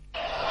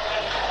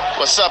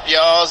What's up,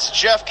 y'all? It's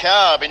Jeff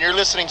Cobb, and you're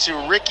listening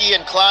to Ricky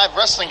and Clive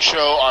Wrestling Show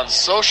on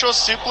Social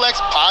Suplex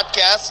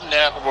Podcast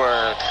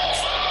Network.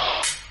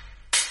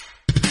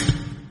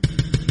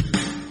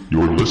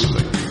 You're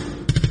listening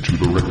to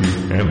the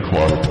Ricky and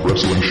Clive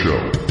Wrestling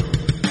Show.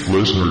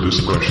 Listener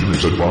discretion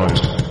is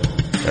advised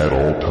at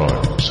all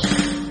times.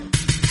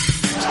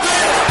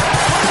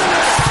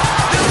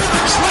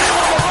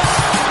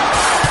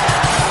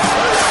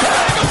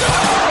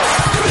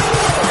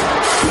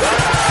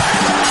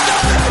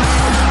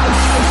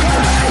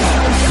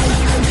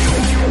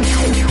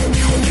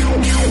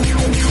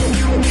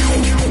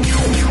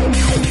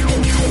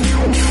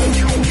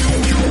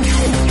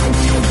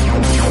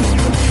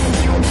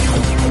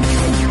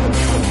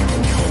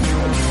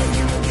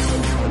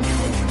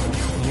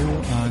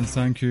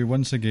 Thank you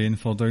once again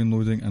for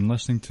downloading and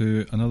listening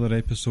to another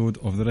episode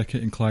of the Ricky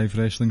and Clive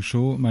Wrestling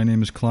Show. My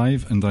name is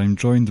Clive and I'm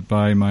joined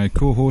by my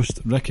co-host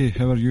Ricky.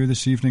 How are you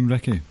this evening,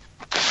 Ricky?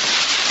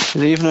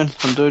 Good evening.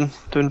 I'm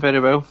doing very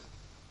well.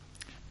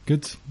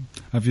 Good.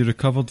 Have you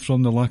recovered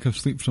from the lack of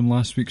sleep from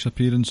last week's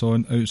appearance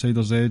on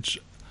Outsider's Edge?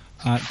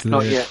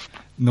 Not yet.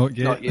 Not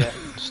yet? Not yet.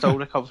 Still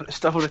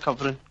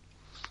recovering.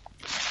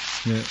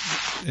 Yeah.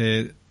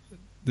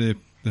 The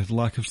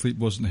lack of sleep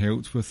wasn't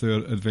helped with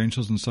our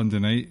adventures on Sunday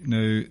night.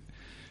 Now,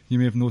 you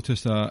may have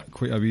noticed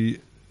quite a wee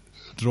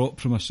drop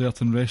from a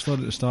certain wrestler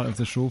at the start of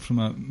the show from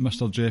a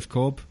Mr. Jeff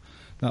Cobb.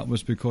 That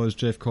was because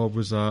Jeff Cobb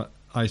was at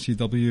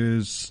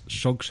ICW's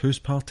Shug's House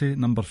Party,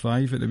 number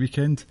 5, at the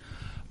weekend.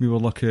 We were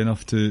lucky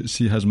enough to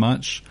see his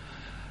match.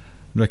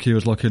 Ricky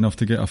was lucky enough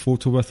to get a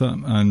photo with it,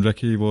 and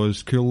Ricky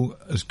was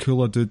as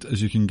cool a dude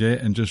as you can get,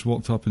 and just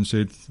walked up and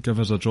said, "Give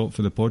us a drop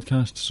for the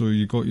podcast." So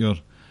you got your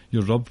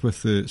rub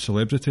with the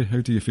celebrity.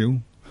 How do you feel?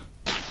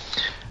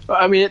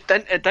 I mean, it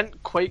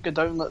didn't quite go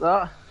down like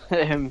that.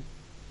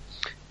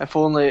 If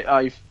only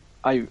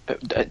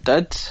it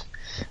did.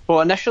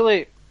 Well,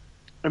 initially,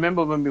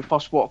 remember when we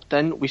first walked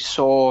in, we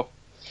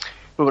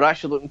were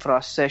actually looking for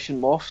a Session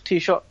Moth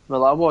t-shirt.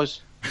 Well, I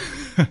was.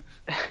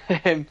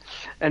 And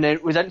then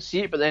we didn't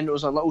see it, but then there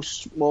was a little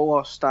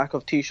smaller stack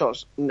of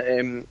t-shirts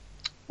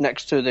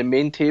next to the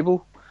main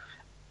table.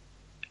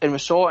 And we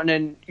saw it, and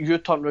then you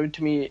turned round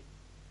to me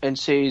and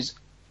says,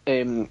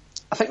 I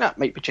think that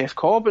might be Jeff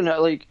Cobb,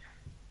 and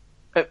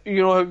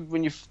you know,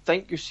 when you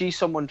think you see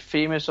someone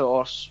famous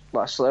or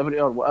like a celebrity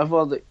or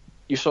whatever, that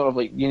you sort of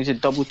like, you need to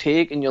double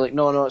take, and you're like,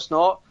 no, it's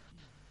not.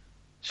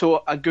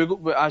 So I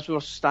googled, as we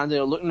were standing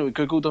there looking, we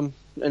googled him,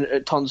 and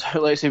it turns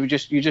out, let's say, you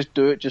just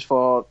do it just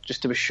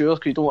to be sure,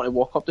 because you don't want to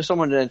walk up to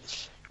someone, and then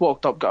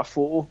walked up, got a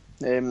photo,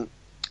 and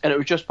it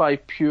was just by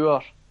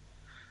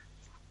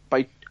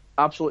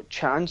absolute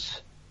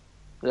chance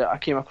that I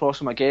came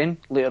across him again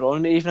later on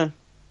in the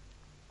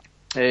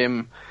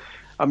evening.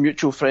 A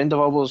mutual friend of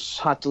ours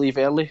had to leave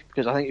early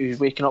because I think he was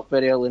waking up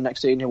very early the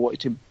next day and he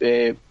wanted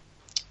to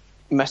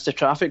miss the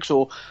traffic.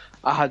 So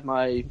I had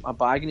my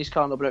bag in his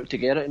car and I went out to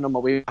get it, and on my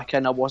way back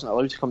in I wasn't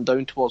allowed to come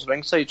down towards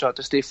ringside, so I had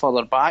to stay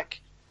further back.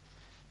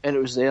 And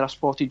it was there I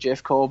spotted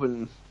Jeff Cobb,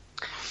 and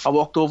I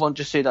walked over and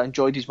just said I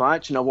enjoyed his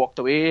match, and I walked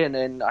away, and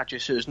then I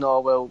just says,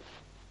 no, well,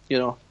 you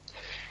know,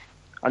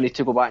 I need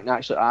to go back and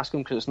actually ask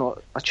him because it's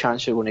not a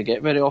chance you're going to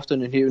get very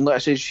often. And like I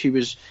said, he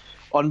was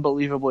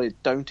unbelievably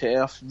down to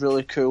earth,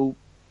 really cool,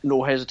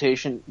 no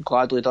hesitation,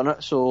 gladly done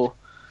it. So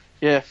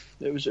yeah,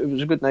 it was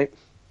a good night.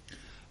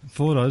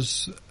 For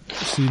us,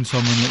 seeing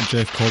someone like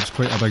Jeff Cobb's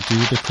quite a big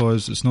deal,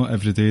 because it's not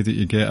every day that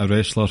you get a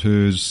wrestler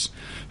who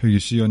you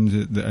see on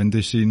the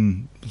indie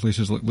scene,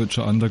 places like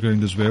Lucha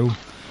Underground as well.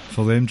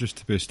 For them just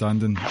to be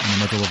standing in the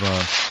middle of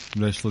a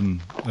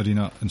wrestling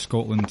arena in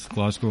Scotland,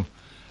 Glasgow,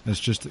 it's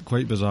just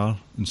quite bizarre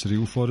and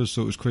surreal for us,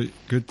 so it was quite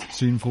good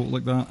seeing folk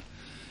like that.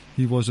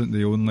 He wasn't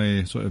the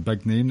only sort of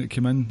big name that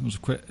came in.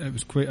 It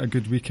was quite a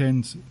good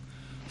weekend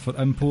for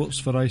imports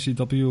for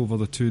ICW over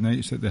the 2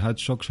 nights that they had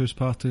Shug's House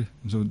Party.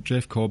 So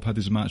Jeff Cobb had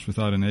his match with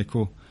Aaron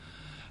Echo.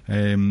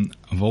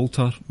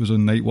 Volta was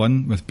on night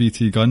 1 with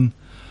BT Gunn,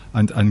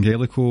 and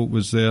Angelico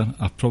was there.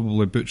 I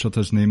probably butchered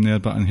his name there,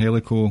 but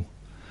Angelico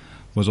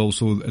was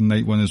also in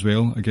night 1 as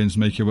well against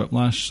Mikey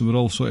Whiplash. So we're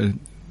all sort of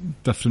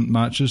different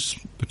matches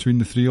between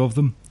the 3 of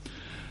them.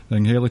 The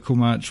Angelico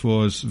match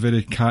was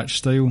very catch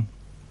style.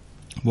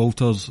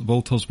 Walters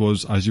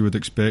was, as you would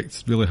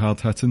expect, really hard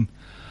hitting,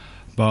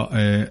 but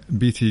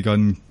BT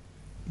Gunn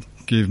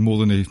gave more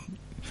than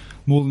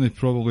he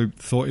probably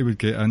thought he would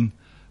get in.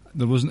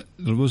 There wasn't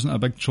a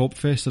big chop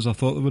fest as I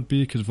thought there would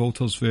be, because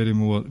Walters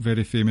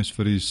very famous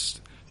for his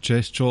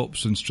chest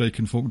chops and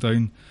striking folk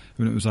down,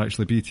 when it was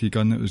actually BT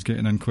Gunn that was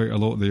getting in quite a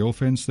lot of the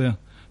offence there.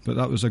 But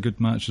that was a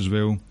good match as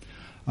well.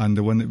 And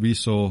the one that we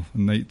saw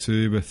on night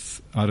 2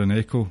 with Aaron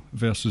Echo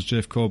versus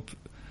Jeff Cobb,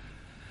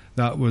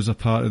 that was a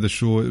part of the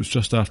show. It was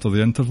just after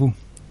the interval,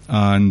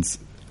 and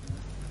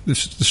the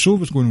show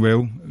was going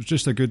well. It was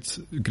just a good.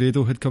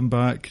 Grado had come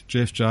back.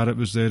 Jeff Jarrett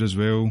was there as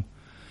well,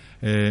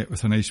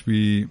 with a nice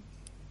wee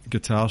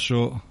guitar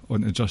shot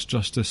onto Just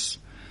Justice.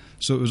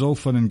 So it was all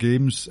fun and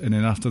games, and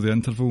then after the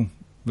interval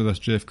with this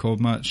Jeff Cobb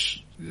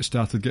match, it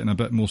started getting a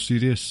bit more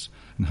serious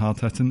and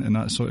hard hitting, and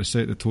that sort of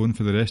set the tone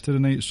for the rest of the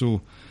night.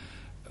 So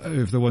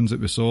of the ones that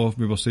we saw,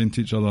 we were saying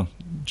to each other,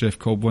 Jeff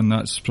Cobb one,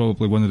 that's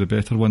probably one of the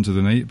better ones of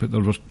the night, but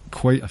there were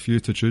quite a few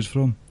to choose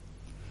from.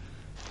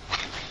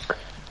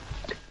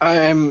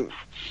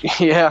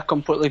 Yeah, I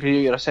completely agree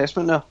with your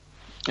assessment there.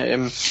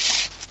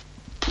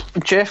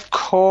 Jeff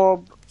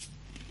Cobb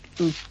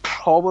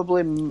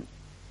probably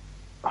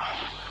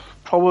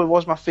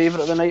was my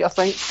favourite of the night, I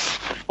think.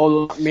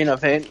 Although the main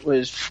event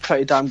was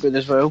pretty damn good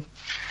as well.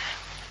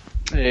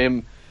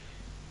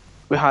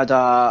 We had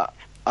an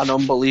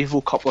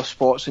unbelievable couple of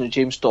spots in the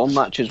James Storm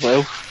match as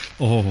well.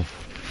 Oh.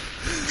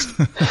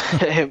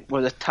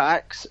 With the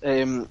tax.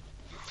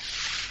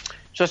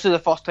 This is the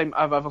first time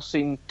I've ever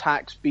seen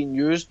tax being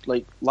used,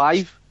 like,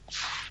 live.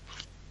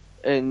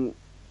 And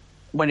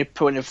when he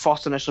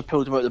first initially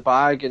pulled him out of the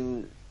bag,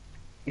 and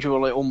you were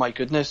like, "Oh my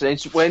goodness!" And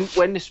it's when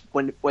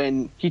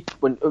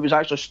it was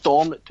actually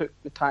Storm that took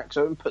the tax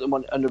out and put them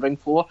on the ring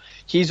floor.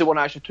 He's the one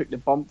that actually took the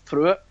bump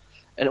through it,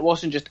 and it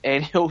wasn't just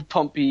any old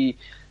bump. He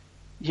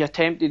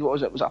attempted, what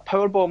was it? Was it a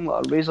power bomb,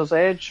 like a razor's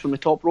edge from the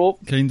top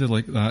rope? Kind of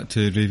like that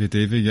to Ravy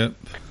Davy, yep.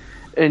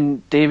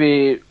 And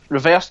Davy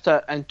reversed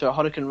it into a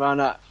Hurricane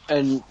Rana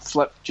and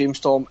flipped James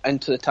Storm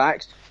into the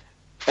tax.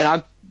 And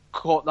I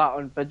caught that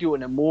on video,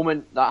 and the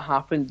moment that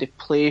happened, the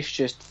place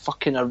just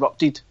fucking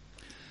erupted.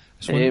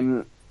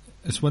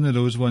 It's one of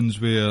those ones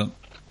where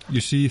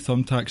you see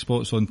thumbtack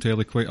spots on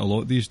telly quite a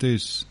lot these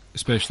days,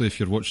 especially if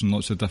you're watching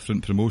lots of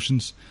different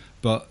promotions.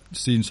 But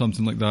seeing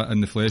something like that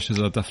in the flesh is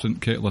a different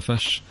kettle of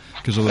fish.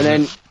 Because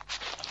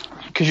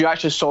you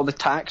actually saw the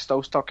tack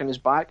still stuck in his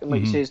back, and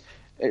like he says,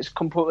 it's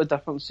completely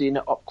different seeing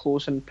it up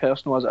close and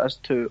personal as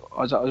it is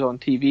on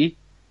TV.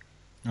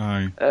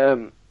 Aye.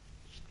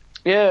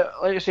 Yeah,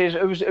 like I says,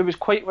 it was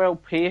quite well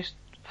paced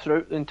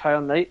throughout the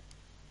entire night.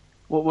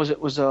 What was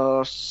it? Was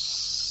there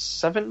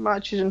 7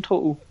 matches in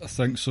total? I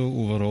think so,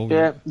 overall.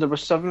 Yeah, there were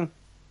 7.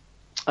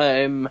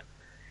 A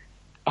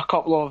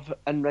couple of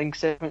in-ring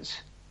segments.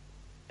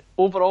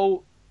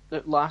 Overall,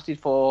 it lasted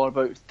for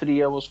about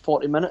 3 hours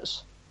 40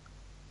 minutes.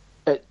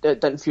 It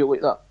didn't feel like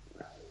that.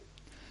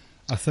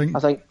 I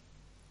think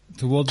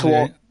towards the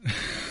end...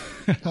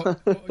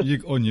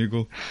 you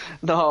go.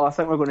 No, I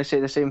think we're going to say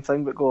the same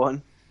thing, but go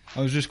on.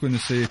 I was just going to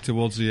say,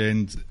 towards the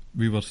end,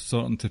 we were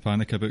starting to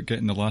panic about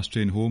getting the last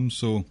train home,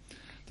 so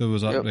there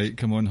was that, right,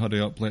 come on, hurry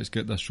up, let's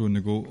get this show on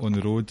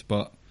the road.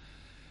 But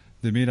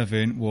the main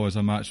event was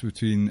a match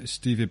between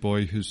Stevie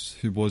Boy,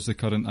 who was the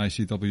current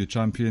ICW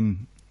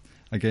champion,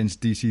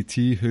 against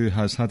DCT, who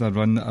has had a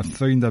run that I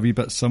found a wee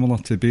bit similar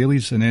to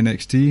Bayley's in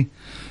NXT,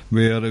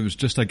 where it was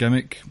just a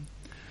gimmick,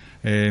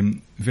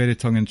 very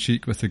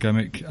tongue-in-cheek with the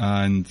gimmick,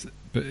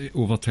 but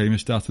over time he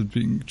started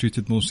being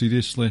treated more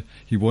seriously.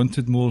 He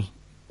wanted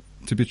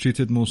to be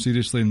treated more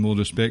seriously and more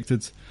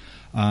respected,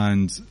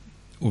 and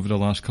over the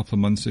last couple of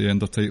months he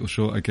earned a title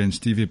shot against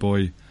Stevie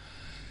Boy.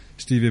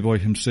 Stevie Boy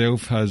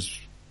himself has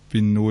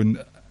been known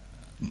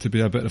to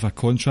be a bit of a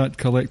contract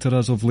collector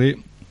as of late,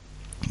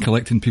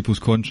 collecting people's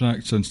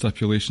contracts and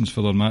stipulations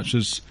for their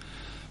matches.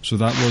 So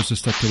that was the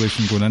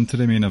stipulation going into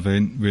the main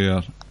event,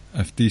 where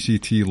if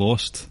DCT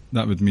lost,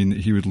 that would mean that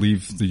he would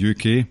leave the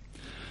UK.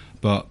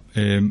 But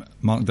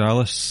Mark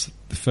Dallas,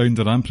 the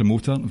founder and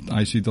promoter of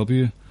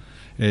ICW,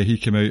 he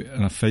came out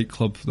in a Fight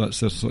Club, that's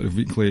their sort of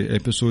weekly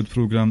episode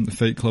programme, the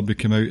Fight Club, he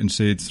came out and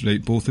said,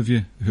 right, both of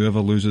you, whoever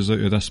loses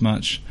out of this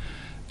match,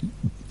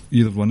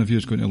 either one of you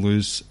is going to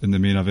lose in the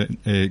main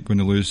event, going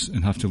to lose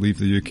and have to leave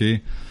the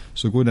UK.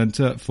 So going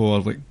into it,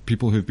 for like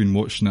people who've been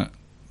watching it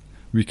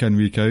week in,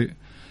 week out,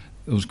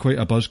 there was quite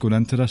a buzz going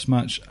into this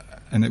match,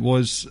 and it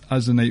was,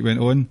 as the night went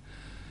on,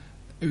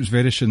 it was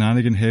very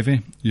shenanigan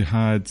heavy. You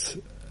had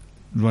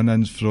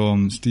run-ins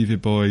from Stevie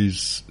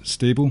Boy's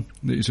stable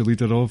that he's a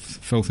leader of,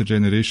 Filthy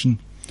Generation.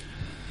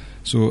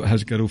 So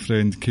his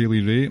girlfriend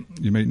Kaylee Ray,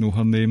 you might know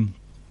her name,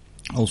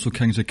 also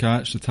Kings of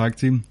Catch, the tag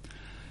team.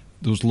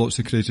 There was lots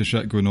of crazy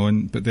shit going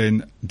on, but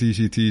then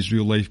DCT's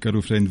real life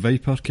girlfriend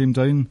Viper came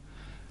down.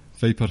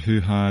 Viper,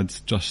 who had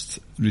just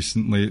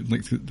recently,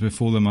 like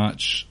before the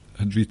match,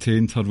 had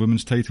retained her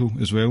women's title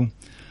as well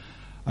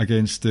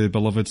against the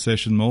beloved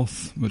Session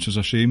Moth, which is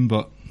a shame,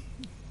 but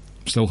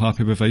still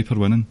happy with Viper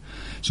winning.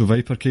 So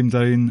Viper came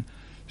down,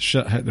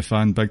 shit hit the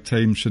fan big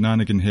time,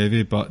 shenanigan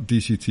heavy, but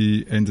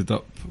DCT ended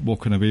up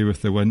walking away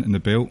with the win and the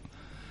belt,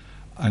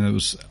 and it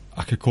was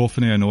a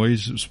cacophony of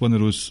noise. It was one of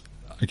those,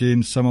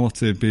 again, similar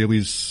to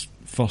Bayley's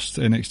first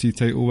NXT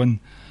title win.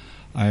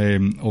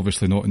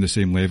 Obviously not in the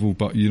same level,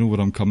 but you know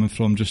where I'm coming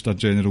from, just a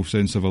general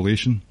sense of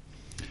elation.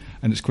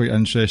 And it's quite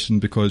interesting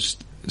because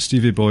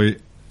Stevie Boy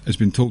has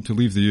been told to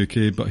leave the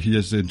UK, but he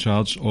is in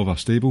charge of a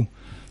stable,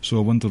 so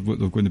I wonder what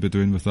they're going to be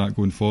doing with that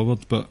going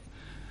forward. But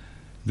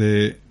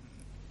the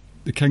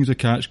Kings of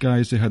Catch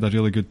guys, they had a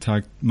really good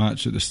tag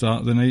match at the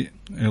start of the night,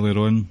 earlier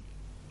on.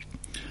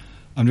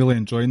 I'm really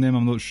enjoying them.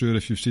 I'm not sure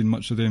if you've seen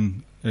much of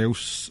them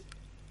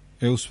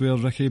elsewhere,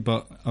 Ricky,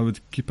 but I would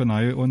keep an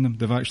eye out on them.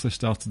 They've actually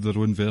started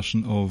their own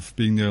version of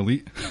Being the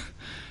Elite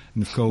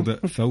and they've called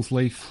it Filth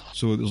Life.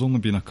 So there's only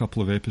been a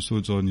couple of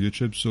episodes on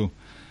YouTube, so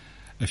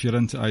if you're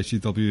into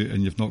ICW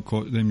and you've not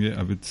caught them yet,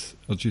 I would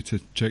urge you to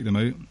check them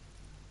out.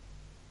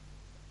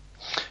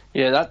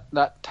 Yeah,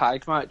 that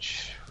tag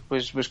match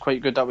was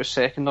quite good. That was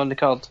second on the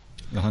card.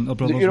 The Hunter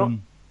Brothers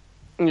one.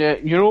 Yeah,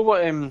 you know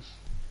what? And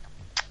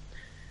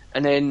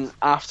then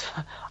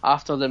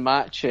after the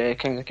match, King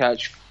of the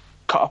Catch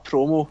cut a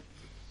promo,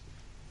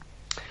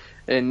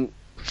 and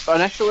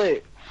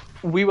initially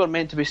we were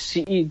meant to be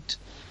seated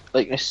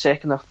like in the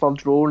second or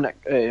third row,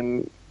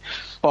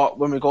 but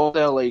when we got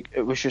there, like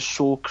it was just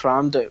so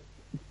crammed that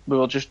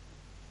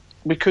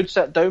we could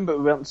sit down, but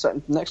we weren't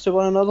sitting next to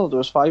one another. There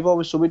was 5 of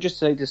us, so we just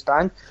decided to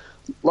stand.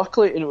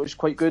 Luckily, and it was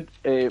quite good,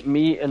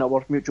 me and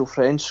our mutual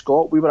friend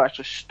Scott, we were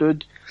actually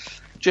stood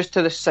just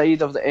to the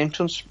side of the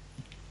entrance,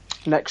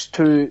 next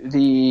to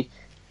the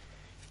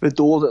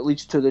door that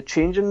leads to the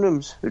changing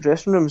rooms, the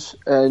dressing rooms.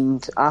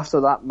 And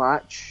after that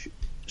match,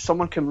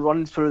 someone can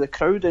run through the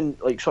crowd and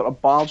like sort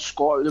of barred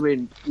Scott out of the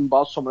way and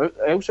barred someone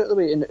else out of the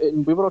way.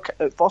 And we were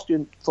at first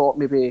you thought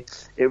maybe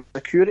it was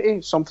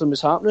security, something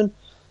was happening.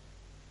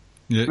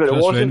 Yeah, but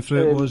Chris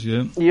Renfrew it was,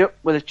 yeah. Yep,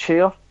 with a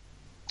chair.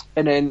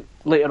 And then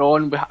later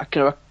on,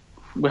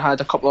 we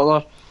had a couple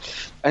other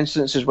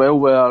incidents as well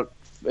where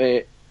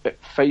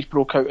fights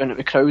broke out into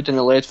the crowd, and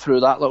it led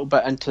through that little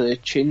bit into the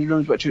changing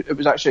rooms, which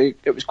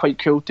it was quite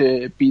cool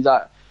to be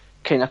that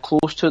kind of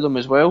close to them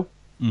as well.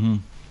 Mm-hmm.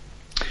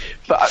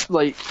 But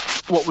like,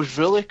 what was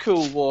really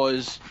cool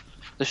was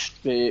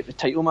the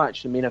title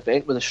match, the main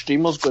event, with the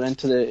streamers going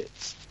into the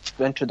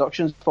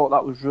introductions. I thought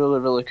that was really,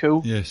 really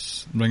cool.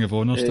 Yes, Ring of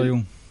Honor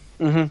style.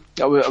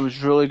 Mm-hmm. It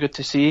was really good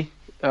to see.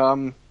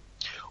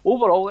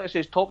 Overall, let's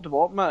say top to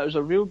bottom, it was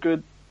a real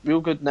good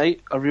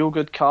night, a real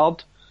good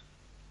card.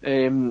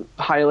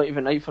 Highlight of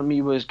the night for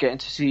me was getting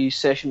to see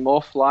Session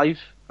Moth live.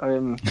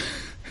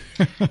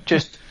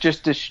 Just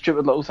the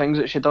stupid little things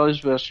that she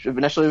does. Where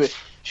initially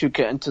she would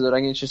get into the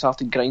ring and she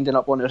started grinding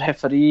up on her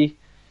referee.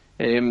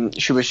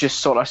 She was just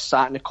sort of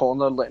sat in the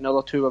corner letting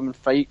other 2 women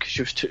fight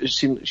because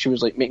she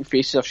was like making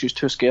faces if she was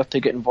too scared to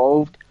get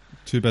involved.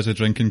 Too busy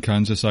drinking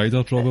cans of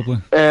cider, probably.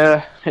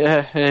 Yeah.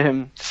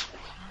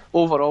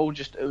 Overall,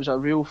 it was a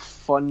real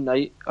fun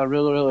night. I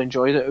really, really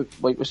enjoyed it.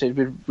 Like we said,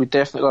 we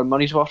definitely got our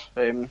money's worth.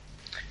 And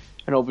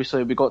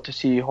obviously we got to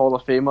see Hall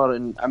of Famer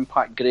and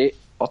Impact great,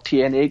 or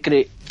TNA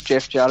great,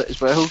 Jeff Jarrett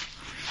as well.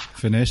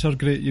 Finesser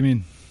great, you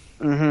mean?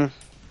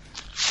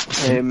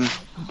 Mm-hmm.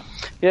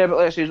 Yeah, but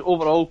like I say,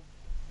 overall,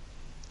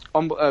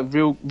 a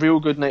real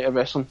good night of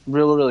wrestling.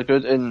 Really, really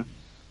good. And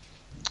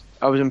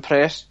I was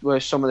impressed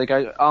with some of the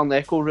guys. Aaron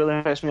Echo really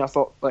impressed me. I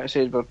thought, like I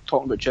said, we were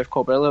talking about Jeff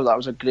Cobb earlier, that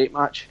was a great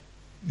match.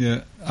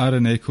 Yeah,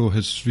 Aaron Echo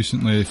has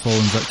recently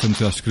fallen victim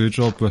to a screw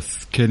job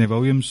with Kenny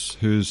Williams,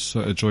 who's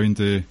sort of joined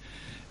the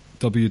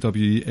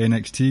WWE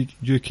NXT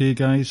UK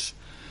guys,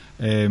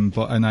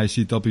 but in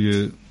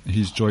ICW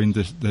he's joined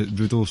the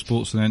Rudo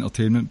Sports and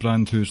Entertainment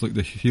brand, who's like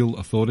the heel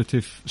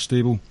authority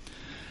stable,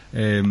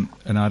 and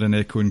Aaron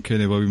Echo and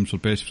Kenny Williams were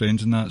best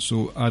friends in that,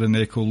 so Aaron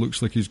Echo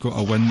looks like he's got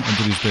a win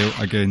under his belt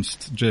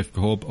against Jeff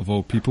Cobb of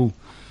all people,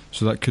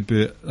 so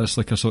that's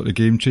like a sort of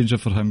game changer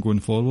for him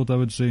going forward, I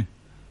would say.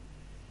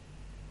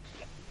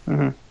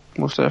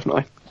 Mm-hmm. Most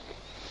definitely.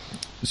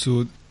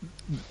 So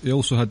he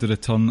also had the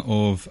return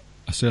of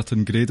a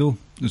certain Grado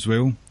as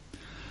well,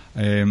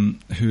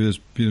 who has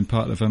been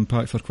part of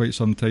Impact for quite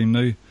some time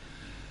now.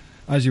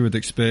 As you would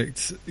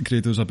expect,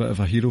 Grado's a bit of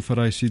a hero for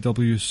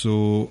ICW,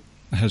 so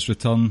his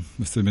return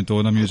with the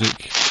Madonna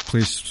music,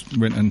 place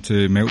went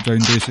into meltdown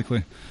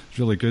basically. It's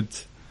really good.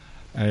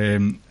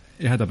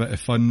 He had a bit of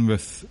fun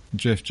with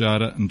Jeff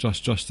Jarrett and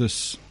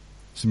Justice,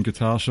 some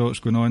guitar shots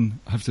going on.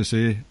 I have to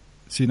say,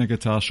 seeing a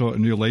guitar shot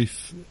in real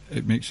life,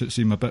 it makes it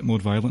seem a bit more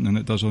violent than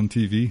it does on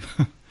TV.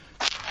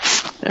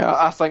 Yeah,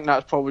 I think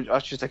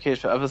that's just the case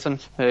for everything.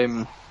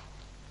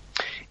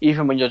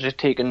 Even when you're just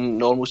taking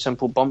normal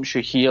simple bumps,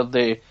 you hear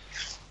the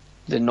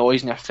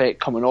noise and the effect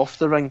coming off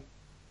the ring,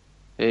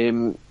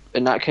 and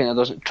that kind of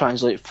doesn't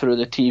translate through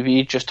the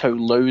TV, just how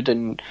loud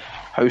and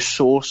how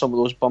sore some of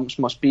those bumps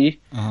must be.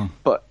 Uh-huh.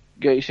 But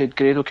like you said,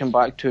 Grado came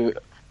back to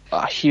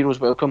a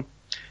hero's welcome.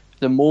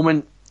 The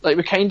moment, like,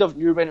 we kind of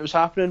knew when it was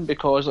happening,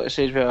 because like I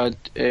said, we had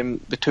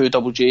the 2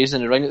 Double J's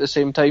in the ring at the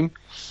same time,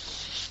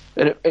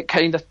 and it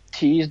kind of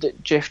teased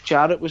that Jeff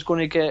Jarrett was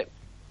going to get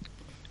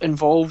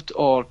involved,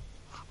 or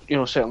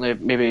certainly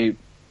maybe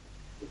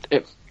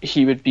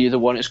he would be the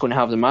one that's going to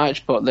have the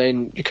match. But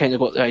then you kind of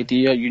got the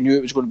idea, you knew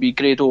it was going to be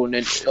Grado, and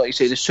then like you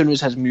said, as soon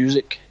as his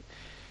music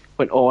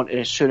went on and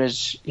as soon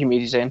as he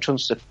made his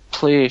entrance, the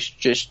place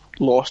just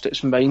lost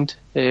its mind.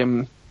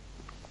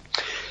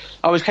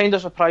 I was kind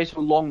of surprised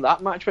how long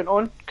that match went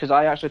on, because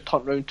I actually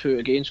turned around to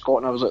again Scott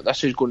and I was like,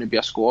 this is going to be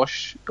a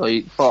squash.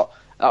 But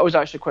that was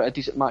actually quite a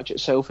decent match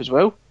itself as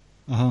well.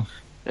 Uh-huh.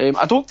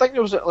 I don't think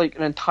there was like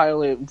an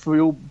entirely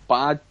real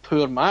bad,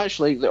 poor match.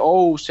 Like, they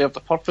all served a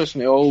purpose,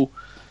 and they all,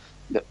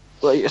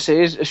 like it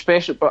says,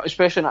 especially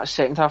in that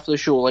second half of the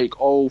show,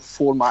 like all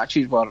 4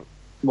 matches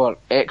were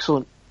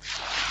excellent.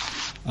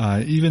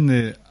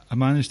 I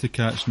managed to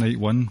catch night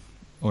 1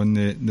 on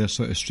their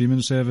sort of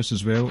streaming service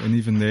as well, and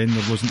even then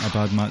there wasn't a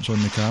bad match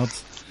on the card.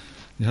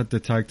 They had the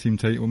tag team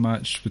title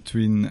match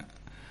between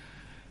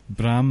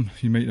Bram,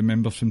 you might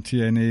remember from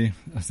TNA.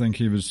 I think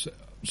he was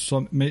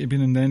might have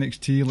been in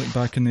NXT like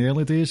back in the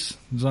early days.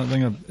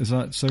 Does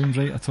that sound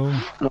right at all?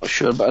 Not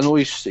sure, but I know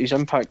he's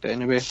Impact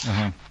anyway.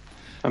 Uh-huh.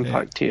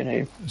 Impact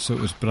TNA. So it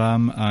was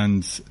Bram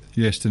and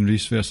Yeston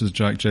Reese versus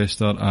Jack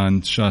Jester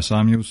and Sha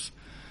Samuels.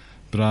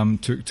 Bram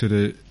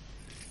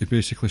he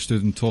basically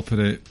stood on top of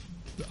the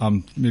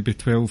maybe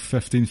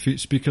 12-15 feet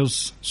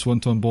speakers,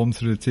 swanton bomb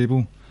through the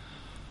table.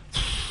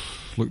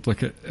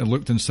 It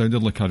looked and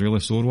sounded like a really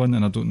sore one,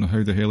 and I don't know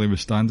how the hell he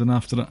was standing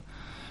after it,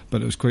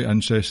 but it was quite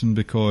interesting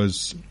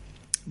because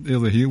they're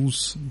the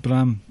heels,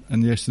 Bram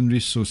and Yeston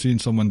Reese, so seeing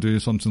someone do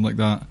something like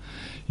that,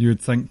 you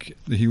would think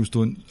the heels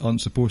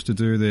aren't supposed to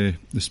do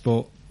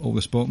all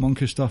the spot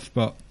monkey stuff,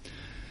 but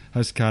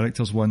his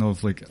character's one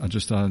of like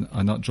just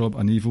a nut job,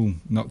 an evil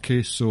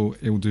nutcase, so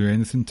he'll do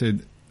anything to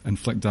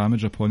inflict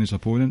damage upon his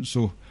opponent,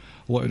 so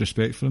a lot of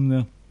respect for him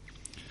there.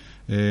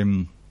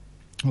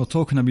 We're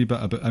talking a wee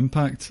bit about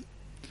Impact,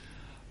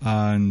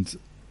 and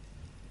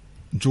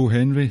Joe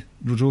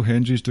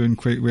Hendry's doing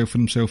quite well for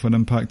himself on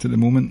Impact at the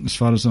moment, as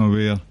far as I'm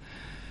aware.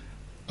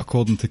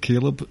 According to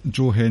Caleb,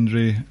 Joe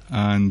Hendry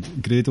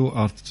and Grado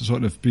are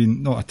sort of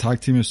been, not a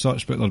tag team as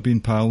such, but they're being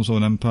pals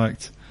on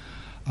Impact,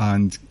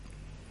 and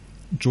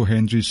Joe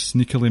Hendry's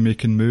sneakily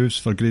making moves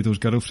for Grado's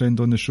girlfriend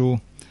on the show.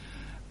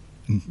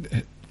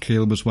 And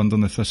Caleb was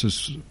wondering if this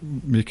is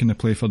making a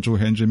play for Joe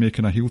Hendry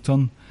making a heel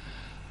turn.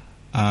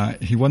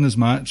 He won his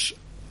match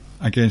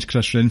against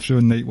Chris Renfrew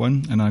in night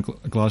one in a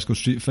Glasgow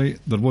street fight.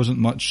 There wasn't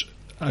much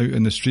out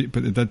in the street,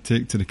 but they did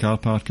take to the car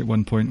park at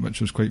one point, which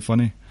was quite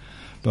funny.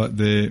 But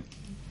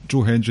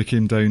Joe Hendry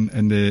came down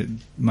in the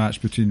match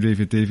between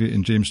Ravy Davey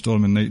and James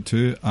Storm in night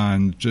two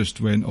and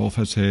just went off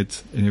his head,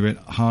 and he went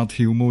hard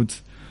heel mode.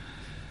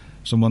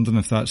 So I'm wondering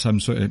if that's him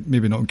sort of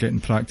maybe not getting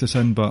practice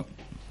in, but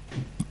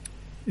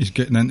he's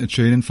getting into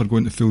training for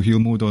going to full heel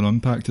mode on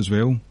Impact as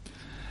well.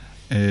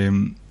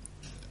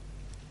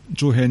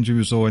 Joe Hendry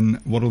was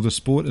on World of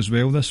Sport as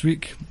well this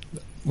week.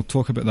 We'll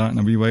talk about that in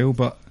a wee while,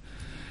 but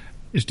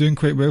he's doing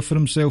quite well for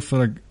himself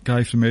for a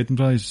guy from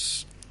Edinburgh.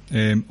 He's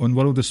on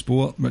World of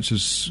Sport, which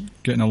is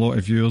getting a lot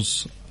of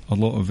viewers, a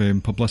lot of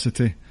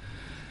publicity.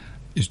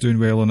 He's doing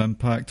well on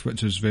Impact,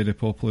 which is very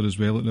popular as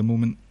well at the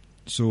moment.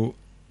 So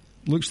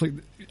looks like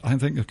I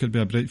think there could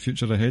be a bright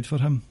future ahead for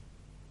him.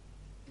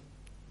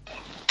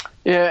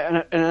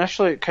 Yeah, and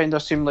initially it kind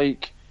of seemed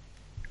like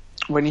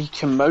when he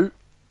came out,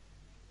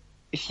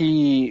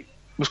 he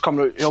was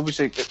coming out,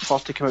 obviously at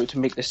first he came out to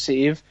make the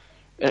save,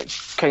 and it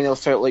kind of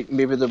felt like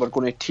maybe they were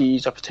going to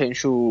tease a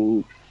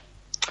potential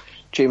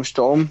James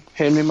Storm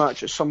Henry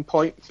match at some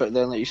point, but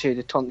then like you say,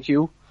 they turned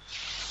heel.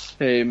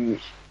 I've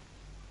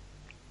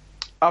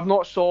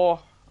not saw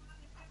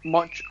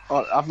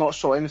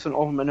anything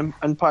of him in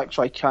Impact,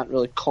 so I can't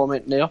really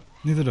comment there.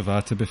 Neither have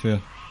I, to be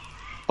fair.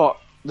 But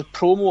the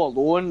promo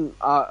alone,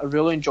 I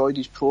really enjoyed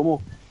his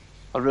promo.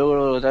 I really,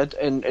 really did.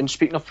 And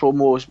speaking of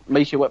promos,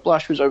 Mikey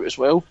Whiplash was out as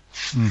well.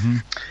 Mm-hmm.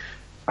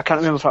 I can't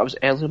remember if that was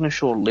earlier in the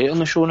show or later in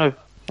the show now.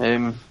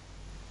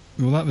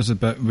 Well, that was a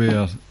bit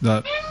where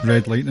that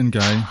Red Lightning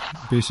guy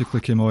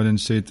basically came on and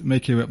said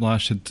Mikey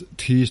Whiplash had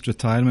teased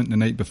retirement the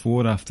night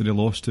before after he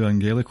lost to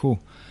Angelico.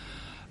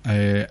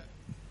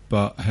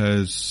 But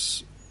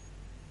his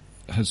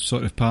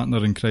sort of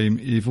partner in crime,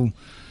 Evil,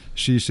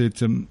 she said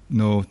to him,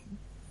 no,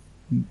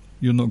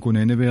 you're not going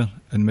anywhere.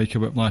 And Mikey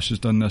Whiplash has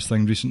done this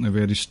thing recently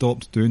where he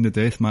stopped doing the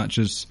death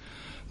matches,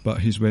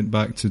 but he's went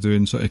back to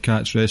doing sort of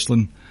catch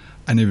wrestling,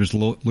 and he was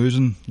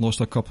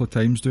lost a couple of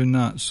times doing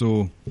that.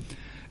 So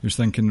he was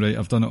thinking, right,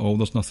 I've done it all,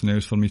 there's nothing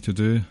else for me to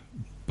do.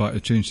 But he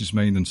changed his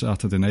mind on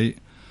Saturday night.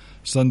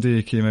 Sunday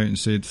he came out and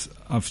said,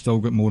 I've still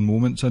got more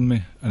moments in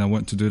me, and I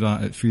want to do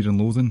that at Fear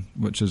and Loathing,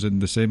 which is in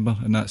December,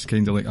 and that's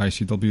kind of like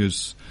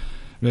ICW's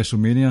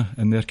WrestleMania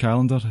in their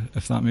calendar,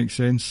 if that makes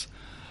sense.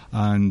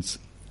 And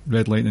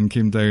Red Lightning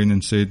came down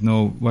and said,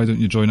 no, why don't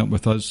you join up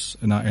with us?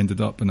 And that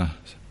ended up in a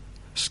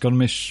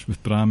skirmish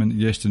with Bram and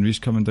Yeston Reese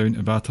coming down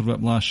to batter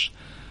Whiplash.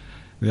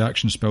 The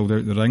action spilled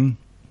out the ring,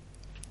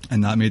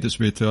 and that made its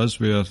way to us,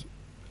 where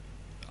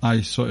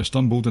I sort of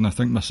stumbled, and I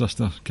think my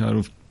sister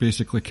Carol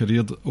basically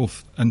careered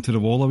off into the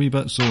wall a wee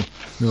bit, so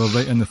we were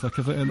right in the thick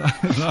of it at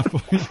that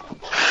point.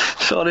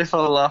 Sorry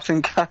for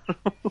laughing, Carol.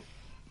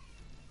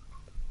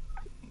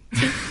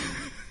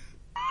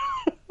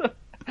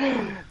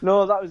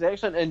 No, that was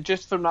excellent, and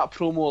just from that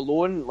promo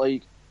alone,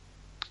 like,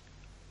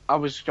 I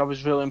was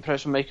really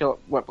impressed with Michael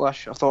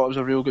Whiplash. I thought it was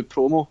a real good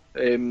promo.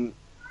 You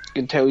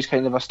can tell he's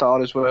kind of a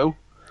star as well.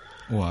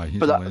 Oh, aye, he's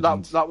but a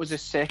legend. that was the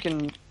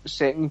second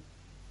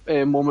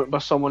moment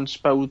where someone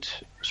spilled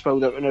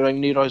out in the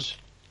ring near us.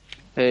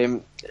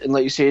 And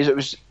like you say, it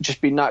was just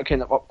being that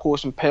kind of up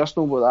close and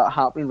personal with that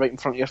happening right in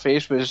front of your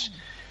face was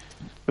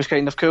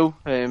kind of cool.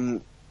 Yeah,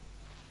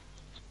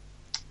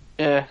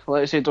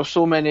 like I said, there's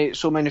so many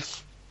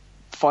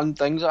fun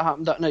things that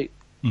happened that night.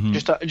 Mm-hmm.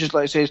 Just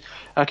like I says,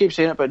 I keep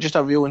saying it, but just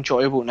a real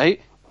enjoyable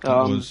night.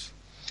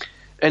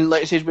 And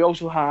like I says, we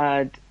also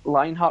had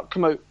Lionheart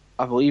come out.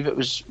 I believe it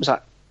was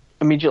that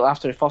immediately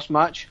after the first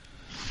match.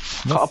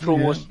 Cut a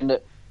promo saying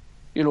that,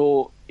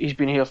 he's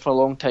been here for a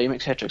long time,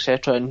 etc.,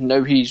 etc., and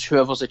now he's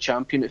whoever's the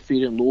champion at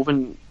Fear and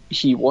Loathing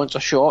he wants a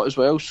shot as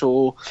well.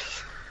 So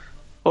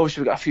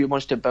obviously we've got a few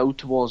months to build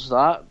towards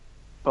that,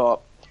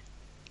 but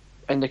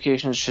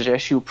indications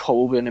suggest he'll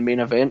probably be in the main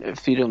event at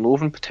Fear and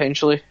Loathing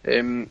potentially.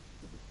 Like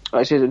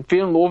I said, in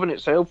Fear and Loathing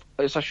itself,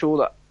 it's a show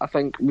that I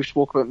think we've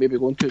spoke about maybe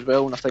going to as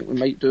well, and I think we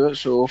might do it.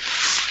 So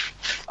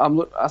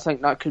I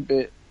think that'll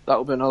be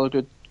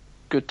another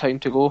good time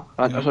to go.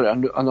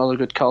 Sorry, another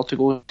good card to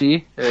go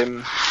see.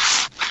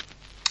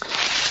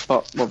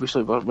 But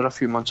obviously we're a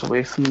few months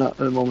away from that at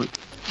the moment.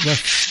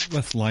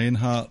 With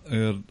Lionheart,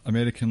 our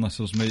American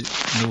listeners might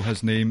know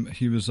his name.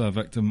 He was a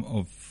victim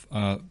of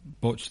a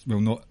botched, well,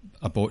 not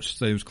a botched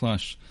Styles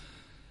Clash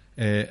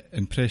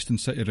in Preston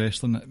City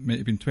Wrestling. It might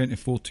have been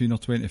 2014 or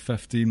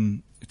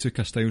 2015. He took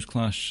a Styles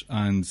Clash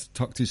and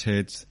tucked his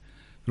head,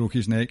 broke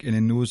his neck, and he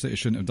knows that he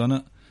shouldn't have done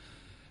it.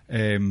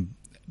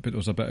 But there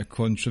was a bit of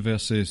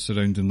controversy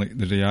surrounding like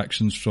the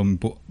reactions from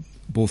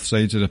both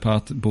sides of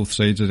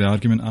the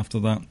argument after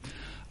that.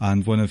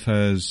 And one of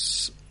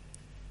his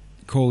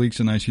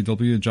colleagues in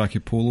ICW, Jackie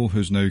Polo,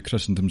 who's now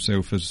christened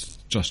himself as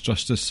Just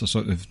Justice, a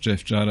sort of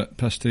Jeff Jarrett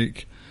piss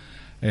take,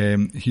 he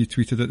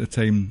tweeted at the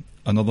time,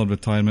 "Another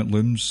retirement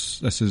looms."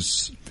 This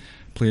is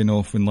playing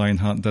off when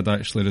Lionheart did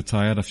actually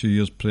retire a few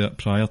years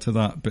prior to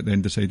that, but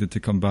then decided to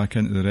come back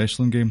into the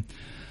wrestling game.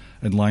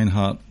 And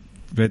Lionheart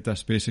read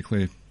this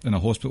basically in a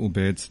hospital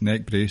bed,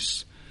 neck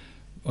brace,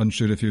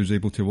 unsure if he was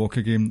able to walk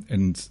again.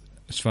 And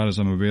as far as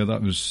I'm aware,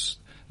 that was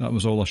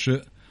all a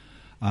shoot.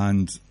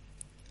 And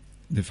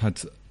they've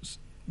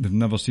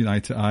never seen eye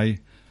to eye,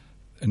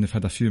 and they've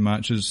had a few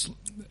matches.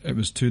 It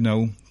was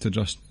 2-0 to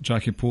just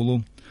Jackie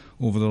Polo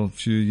over the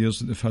few years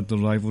that they've had their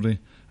rivalry,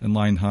 and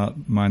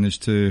Lionheart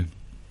managed to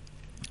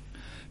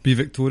be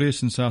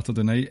victorious on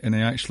Saturday night, and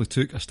he actually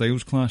took a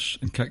Styles Clash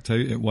and kicked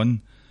out at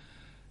 1,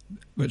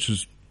 which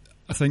was,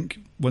 I think,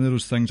 one of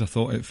those things I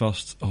thought at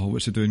first, oh,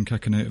 what's he doing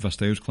kicking out of a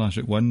Styles Clash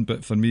at 1?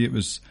 But for me it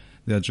was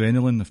the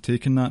adrenaline of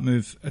taking that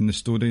move and the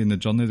story and the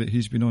journey that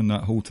he's been on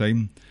that whole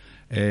time.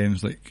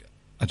 It's like,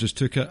 I just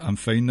took it, I'm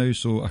fine now,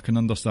 so I can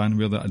understand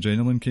where that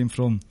adrenaline came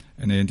from,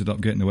 and I ended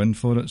up getting the win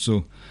for it.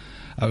 So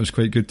that was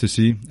quite good to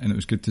see, and it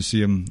was good to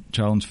see him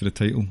challenge for the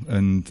title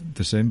in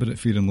December at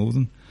Fear and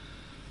Loathing.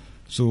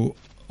 So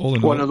all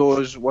in all, one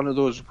of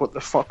those what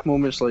the fuck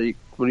moments, like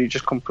where you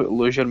just completely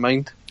lose your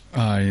mind.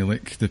 Aye,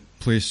 like the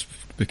place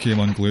became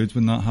unglued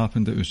when that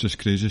happened. It was just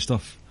crazy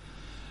stuff.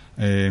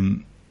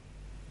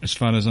 As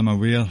far as I'm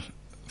aware,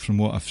 from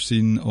what I've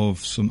seen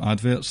of some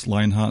adverts,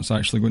 Lionheart's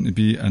actually going to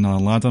be in a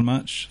ladder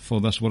match for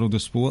this World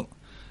of Sport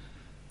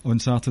on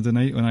Saturday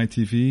night on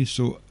ITV.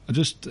 So I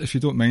just, if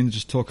you don't mind,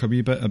 just talk a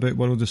wee bit about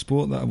World of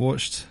Sport that I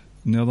watched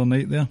the other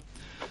night there.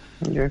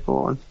 Yeah, go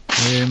on.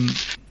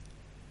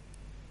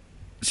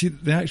 See,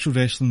 the actual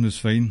wrestling was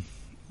fine.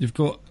 You've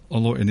got a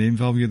lot of name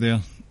value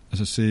there.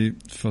 As I say,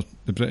 for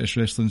the British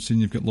wrestling scene,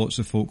 you've got lots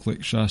of folk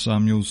like Sha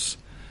Samuels,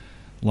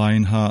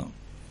 Lionheart.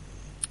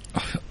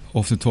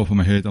 Off the top of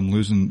my head,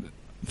 I'm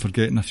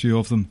forgetting a few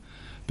of them,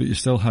 but you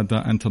still had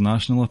that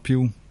international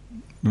appeal.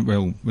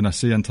 Well, when I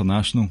say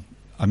international,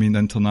 I mean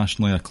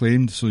internationally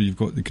acclaimed. So you've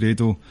got the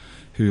Grado,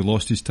 who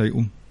lost his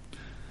title,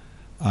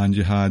 and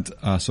you had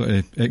a sort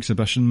of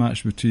exhibition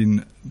match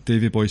between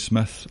Davey Boy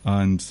Smith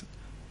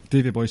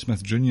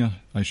Jr.,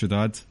 I should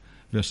add,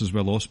 versus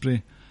Will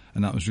Ospreay,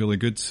 and that was really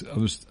good.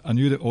 I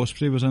knew that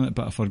Ospreay was in it,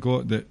 but I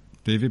forgot that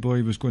Davey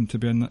Boy was going to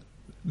be in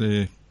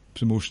the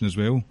promotion as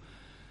well.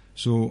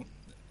 So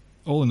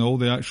all in all,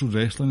 the actual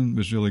wrestling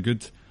was really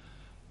good,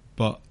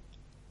 but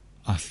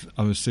I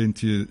was saying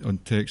to you on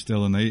text the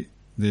other night,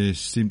 they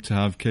seemed to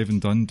have Kevin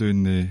Dunn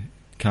doing the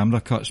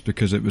camera cuts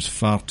because it was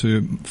far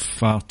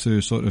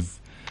too sort of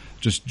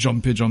just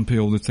jumpy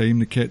all the time.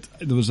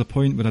 There was a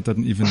point where I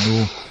didn't even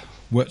know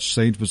which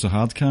side was the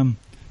hard cam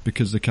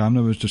because the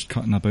camera was just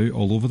cutting about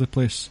all over the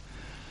place.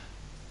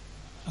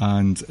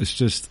 And it's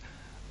just,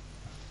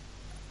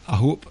 I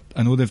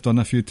know they've done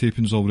a few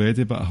tapings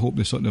already, but I hope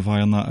they sort of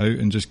iron that out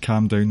and just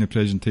calm down the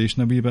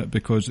presentation a wee bit,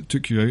 because it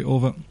took you out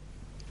of it.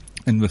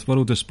 And with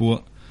World of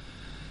Sport,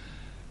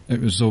 it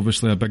was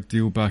obviously a big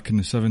deal back in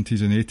the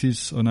 70s and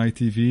 80s on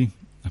ITV,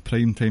 a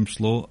prime time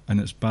slot, and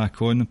it's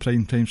back on the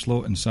prime time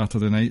slot on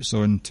Saturday nights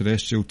on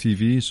terrestrial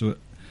TV. So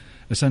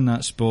it's in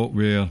that spot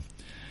where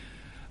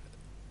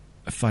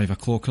at 5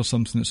 o'clock or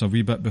something, it's a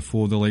wee bit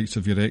before the likes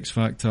of your X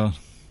Factor,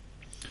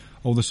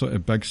 all the sort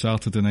of big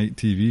Saturday night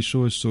TV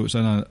shows. So it's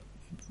in a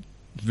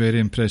very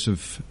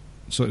impressive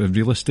sort of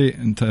real estate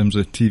in terms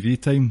of TV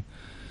time,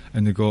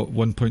 and they got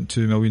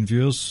 1.2 million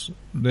viewers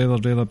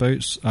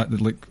thereabouts at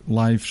the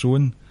live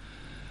showing.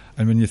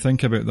 And when you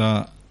think about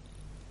that,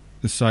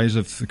 the size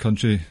of the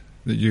country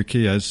that UK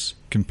is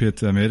compared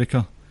to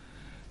America,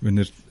 when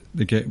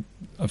they get,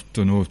 I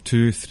don't know,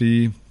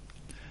 2-3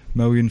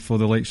 million for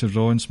the likes of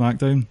Raw and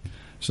SmackDown,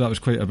 so that was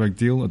quite a big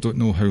deal. I don't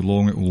know how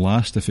long it will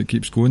last if it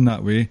keeps going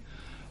that way,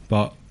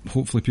 but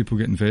hopefully people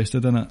get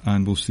invested in it,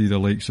 and we'll see the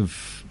likes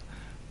of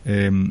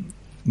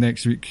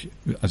next week.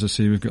 As I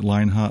say, we've got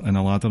Lionheart in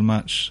a ladder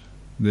match.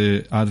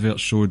 The advert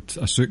showed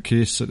a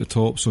suitcase at the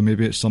top, so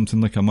maybe it's something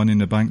like a Money in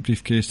the Bank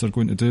briefcase they're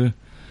going to do.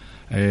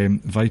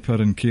 Viper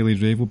and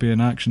Kaylee Ray will be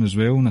in action as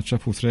well in a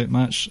triple threat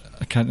match.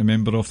 I can't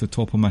remember off the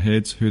top of my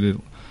head who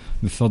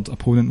the third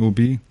opponent will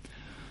be.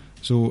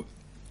 So,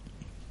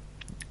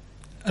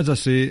 as I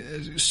say,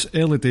 it's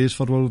early days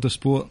for World of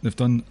Sport. They've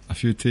done a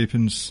few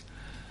tapings.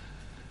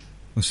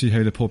 We'll see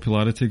how the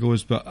popularity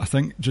goes, but I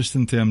think just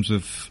in terms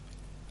of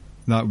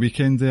that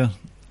weekend there,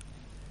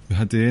 we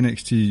had the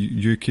NXT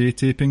UK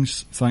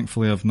tapings.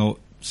 Thankfully I've not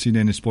seen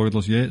any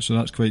spoilers yet, so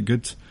that's quite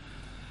good.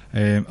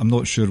 I'm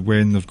not sure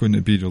when they're going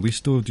to be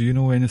released though. Do you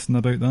know anything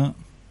about that?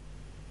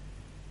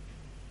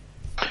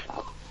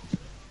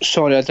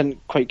 Sorry, I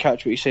didn't quite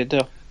catch what you said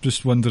there.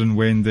 Just wondering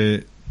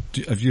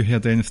have you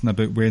heard anything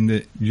about when the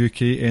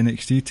UK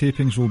NXT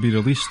tapings will be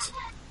released?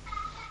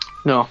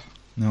 No,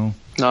 nothing.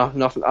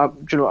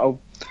 Do you know what,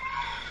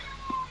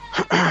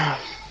 I'll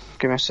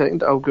give me a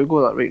second, I'll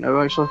Google that right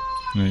now actually.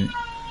 Right.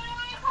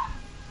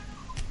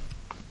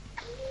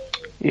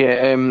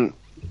 Yeah,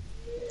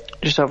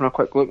 just having a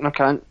quick look, and I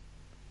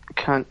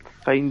can't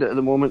find it at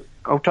the moment.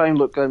 I'll try and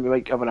look, and we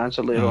might have an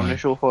answer later on the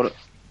show for it.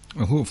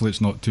 Well, hopefully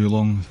it's not too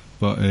long.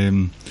 But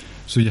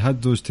so you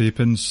had those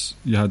tapings.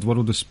 You had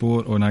World of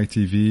Sport on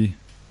ITV,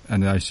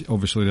 and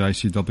obviously the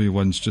ICW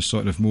one's just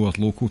sort of more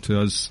local to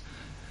us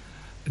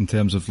in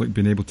terms of like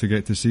being able to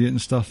get to see it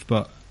and stuff.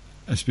 But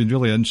it's been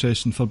really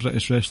interesting for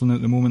British wrestling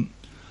at the moment,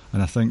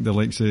 and I think the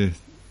likes of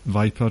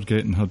Viper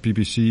getting her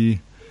BBC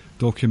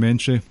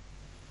documentary.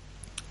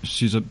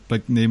 She's a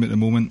big name at the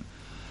moment.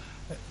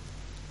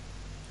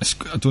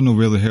 I don't know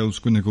where the hell's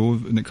going to go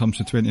when it comes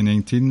to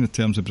 2019 in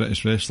terms of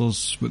British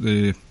wrestlers, what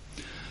the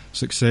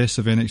success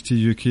of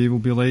NXT UK will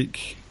be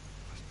like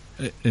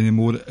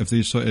anymore of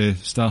these sort of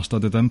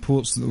star-studded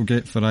imports that we'll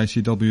get for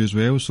ICW as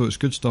well. So it's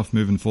good stuff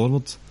moving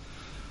forward.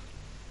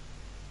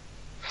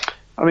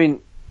 I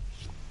mean,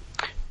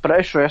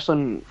 British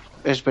wrestling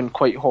has been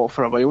quite hot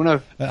for a while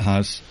now. It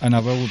has, and I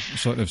will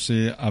sort of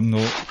say I'm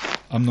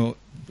not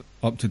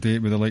up to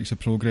date with the likes of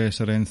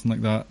Progress or anything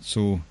like that,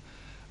 so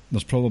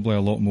there's probably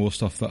a lot more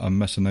stuff that I'm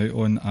missing out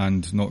on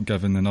and not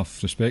given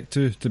enough respect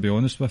to be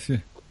honest with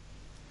you.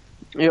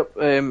 Yep,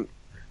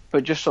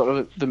 but just sort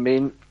of the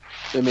main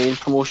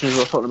promotions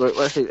we're talking about,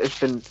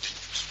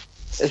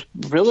 it's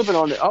really been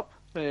on the up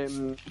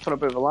for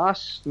about the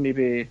last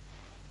maybe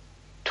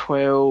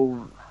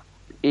 12,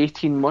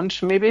 18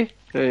 months maybe.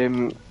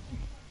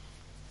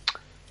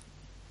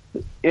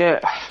 Yeah,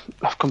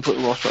 I've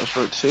completely lost what I was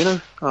about to say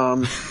now.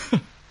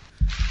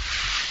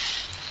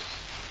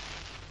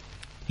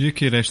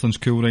 UK wrestling's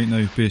cool right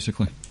now,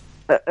 basically.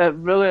 It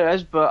really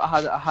is, but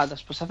I had a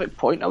specific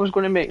point I was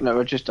going to make now.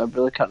 I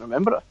really can't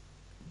remember it.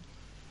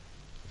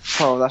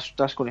 Oh, that's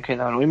going to kind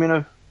of annoy me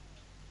now.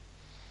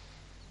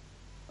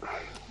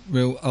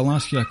 Well, I'll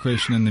ask you a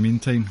question in the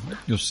meantime.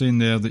 You're saying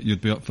there that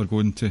you'd be up for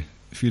going to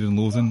Fear and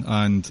Loathing,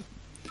 and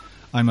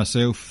I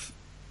myself,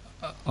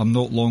 I'm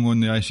not long on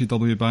the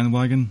ICW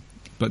bandwagon,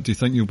 but do you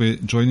think you'll be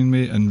joining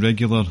me in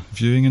regular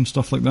viewing and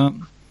stuff like that?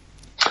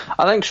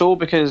 I think so,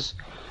 because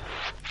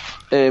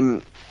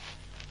it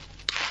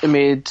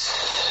made,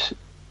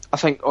 I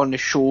think on the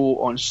show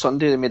on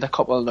Sunday they made a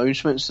couple of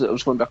announcements that there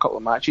was going to be a couple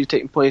of matches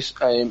taking place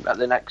at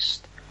the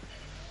next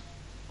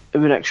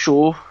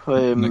show.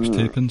 Next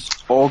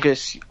tapings?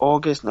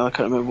 August, no, I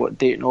can't remember what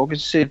date in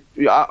August it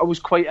said. I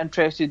was quite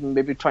interested in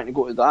maybe trying to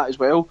go to that as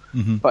well.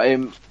 Mm-hmm.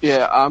 But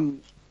yeah,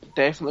 I'm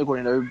definitely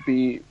going to now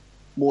be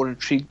more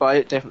intrigued by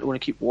it, definitely want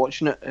to keep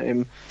watching it,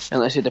 and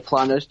like I said, the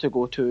plan is to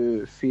go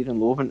to Fear and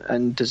Loathing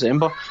in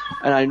December,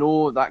 and I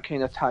know that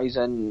kind of ties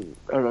in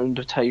around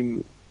the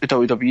time the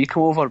WWE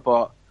come over,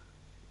 but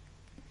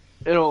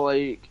you know,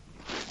 like,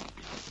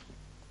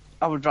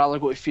 I would rather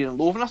go to Fear and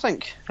Loathing, I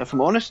think, if I'm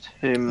honest.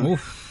 Big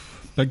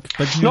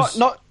news.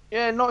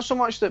 Not so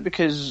much that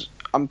because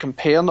I'm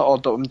comparing it or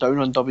that I'm down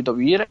on WWE or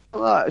anything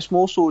like that. It's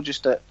more so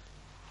just that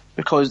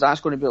because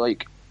that's going to be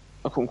like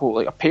a quote unquote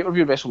like a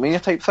pay-per-view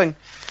WrestleMania type thing,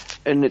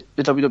 and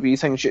the WWE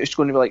thing is just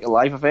going to be like a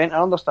live event.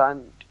 I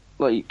understand,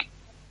 like,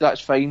 that's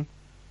fine,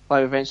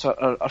 live events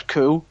are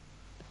cool,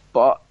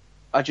 but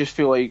I just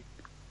feel like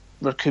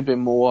there could be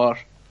more,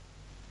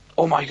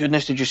 oh my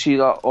goodness, did you see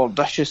that, or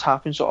this just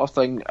happened sort of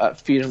thing at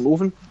Fear and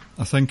Loathing.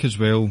 I think as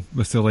well,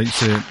 with the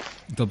likes of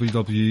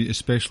WWE,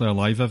 especially a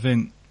live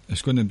event,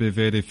 it's going to be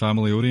very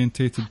family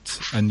orientated,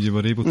 and you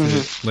were able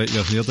to let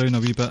your hair down a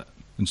wee bit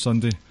on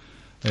Sunday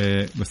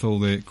with all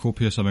the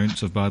copious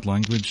amounts of bad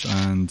language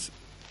and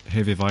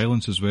heavy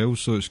violence as well,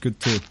 so it's good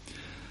to,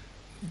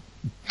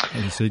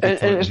 as I say,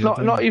 and it's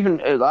not even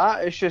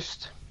that, it's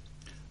just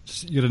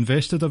you're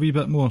invested a wee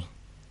bit more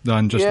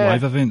than just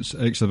live events,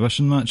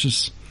 exhibition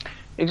matches.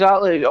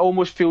 Exactly, it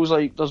almost feels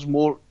like there's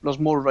more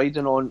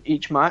riding on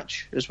each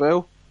match as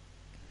well.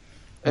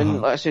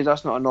 And like I say,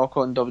 that's not a knock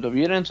on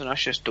WWE or anything,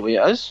 that's just the way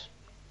it is.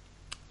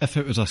 If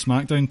it was a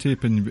SmackDown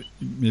tape, and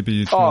maybe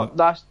you'd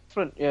that's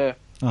different, yeah.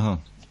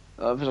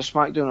 If it was a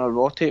SmackDown or a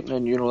Raw tape,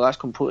 then, you know, that's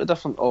completely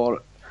different.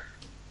 Or,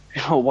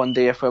 you know, one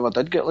day if we ever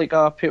did get like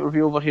a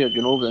pay-per-view over here,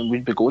 you know, then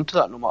we'd be going to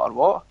that no matter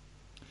what.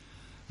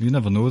 You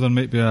never know, there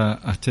might be a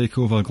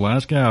takeover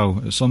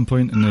Glasgow at some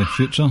point in the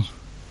future.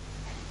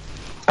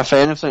 If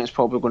anything, it's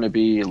probably going to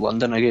be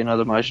London again, I'd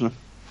imagine.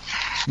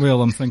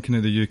 Well, I'm thinking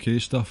of the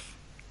UK stuff.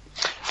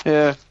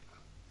 Yeah.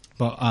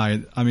 But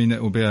I mean,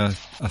 it will be I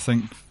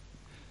think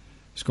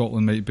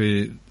Scotland might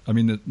be. I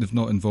mean, they've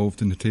not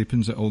involved in the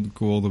tapings. It'll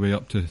go all the way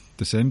up to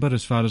December,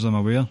 as far as I'm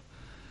aware.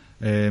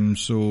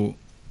 So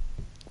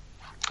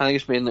I think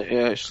it's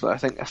mainly. I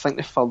think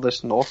the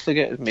furthest north they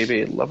get is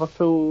maybe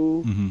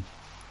Liverpool. Mm-hmm.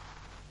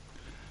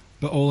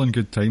 But all in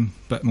good time.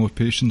 Bit more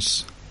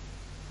patience.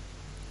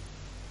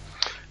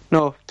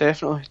 No,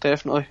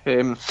 definitely.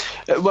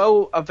 It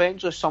will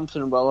eventually.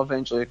 Something will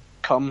eventually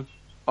come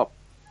up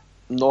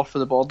north of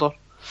the border.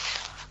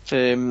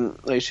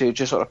 Like I say,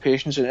 just sort of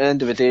patience. At the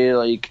end of the day,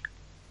 like,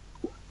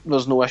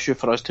 there's no issue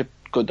for us to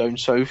go down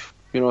south.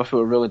 You know, if we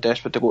were really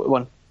desperate to go to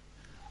one.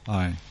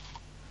 Aye.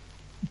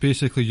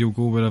 Basically, you'll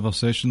go wherever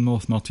Session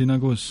North Martina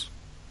goes.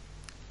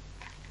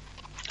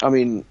 I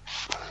mean,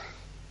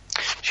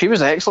 she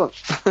was excellent.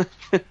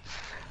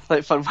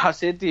 Like, I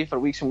said to you for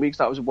weeks and weeks,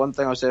 that was one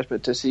thing I was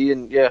desperate to see,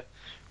 and yeah,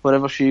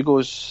 wherever she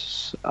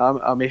goes,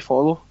 I may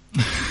follow.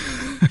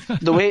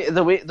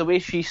 the way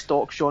she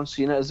stalks John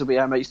Cena is the way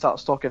I might start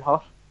stalking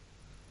her.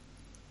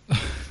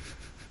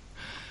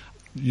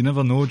 You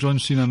never know. John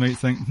Cena might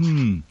think,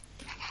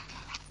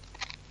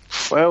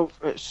 Well,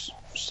 it's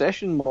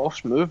Session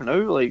Moth's move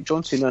now. Like,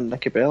 John Cena and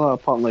Nikki Bella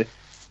apparently,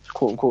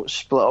 quote unquote,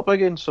 split up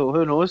again. So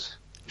who knows?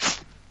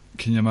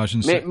 Can you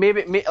imagine?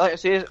 Maybe, like I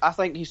say, I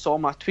think he saw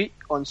my tweet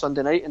on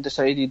Sunday night and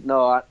decided,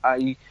 no,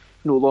 I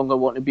no longer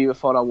want to be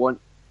with her. I want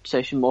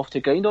Session Moth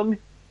to grind on me.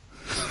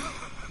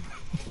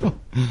 Do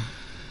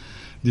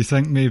you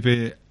think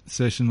maybe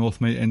Session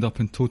Moth might end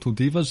up in Total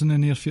Divas in the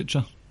near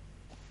future?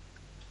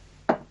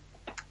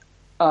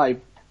 Aye,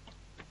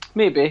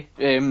 maybe.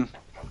 Getting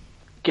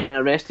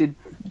arrested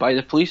by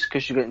the police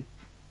because you're getting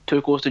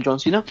too close to John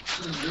Cena.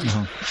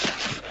 Uh-huh.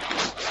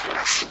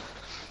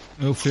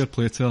 Well, fair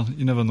play to her.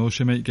 You never know,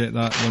 she might get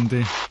that one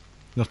day.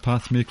 Their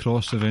path may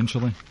cross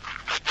eventually.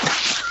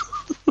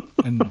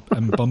 in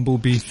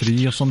Bumblebee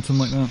 3 or something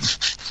like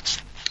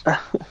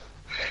that.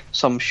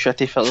 Some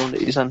shitty film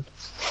that he's in.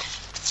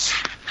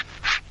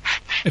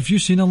 Have you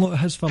seen a lot of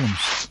his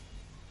films?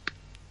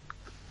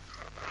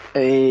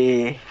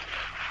 I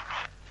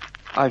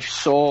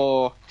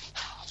saw...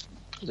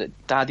 Was it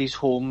Daddy's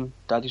Home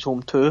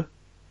 2?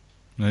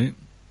 Right.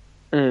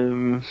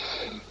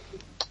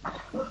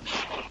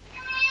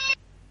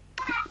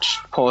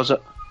 Just pause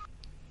it.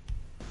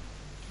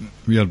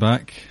 We are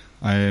back.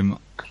 The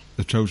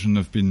children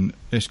have been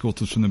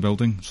escorted from the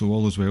building, so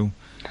all is well.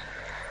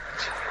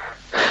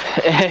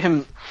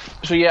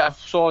 So yeah, I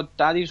saw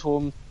Daddy's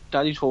Home 2.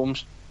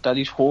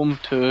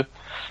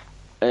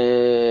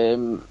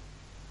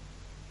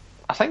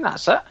 I think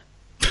that's it.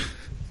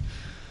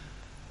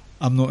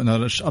 I'm not in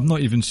Irish. I've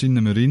not even seen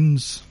the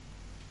Marines.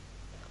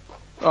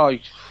 Oh, you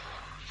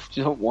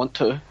don't want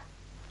to.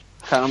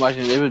 Can't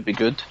imagine they would be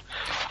good.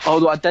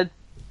 Although I did.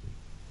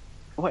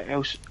 What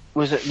else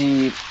was it?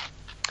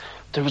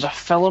 There was a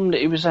film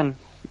that he was in.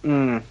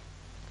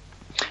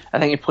 I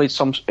think he played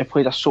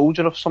a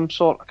soldier of some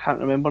sort. I can't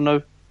remember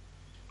now.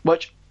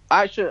 Which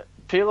actually,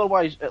 trailer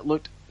wise, it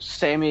looked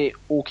semi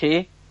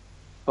okay,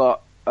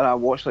 but when I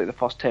watched like the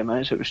first 10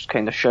 minutes, it was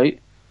kind of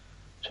shite.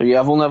 So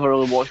yeah, I've only ever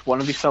really watched one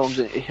of his films.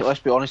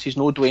 Let's be honest, he's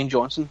no Dwayne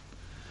Johnson.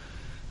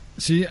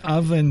 See,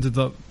 I've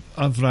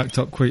racked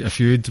up quite a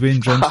few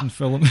Dwayne Johnson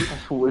films.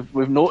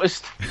 We've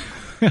noticed.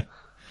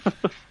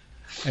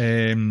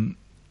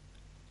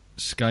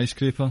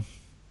 Skyscraper,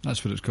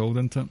 that's what it's called,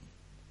 isn't it?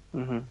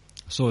 Mm-hmm.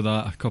 I saw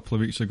that a couple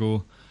of weeks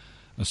ago.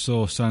 I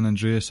saw San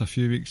Andreas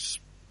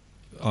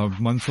a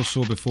month or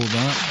so before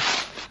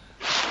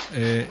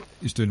that.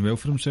 He's doing well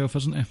for himself,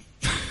 isn't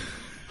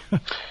he?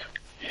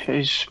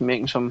 He's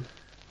making some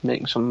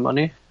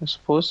money, I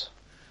suppose.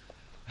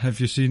 Have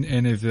you seen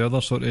any of the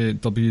other sort of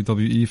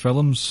WWE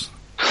films?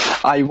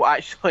 I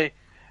actually,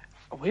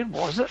 where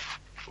was it?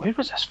 Where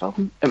was this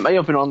film? It might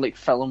have been on like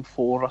Film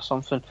 4 or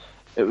something.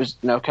 It was,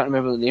 now I can't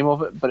remember the name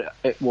of it, but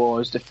it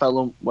was the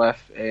film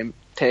with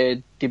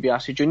Ted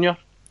DiBiase Jr.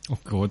 Oh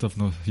God, I've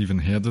not even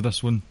heard of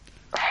this one.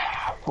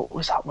 What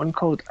was that one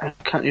called? I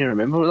can't even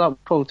remember what that was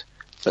called,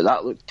 but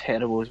that looked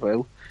terrible as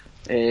well.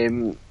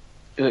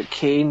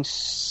 Kane,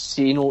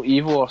 See No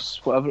Evil or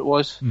whatever it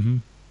was. Mm-hmm.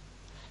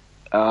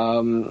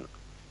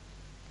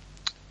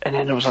 And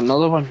then there was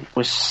another one.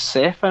 Was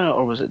Seth in it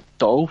or was it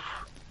Dolph?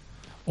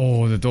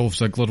 Oh, the Dolph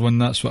Ziggler one.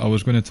 That's what I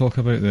was going to talk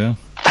about there.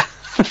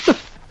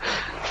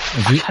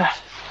 Have you,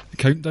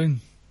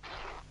 Countdown?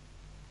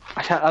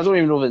 I don't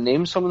even know the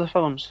names of some of the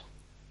films.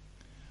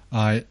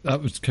 Aye,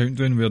 that was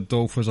Countdown, where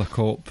Dolph was a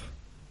cop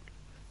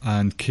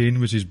and Kane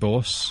was his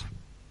boss.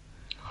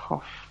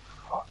 Oh,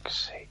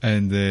 fuck's sake.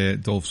 And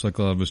Dolph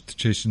Ziggler was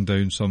chasing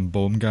down some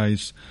bomb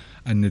guys,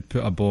 and they'd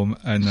put a bomb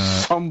in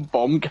Some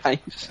bomb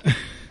guys.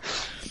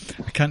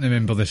 I can't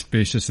remember the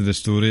basis of the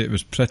story. It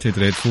was pretty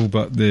dreadful,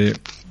 but there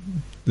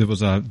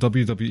was a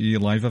WWE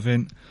live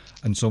event,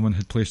 and someone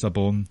had placed a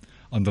bomb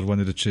under one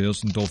of the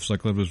chairs, and Dolph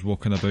Ziggler was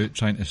walking about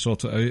trying to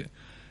sort it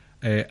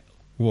out,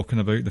 walking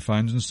about the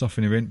fans and stuff,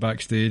 and he went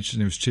backstage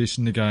and he was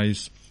chasing the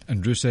guys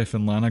and Rusev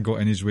and Lana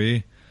got in his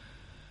way.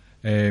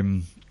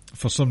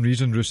 For some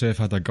reason, Rusev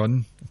had a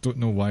gun. I don't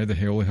know why the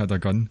hell he had a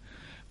gun.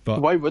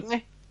 But Why wouldn't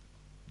he?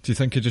 do you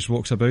think he just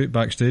walks about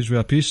backstage with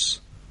a piece?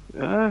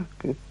 Yeah,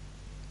 good.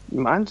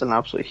 Man's an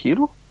absolute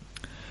hero.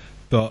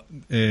 But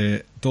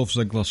Dolph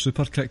Ziggler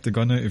super kicked the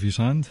gun out of his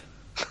hand.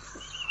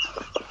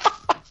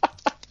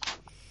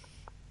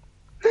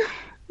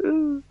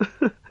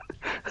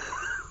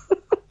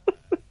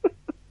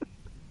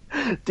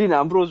 Dean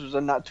Ambrose was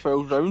in that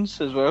 12 rounds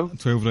as well.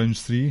 12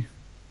 rounds 3.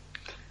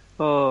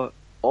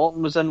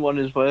 Orton was in one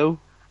as well.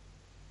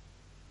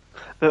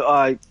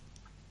 That's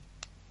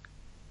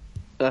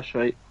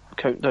right.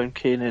 Countdown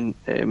Kane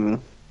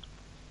and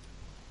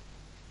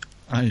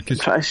Aye, 'cause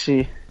try to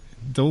see.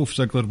 Dolph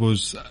Ziggler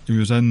was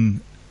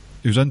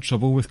in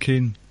trouble with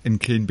Kane, and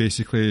Kane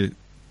basically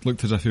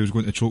looked as if he was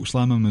going to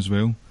chokeslam him as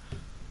well.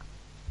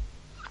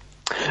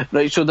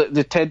 Right, so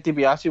the Ted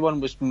DiBiase one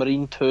was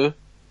Marine 2.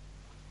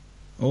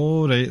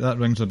 Oh right, that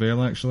rings a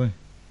bell actually.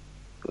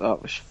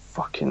 That was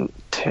fucking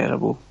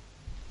terrible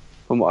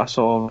from what I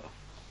saw.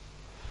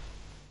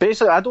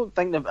 Basically, I don't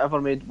think they've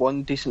ever made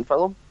one decent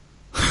film.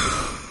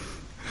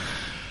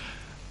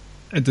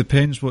 It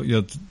depends what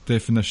your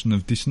definition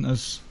of decent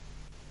is.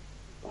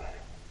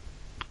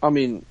 I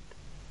mean,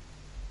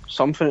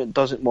 something that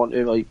doesn't want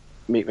to like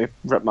make me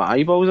rip my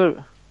eyeballs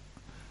out.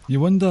 You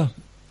wonder.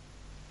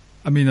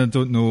 I mean, I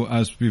don't know,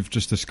 as we've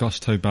just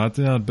discussed how bad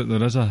they are, but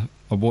there is a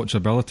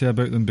watchability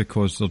about them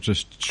because they're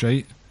just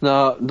shite.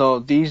 No,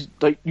 these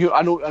like you.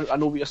 I know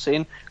what you're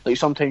saying. Like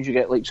sometimes you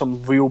get like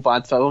some real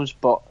bad films,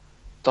 but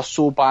they're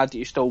so bad that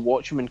you still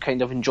watch them and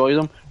kind of enjoy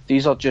them.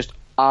 These are just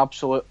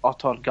absolute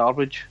utter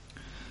garbage.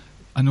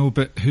 I know,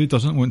 but who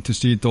doesn't want to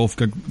see Dolph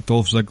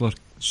Ziggler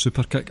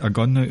super kick a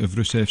gun out of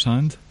Rusev's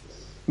hand?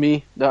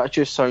 Me, that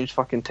just sounds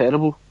fucking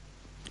terrible.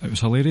 It was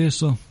hilarious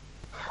though.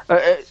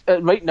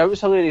 Right now it's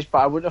hilarious, but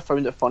I wouldn't have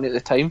found it funny at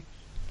the time.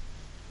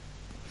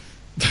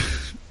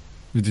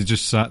 Would you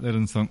just sat there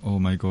and think, oh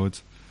my god?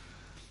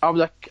 It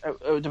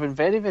would have been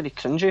very, very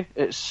cringy.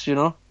 It's, you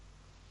know.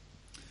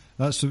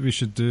 That's what we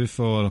should do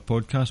for a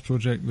podcast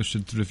project. We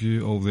should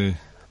review all the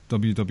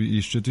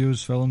WWE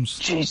Studios films.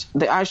 Jeez,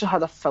 they actually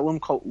had a film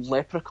called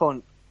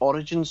Leprechaun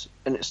Origins,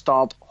 and it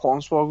starred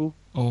Hornswoggle.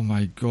 Oh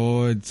my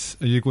god.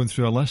 Are you going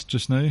through a list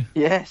just now?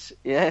 Yes.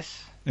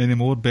 Any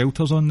more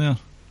belters on there?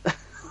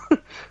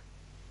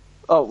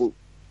 Oh, well,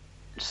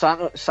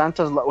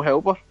 Santa's Little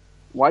Helper.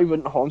 Why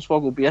wouldn't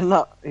Hornswoggle be in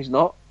that? He's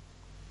not.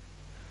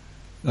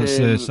 That's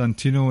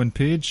Santino and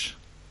Page.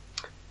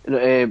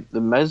 The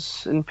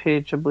Miz and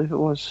Page, I believe it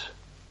was.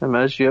 The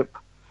Miz, yep.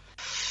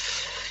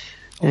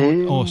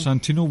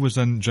 Santino was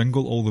in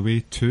Jingle All the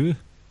Way 2.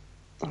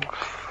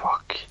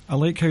 Fuck. I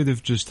like how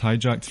they've just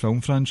hijacked film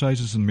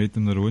franchises and made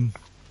them their own.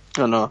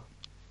 I know.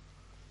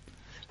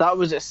 That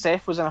was it.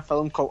 Seth was in a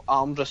film called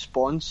Armed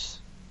Response.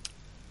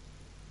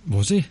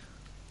 Was he?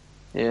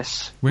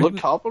 Yes. When Luke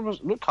Harper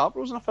was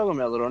in a film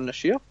earlier on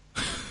this year.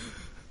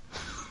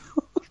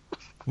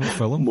 What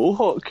film?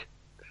 Mohawk.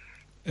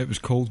 It was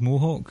called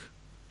Mohawk.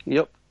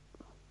 Yep.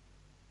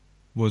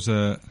 Was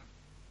it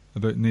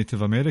about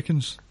Native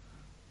Americans?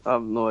 I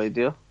have no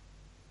idea.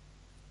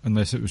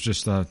 Unless it was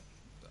just an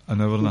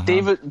hour and a half.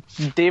 David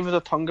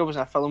Otunga was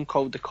in a film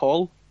called The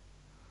Call.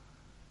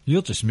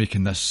 You're just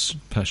making this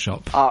piss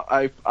up.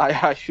 I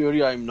assure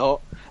you I'm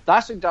not.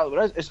 That's exactly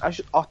what it is. It's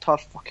actually utter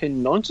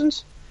fucking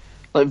nonsense.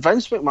 Like,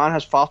 Vince McMahon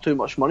has far too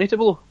much money to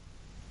blow.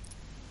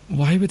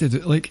 Why would he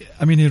do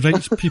he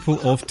writes people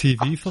off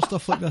TV for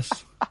stuff like this.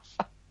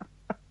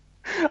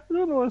 I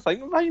don't know what to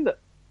think behind it.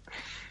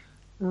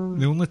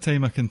 The only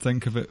time I can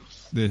think of it,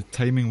 the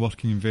timing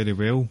working very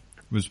well,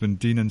 was when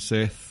Dean and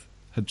Seth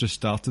had just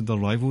started their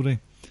rivalry,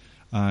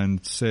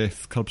 and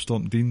Seth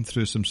curb-stomped Dean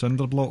through some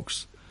cinder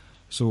blocks.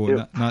 So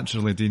Yep.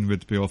 Naturally Dean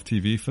would be off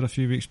TV for a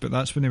few weeks, but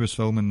that's when he was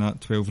filming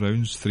that 12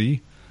 rounds 3.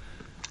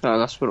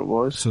 That's what it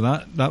was. So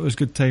that was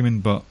good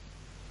timing, but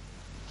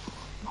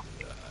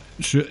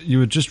you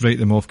would just write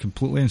them off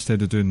completely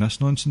instead of doing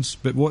this nonsense.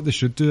 But what they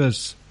should do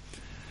is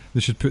they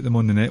should put them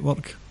on the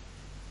network.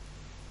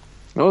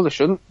 No, they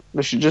shouldn't.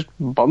 They should just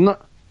burn it.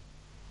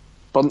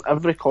 Burn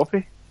every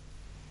copy.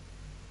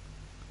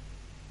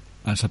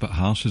 That's a bit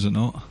harsh, is it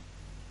not?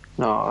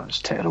 No, it's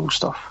terrible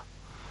stuff.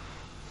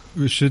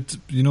 We should,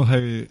 you know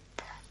how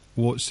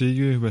What Say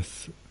You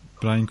with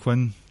Brian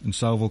Quinn and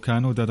Sal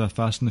Vulcano did a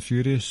Fast and the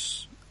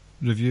Furious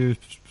review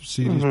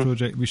series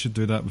project? We should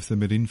do that with the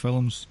Marine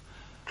films.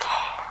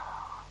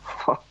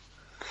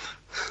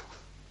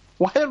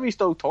 Why are we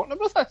still talking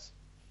about this?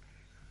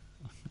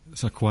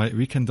 It's a quiet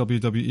week in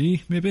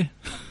WWE, maybe?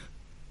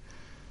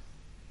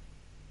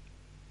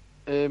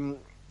 I'm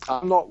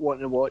not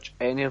wanting to watch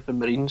any of the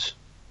Marines.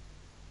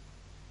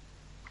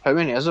 How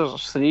many is there?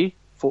 There's 3?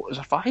 4? Is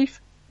there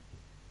 5?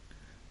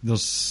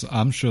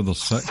 I'm sure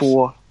there's 6.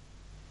 4.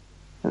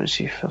 Let me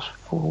see if there's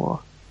 4.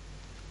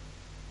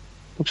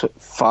 Looks like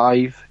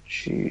 5.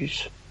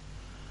 Jeez.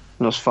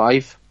 And there's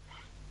 5.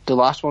 The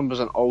last one was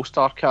an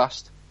all-star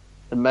cast.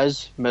 The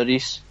Miz,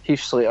 Maurice,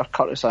 Heath Slater,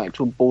 Curtis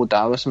Axel, Bo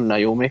Dallas and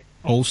Naomi.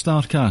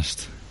 All-star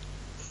cast?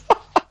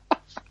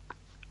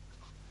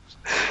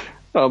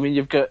 I mean,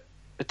 you've got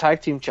the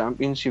tag team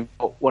champions. You've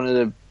got one of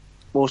the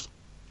most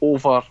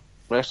over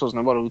wrestlers in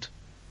the world,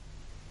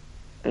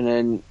 and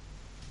then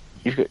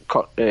you've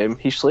got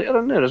Heath Slater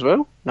in there as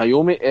well.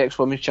 Naomi,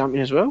 ex-women's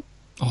champion as well.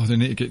 Oh, they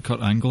need to get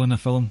Kurt Angle in a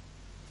film.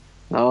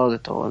 No, they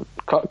don't.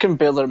 Kurt can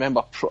barely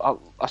remember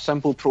a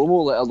simple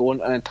promo, let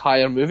alone an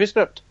entire movie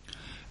script.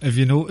 Have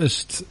you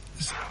noticed,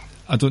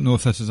 I don't know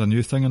if this is a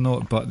new thing or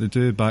not, but they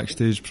do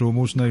backstage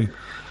promos now,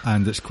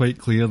 and it's quite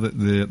clear that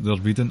they're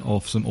reading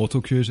off some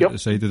auto cues at the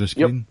side of the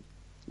screen.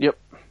 Yep,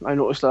 I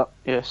noticed that,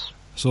 yes.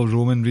 So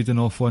Roman reading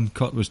off one.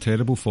 Kurt was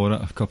terrible for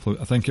it.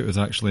 I think it was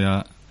actually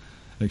at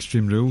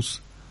Extreme Rules.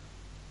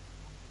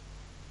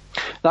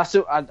 That's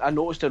I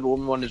noticed the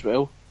Roman one as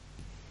well.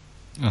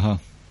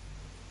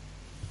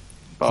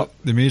 But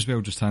they may as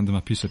well just hand him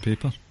a piece of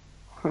paper.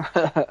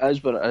 It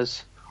is what it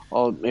is.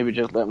 Or maybe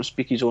just let him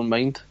speak his own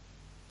mind.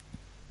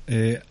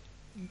 With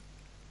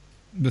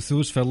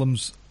those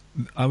films,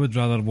 I would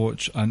rather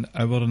watch an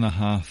hour and a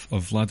half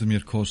of Vladimir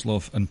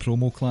Kozlov in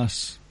promo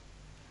class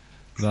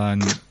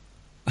than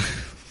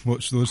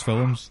watch those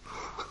films.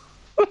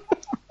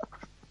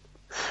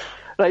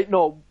 Right,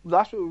 no,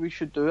 that's what we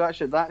should do.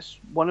 Actually, that's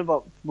one of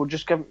our. We're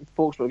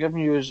giving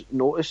you as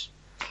notice.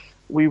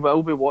 We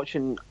will be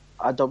watching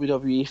a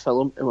WWE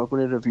film, and we're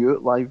going to review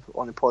it live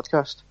on the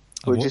podcast.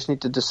 We just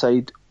need to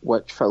decide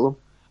which film.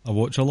 A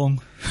watch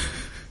along.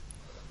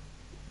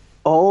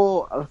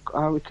 Oh,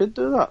 we could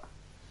do that.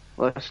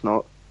 Let's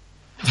not.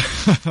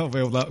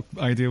 Well, that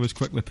idea was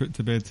quickly put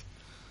to bed.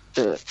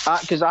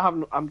 Because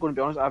I'm going to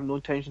be honest, I have no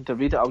intention to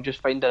read it. I'll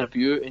just find a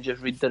review and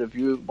just read the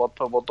review word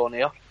per word on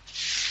air.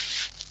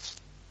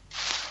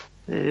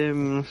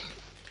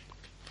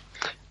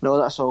 No,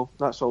 that's all.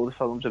 That's all the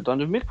films I've done.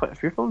 We've made quite a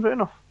few films, right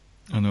enough.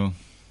 I know.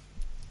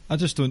 I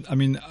just don't. I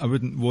mean, I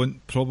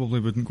probably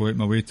wouldn't go out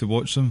my way to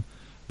watch them,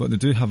 but they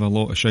do have a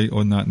lot of shite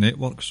on that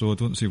network, so I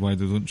don't see why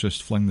they don't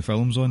just fling the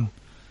films on.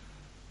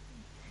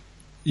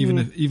 Even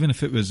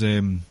if it was,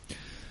 you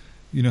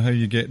know how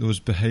you get those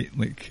behind,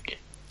 like,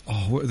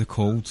 what are they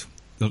called?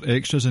 They're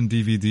extras in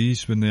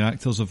DVDs when the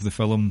actors of the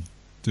film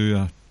do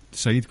a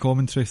side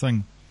commentary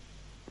thing.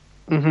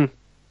 Mm-hmm.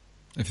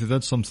 If they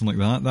did something like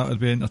that, that would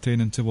be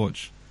entertaining to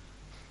watch.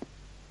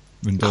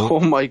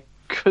 Oh my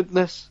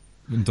goodness.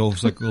 When Dolph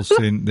Ziggler's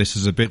saying, "This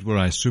is a bit where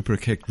I super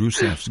kicked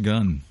Rusev's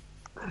gun."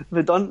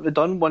 They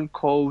done one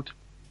called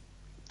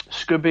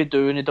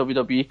Scooby-Doo in the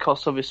WWE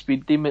Curse of a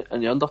Speed Demon,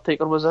 and the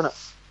Undertaker was in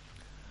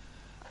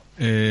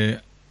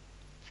it.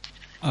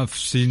 I've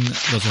seen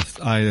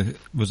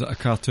was it a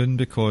cartoon,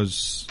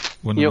 because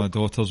one of my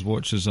daughters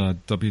watches a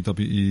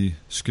WWE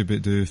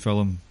Scooby-Doo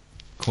film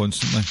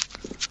constantly.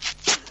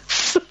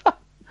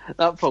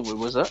 That probably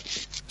was it.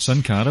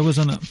 Sin Cara was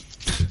in it.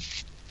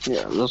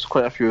 Yeah, there's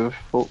quite a few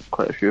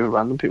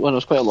random people, and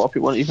there's quite a lot of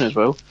people in it even as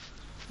well.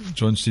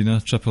 John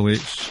Cena, Triple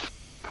H.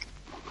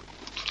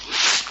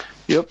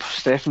 Yep,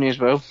 Stephanie as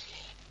well.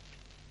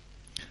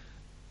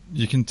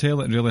 You can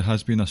tell it really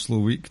has been a slow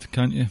week,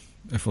 can't you?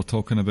 If we're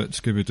talking about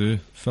Scooby-Doo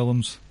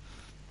films.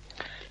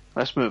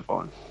 Let's move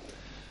on.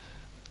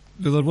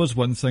 Well, there was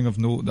one thing of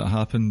note that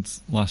happened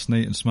last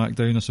night in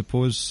SmackDown, I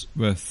suppose,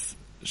 with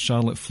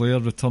Charlotte Flair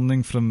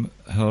returning from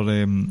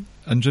her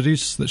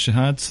injuries that she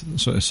had,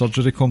 sort of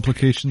surgery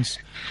complications,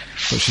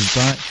 but she's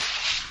back.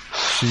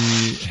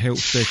 She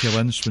helped Becky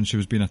Lynch when she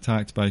was being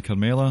attacked by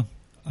Carmella,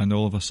 and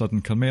all of a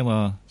sudden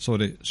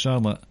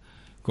Charlotte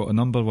got a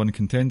number one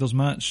contenders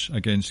match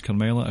against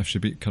Carmella. If she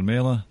beat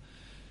Carmella,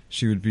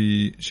 she would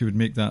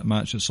make that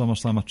match at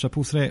SummerSlam a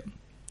triple threat.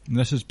 And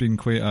this has been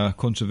quite a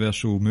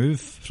controversial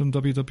move from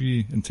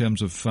WWE in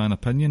terms of fan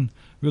opinion.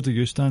 Where do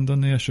you stand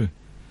on the issue?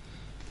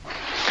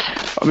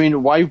 I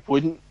mean, why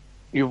wouldn't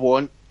you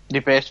want the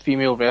best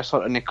female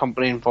wrestler in the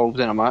company involved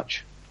in a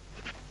match?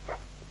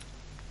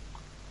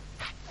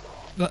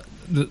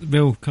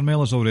 Well,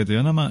 Carmella's already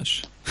in a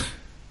match.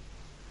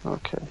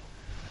 Okay.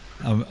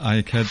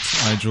 I kid,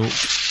 I joke.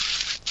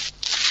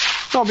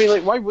 No, I mean,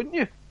 like, why wouldn't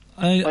you?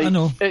 I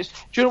know. Do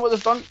you know what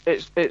they've done?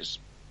 It's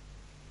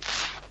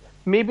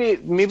maybe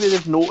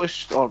they've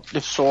noticed or they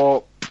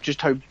saw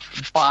just how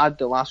bad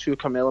the last few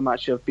Carmella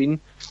matches have been,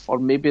 or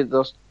maybe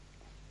there's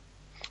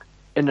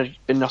in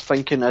their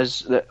thinking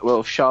is that,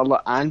 well, if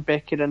Charlotte and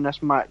Becky are in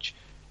this match,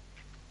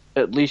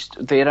 at least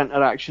their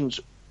interactions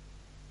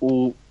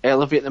will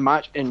elevate the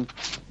match, and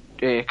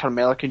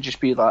Carmella can just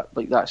be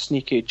that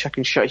sneaky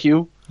chicken shit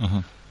heel.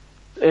 Uh-huh.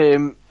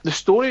 The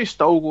story is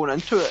still going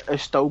into it.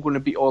 Is still going to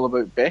be all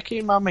about Becky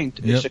in my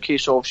mind. Yep. It's a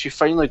case of she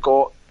finally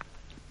got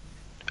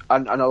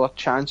another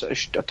chance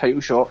at a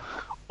title shot,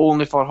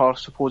 only for her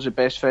supposed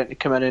best friend to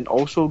come in and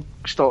also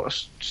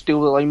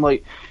steal the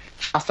limelight.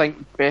 I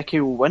think Becky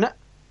will win it.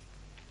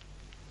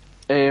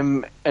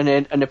 And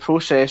then in the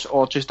process,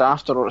 or just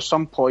after, or at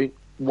some point,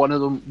 one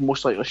of them,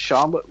 most likely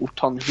Charlotte, will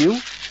turn heel,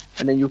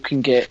 and then you can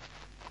get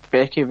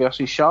Becky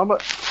versus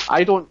Charlotte.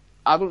 I don't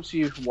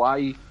see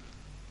why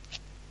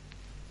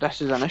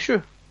this is an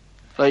issue.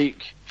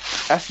 Like,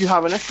 if you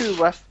have an issue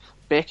with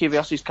Becky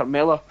versus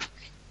Carmella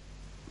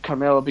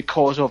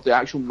because of the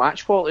actual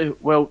match quality,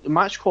 well, the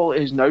match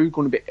quality is now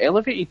going to be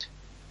elevated.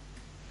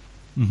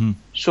 Mm-hmm.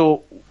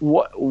 So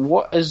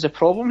what is the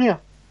problem here?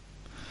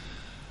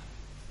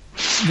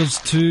 There's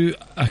two.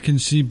 I can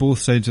see both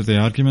sides of the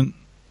argument.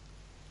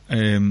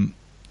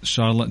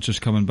 Charlotte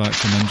just coming back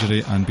from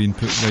injury and being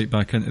put right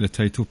back into the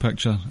title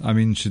picture. I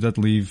mean, she did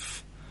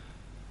leave.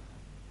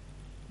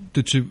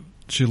 Did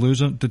she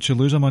lose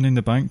a Money in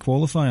the Bank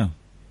qualifier?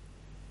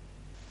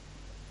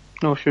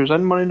 No, she was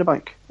in Money in the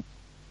Bank.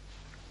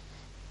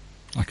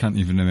 I can't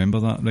even remember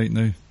that right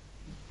now.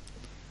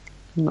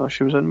 No,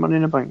 she was in Money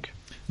in the Bank.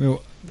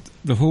 Well,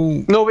 the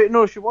whole... No, wait,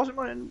 no, she wasn't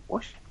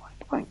was she in Money in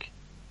the Bank?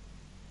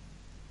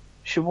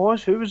 She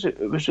was. Who was it?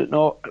 Was it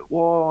not?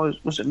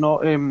 Was it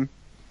not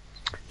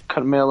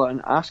Carmella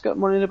and Asuka at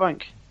Money in the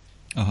Bank?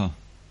 Uh-huh.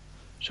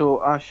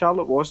 So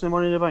Charlotte was in the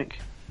Money in the Bank.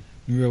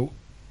 Well,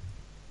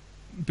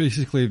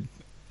 basically,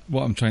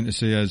 what I'm trying to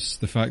say is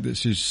the fact that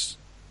she's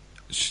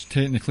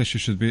technically she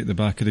should be at the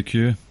back of the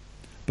queue,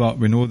 but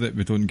we know that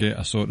we don't get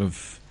a sort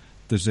of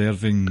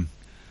deserving,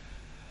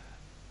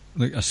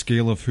 like a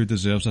scale of who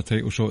deserves a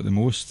title shot the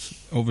most.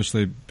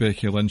 Obviously,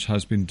 Becky Lynch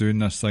has been doing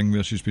this thing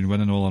where she's been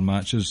winning all her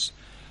matches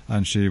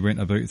and she went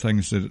about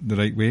things the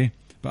right way.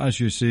 But as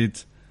you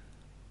said,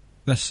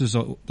 this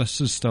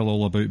is still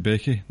all about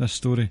Becky, this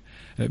story.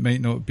 It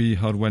might not be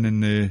her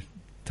winning the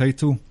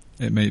title,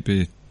 it might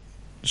be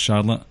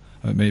Charlotte,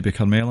 it might be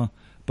Carmella,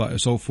 but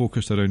it's all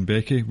focused around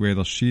Becky,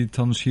 whether she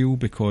turns heel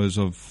because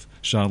of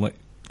Charlotte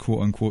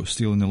quote unquote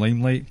stealing the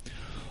limelight,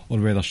 or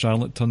whether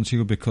Charlotte turns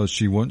heel because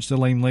she wants the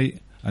limelight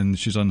and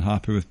she's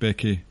unhappy with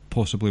Becky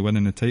possibly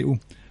winning the title.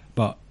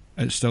 But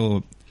it's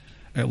still,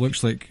 it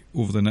looks like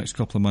over the next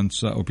couple of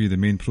months that'll be the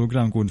main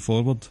programme going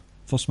forward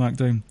for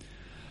SmackDown.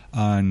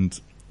 And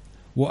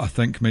what I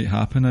think might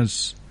happen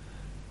is,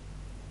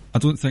 I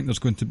don't think there's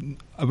going to,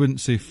 I wouldn't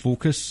say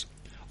focus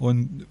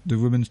on the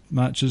women's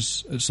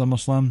matches at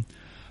SummerSlam,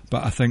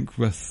 but I think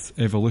with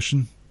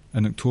Evolution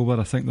in October,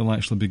 I think they'll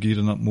actually be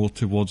gearing up more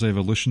towards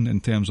Evolution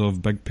in terms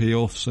of big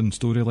payoffs and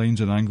storylines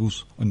and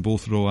angles on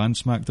both Raw and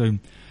SmackDown,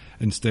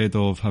 instead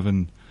of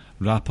having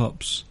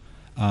wrap-ups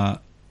at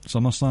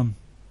SummerSlam.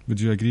 Would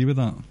you agree with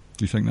that?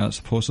 Do you think that's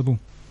possible?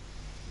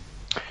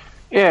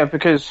 Yeah,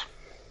 because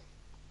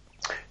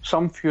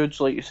some feuds,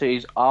 like you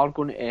say, are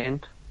going to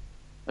end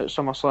at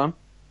SummerSlam,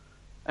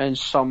 and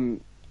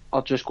some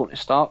are just going to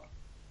start.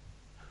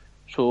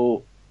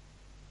 So,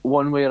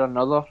 one way or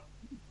another,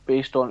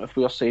 based on if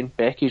we are saying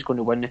Becky's going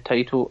to win the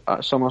title at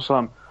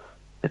SummerSlam,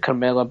 the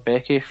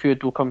Carmella-Becky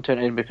feud will come to an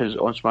end, because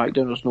on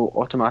SmackDown there's no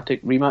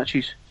automatic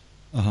rematches.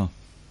 Uh-huh.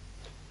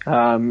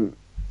 And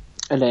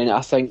then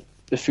I think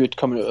the feud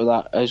coming out of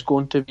that is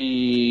going to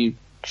be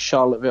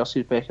Charlotte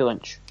versus Becky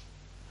Lynch.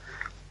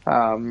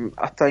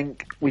 I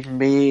think we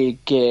may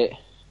get,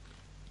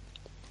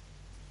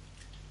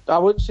 I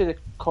wouldn't say the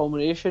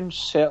culmination,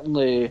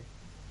 certainly,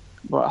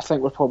 but I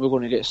think we're probably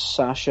going to get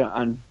Sasha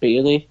and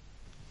Bayley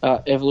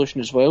at Evolution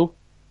as well.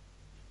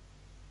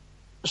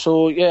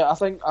 So yeah, I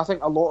think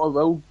a lot of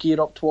will gear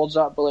up towards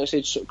that. But like I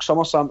said,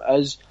 SummerSlam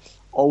is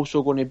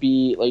also going to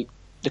be like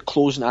the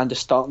closing and the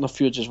starting of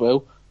feuds as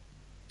well.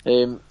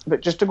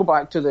 But just to go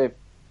back to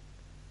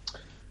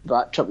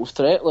that triple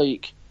threat,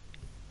 like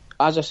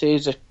as I say,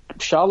 the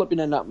Charlotte being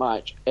in that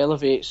match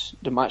elevates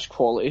the match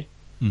quality,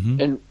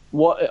 and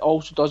what it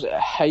also does, it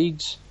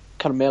hides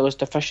Carmella's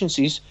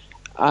deficiencies,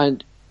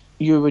 and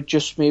you would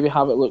just maybe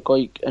have it look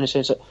like, in a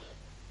sense, that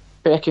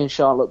Becky and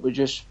Charlotte would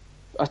just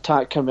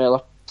attack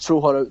Carmella,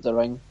 throw her out the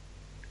ring,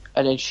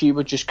 and then she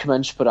would just come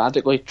in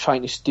sporadically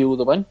trying to steal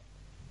the win.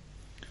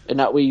 And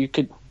that way you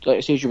could, like I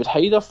say, you would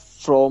hide her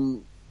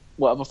from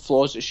whatever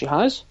flaws that she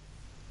has.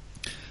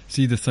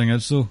 See, the thing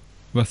is though,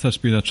 with this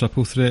being a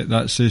triple threat,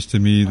 that says to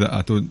me that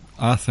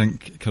I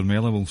think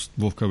Carmella will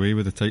walk away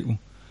with the title.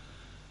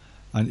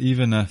 And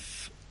even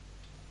if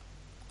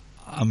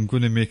I'm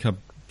going to make a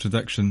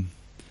prediction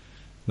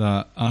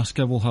that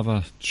Asuka will have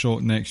a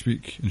shot next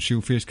week and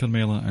she'll face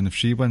Carmella, and if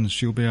she wins,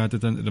 she'll be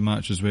added into the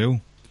match as well.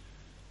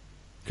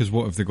 Because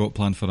what have they got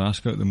planned for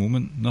Asuka at the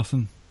moment?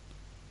 Nothing.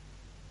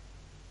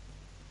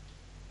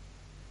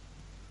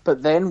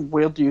 But then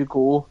where do you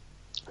go?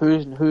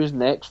 Who's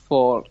next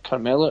for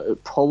Carmella?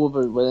 It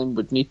probably then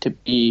would need to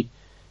be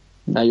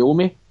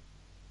Naomi.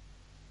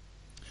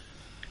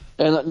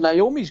 And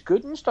Naomi's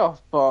good and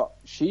stuff, but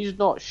she's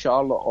not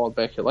Charlotte or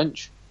Becky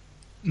Lynch.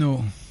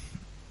 No.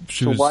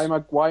 Why am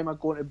I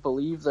going to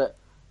believe that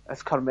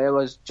if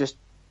Carmella's just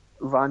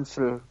not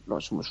so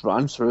much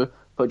ran through,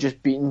 but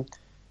just beaten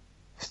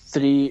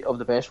 3 of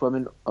the best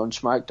women on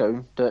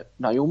SmackDown, that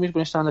Naomi's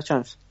going to stand a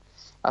chance?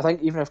 I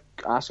think even if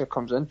Asuka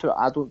comes into it,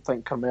 I don't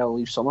think Carmella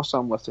leaves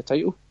SummerSlam with the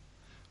title.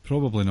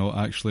 Probably not,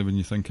 actually, when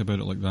you think about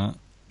it like that.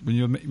 When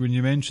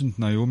you mentioned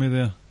Naomi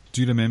there,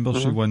 do you remember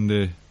she won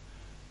the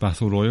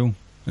Battle Royal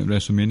at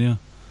WrestleMania?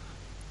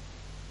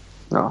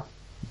 No.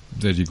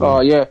 There you go.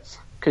 Oh yeah,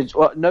 because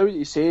now that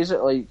he says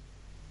it, like,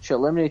 she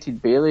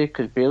eliminated Bayley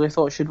because Bayley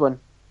thought she'd win.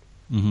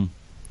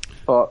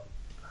 But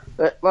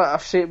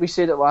like we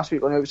said it last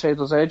week on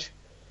Outsider's Edge.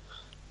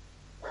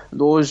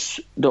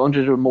 The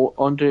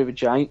Andre the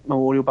Giant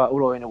Memorial Battle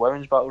Royal and the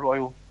Women's Battle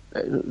Royal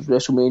at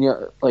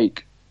WrestleMania,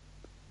 like,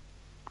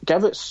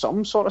 give it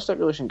some sort of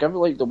stipulation. Give it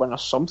like the winner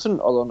something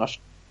other than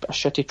a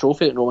shitty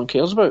trophy that no one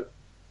cares about.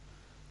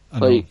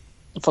 Like,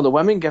 for the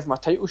women, give them a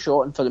title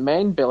shot, and for the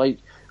men, be like,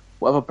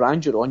 whatever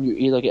brand you're on, you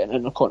either get an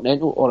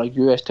Intercontinental or a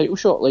US title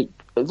shot. Like,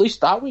 at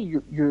least that way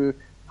you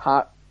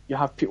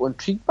have people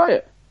intrigued by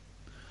it.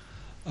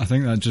 I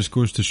think that just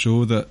goes to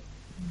show that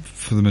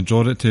for the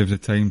majority of the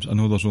times, I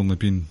know there's only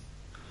been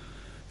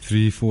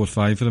 3, 4,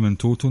 5 of them in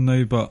total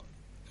now, but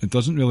it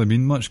doesn't really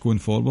mean much going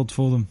forward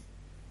for them.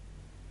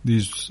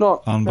 These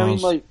armbars. I mean,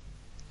 like,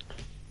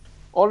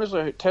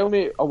 honestly, tell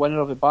me a winner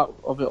of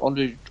the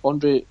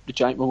Andre the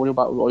Giant Memorial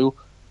Battle Royal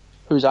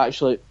who's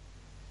actually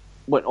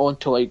went on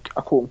to like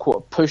a quote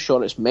unquote push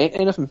or it's meant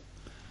anything.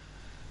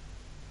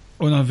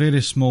 On a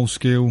very small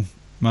scale,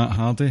 Matt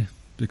Hardy,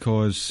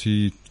 because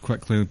he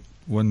quickly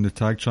won the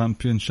tag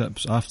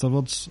championships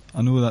afterwards.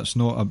 I know that's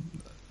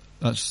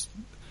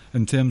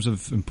in terms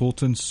of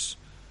importance,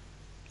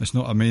 it's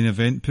not a main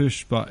event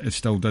push, but it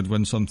still did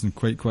win something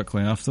quite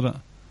quickly after it.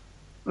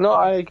 No,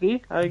 I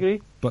agree.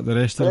 But the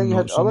rest of them, you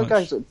not had so other much.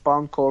 guys like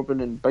Baron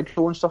Corbin and Big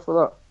Show and stuff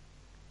like that.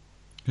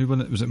 Who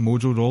won it? Was it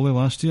Mojo Rawley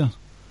last year?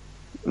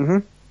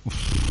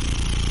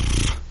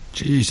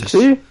 Jesus.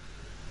 See?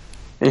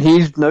 And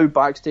he's now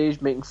backstage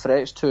making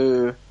threats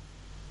to,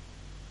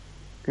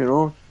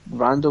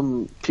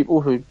 random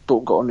people who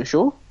don't get on the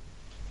show.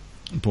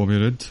 Bobby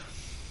Roode.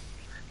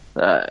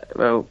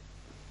 Well,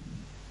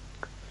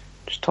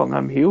 just turn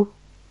him heel.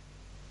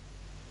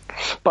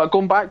 But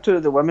going back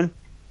to the women,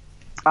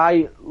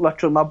 my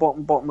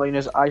bottom line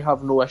is I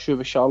have no issue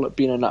with Charlotte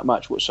being in that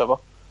match whatsoever.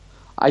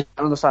 I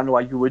understand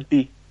why you would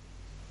be,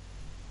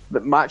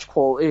 but match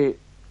quality,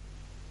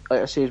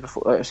 like I said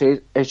before,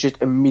 is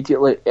just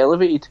immediately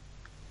elevated.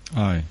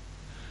 Aye.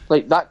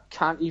 Like, that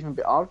can't even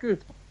be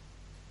argued.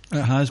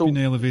 It has been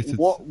elevated.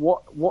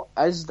 What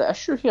is the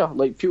issue here?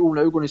 Like, people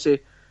now going to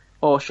say,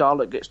 "Oh,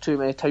 Charlotte gets too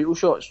many title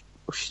shots."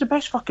 Well, she's the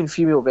best fucking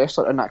female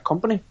wrestler in that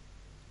company.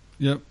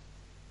 Yep.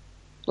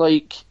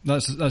 Like,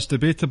 that's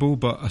debatable,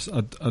 but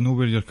I know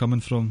where you're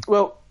coming from.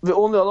 Well, the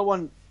only other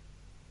one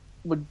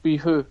would be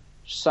who?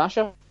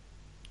 Sasha?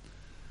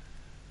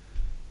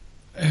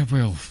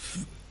 Well,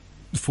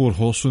 4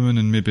 Horsewomen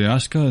and maybe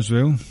Asuka as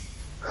well.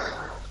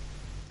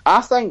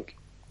 I think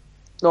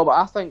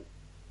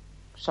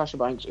Sasha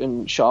Banks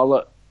and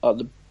Charlotte are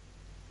out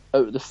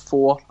of the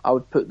 4. I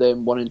would put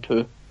them 1 and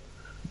 2,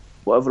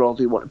 whatever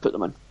order you want to put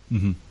them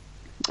in.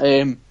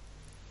 Mm-hmm.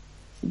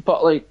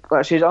 But like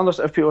I said, I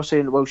understand if people are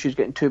saying, well, she's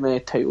getting too many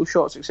title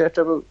shots,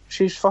 etc. But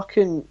she's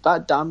fucking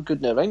that damn good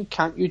in the ring.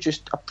 Can't you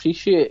just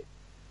appreciate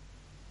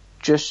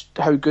just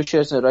how good she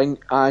is in the ring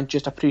and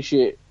just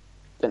appreciate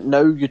that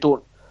now you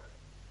don't?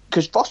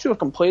 Because first you were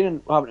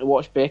complaining having to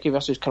watch Becky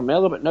versus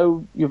Carmella, but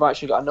now you've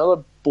actually got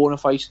another bona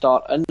fide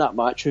star in that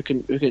match who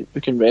can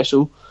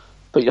wrestle,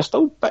 but you're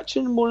still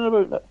bitching and moaning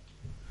about it.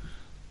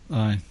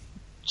 Aye.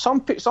 Some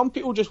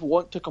people just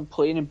want to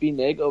complain and be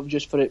negative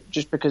just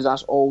because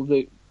that's all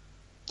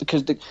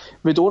because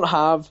we don't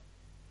have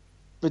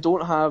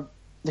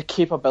the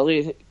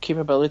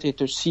capability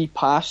to see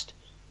past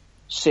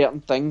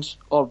certain things,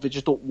 or they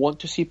just don't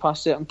want to see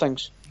past certain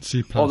things,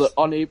 or they're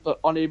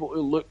unable to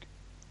look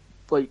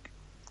like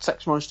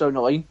 6 months down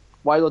the line.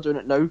 While they're doing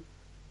it now,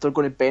 they're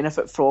going to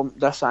benefit from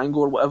this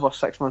angle or whatever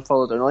 6 months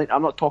further down the line.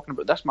 I'm not talking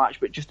about this match,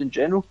 but just in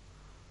general.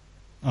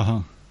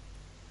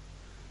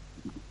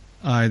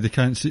 Aye, they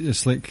can't see.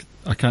 It's like,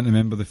 I can't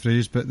remember the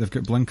phrase, but they've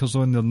got blinkers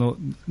on. They're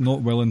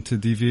not willing to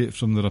deviate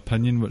from their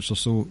opinion, which they're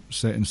so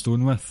set in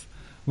stone with,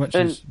 which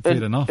is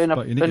fair enough.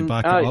 But you need to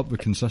back it up with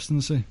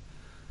consistency.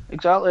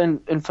 Exactly,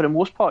 and for the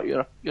most part,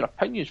 your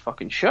opinion is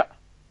fucking shit.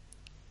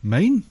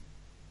 Mine?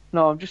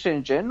 No, I'm just saying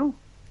in general.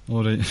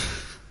 All right.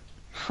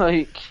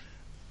 Like,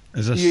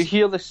 you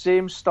hear the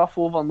same stuff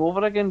over and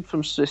over again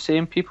from the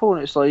same people,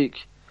 and it's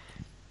like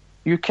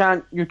you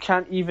can't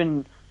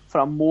even for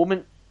a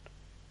moment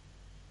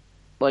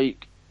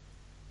like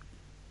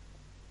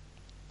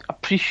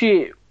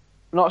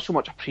not so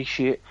much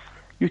appreciate.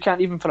 You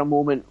can't even for a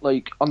moment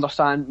like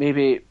understand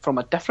maybe from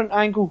a different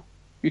angle.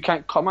 You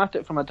can't come at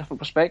it from a different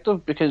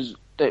perspective because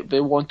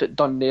they want it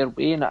done their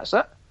way, and that's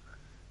it.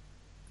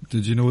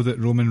 Did you know that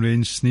Roman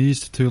Reigns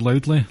sneezed too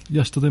loudly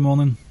yesterday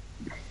morning?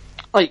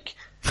 Like,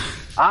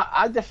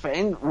 I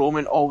defend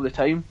Roman all the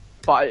time,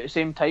 but at the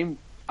same time,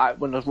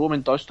 when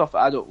Roman does stuff that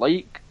I don't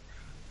like,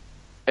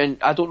 and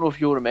I don't know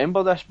if you'll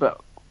remember this, but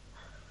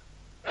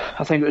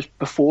I think it was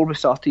before we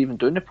started even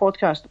doing the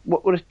podcast,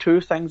 what were the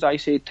 2 things I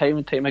said time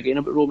and time again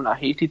about Roman I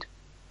hated?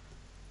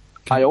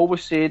 I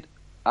always said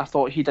I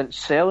thought he didn't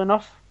sell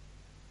enough,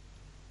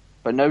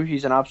 but now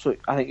he's I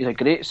think he's a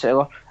great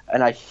seller,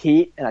 and I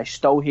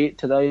still hate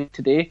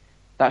today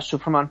that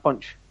Superman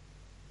punch.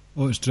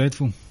 Oh, it's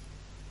dreadful.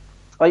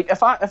 Like,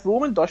 if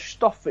Roman does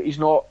stuff that he's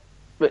not,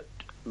 that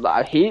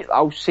I hate,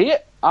 I'll say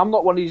it. I'm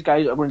not one of these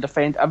guys that are going to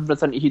defend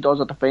everything he does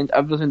or defend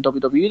everything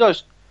WWE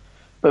does.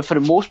 But for the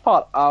most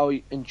part,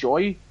 I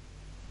enjoy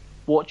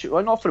watching.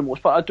 Well, not for the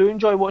most part. I do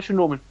enjoy watching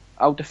Roman.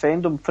 I'll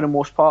defend him for the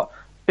most part.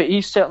 But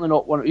he's certainly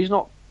not he's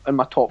not in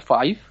my top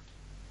 5.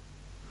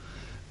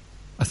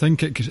 I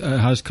think it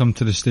has come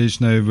to the stage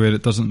now where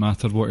it doesn't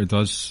matter what he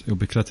does, he'll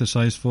be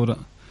criticised for it.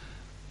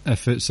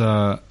 If it's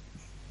a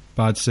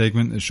bad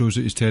segment, it shows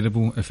that he's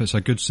terrible. If it's a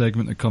good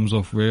segment that comes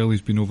off well,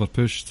 he's been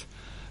overpushed.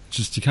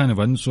 Just he kind of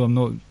wins, so I'm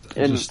not.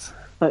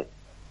 Like,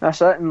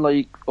 that's it, and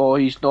like, oh,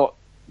 he's not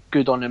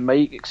good on the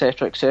mic,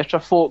 etc., etc.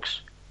 Folks,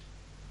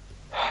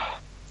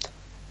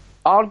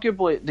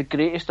 arguably the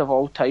greatest of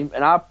all time,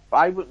 and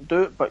I wouldn't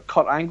do it, but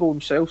Kurt Angle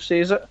himself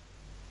says it.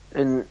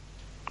 And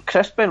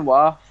Chris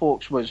Benoit,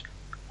 folks, was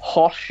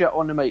horseshit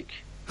on the mic.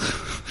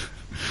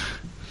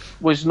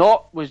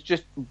 was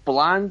just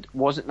bland,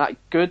 wasn't that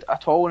good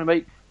at all on the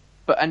mic.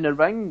 But in the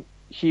ring,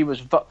 he was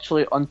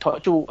virtually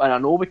untouchable. And I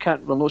know we're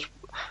not,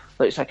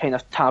 like, it's a kind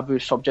of taboo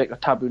subject, a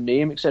taboo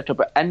name, etc.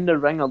 But in the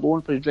ring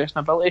alone, for his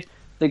wrestling ability,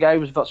 the guy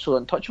was virtually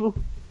untouchable.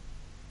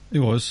 He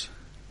was.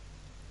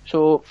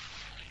 So,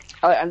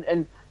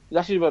 and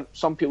this is where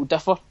some people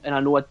differ, and I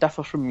know I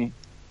differ from you.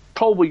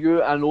 Probably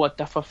you, I know I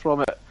differ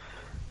from it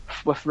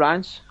with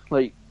Rance.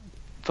 Like,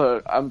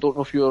 I don't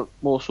know if you're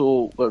more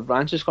so where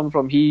Rance is coming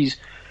from. He's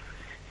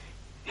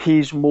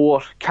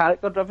more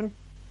character driven.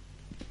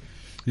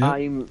 Yep.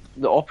 I'm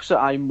the opposite.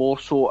 I'm more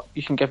so,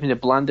 you can give me the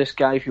blandest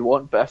guy if you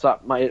want, but if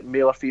that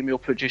male or female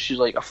produces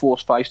like a 4- or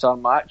 5-star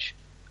match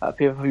at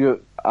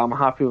pay-per-view, I'm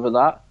happy with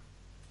that.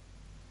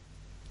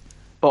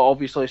 But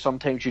obviously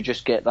sometimes you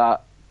just get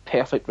that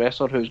perfect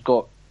wrestler who's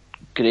got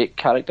great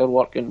character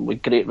work and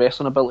with great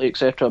wrestling ability,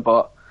 etc.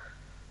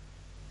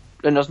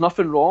 And there's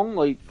nothing wrong,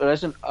 like, there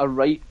isn't a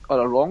right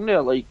or a wrong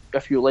there. Like,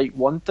 if you like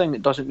one thing,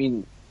 it doesn't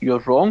mean you're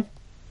wrong.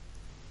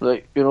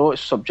 Like, you know,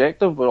 it's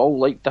subjective. We all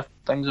like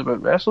different things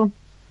about wrestling.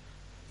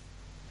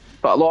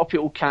 But a lot of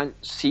people can't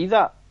see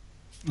that.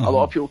 Uh-huh. A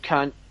lot of people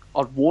can't,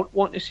 or won't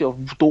want to see, or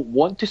don't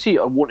want to see it,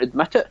 or won't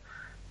admit it.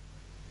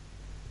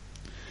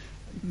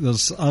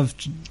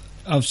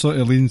 I've sort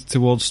of leaned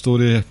towards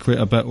story quite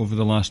a bit over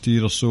the last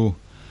year or so.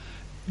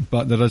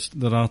 But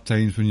there are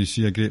times when you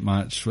see a great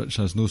match which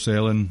has no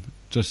selling,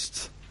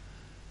 just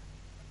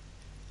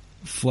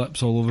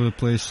flips all over the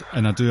place,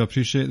 and I do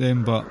appreciate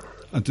them, but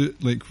I do,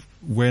 like,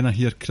 when I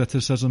hear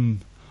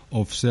criticism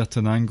of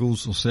certain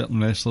angles or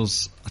certain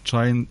wrestlers, I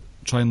try and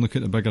look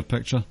at the bigger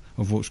picture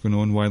of what's going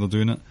on, why they're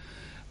doing it.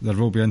 There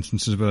will be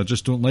instances where I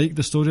just don't like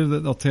the story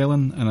that they're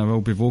telling, and I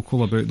will be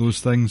vocal about those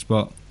things,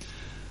 but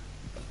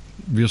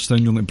we're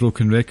sounding like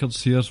broken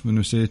records here when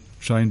we say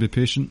try and be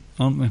patient,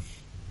 aren't we?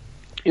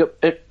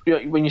 Yep.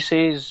 When you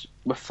say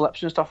with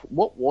flips and stuff,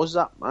 what was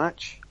that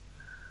match?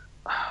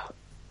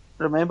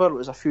 Remember, it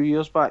was a few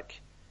years back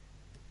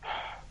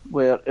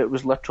where it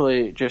was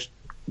literally just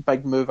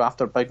big move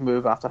after big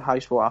move after high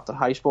spot after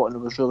high spot, and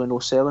there was really no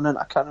selling in it.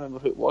 I can't remember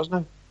who it was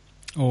now.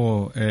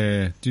 Oh,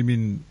 do you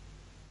mean...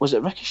 Was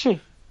it Ricochet?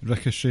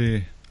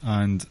 Ricochet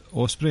and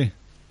Ospreay?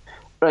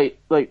 Right,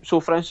 so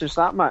for instance,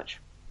 that match,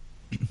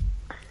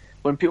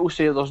 when people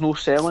say there's no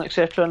selling,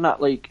 etc., and that,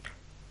 like,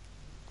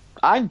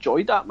 I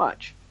enjoyed that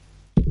match.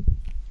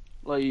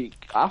 Like,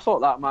 I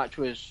thought that match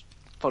was,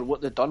 for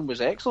what they'd done,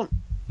 was excellent.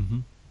 Mm-hmm.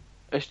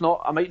 It's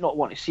not, I might not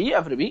want to see it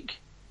every week,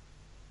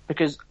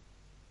 because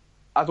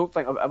I don't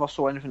think I've ever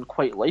saw anything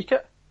quite like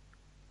it.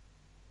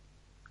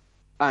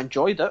 I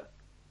enjoyed it.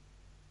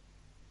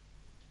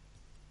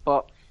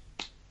 But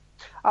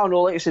I don't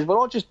know, like I said, we're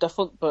all just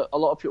different, but a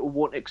lot of people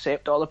won't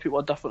accept that other people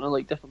are different and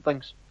like different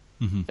things.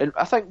 Mm-hmm. And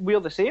I think we're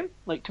the same.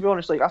 Like, to be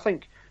honest, like, I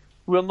think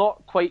we're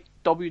not quite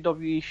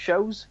WWE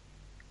shows,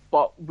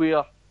 but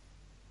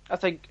I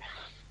think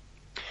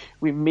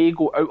we may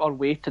go out our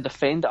way to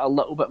defend it a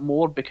little bit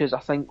more, because I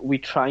think we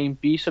try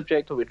and be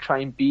subjective, we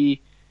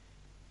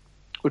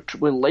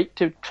like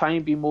to try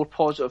and be more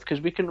positive, because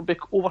we can be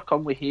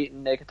overcome with hate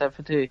and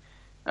negativity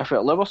if we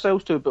allow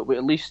ourselves to, but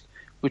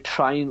we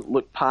try and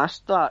look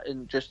past that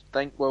and just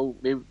think, well,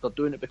 maybe they're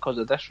doing it because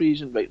of this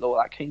reason, right? Though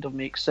that kind of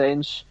makes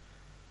sense.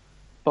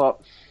 But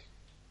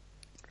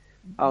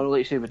I don't know, like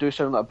you say, we do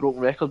sound like a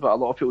broken record, but a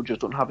lot of people just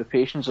don't have the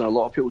patience, and a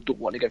lot of people don't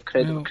want to give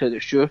credit where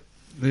credit's due.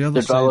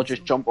 They'd rather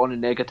just jump on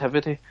the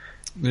negativity.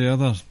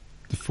 The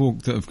folk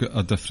that have got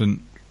a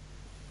different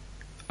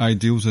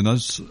ideals than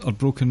us are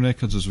broken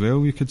records as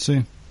well, you could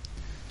say.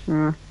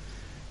 Mm.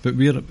 But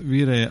we're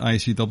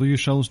ICW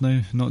shows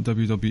now, not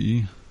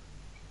WWE.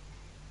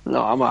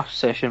 No, I'm a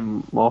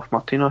Session Moff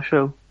Martina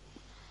show.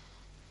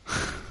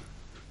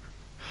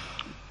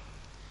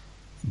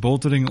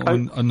 Bordering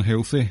on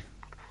unhealthy.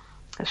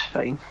 It's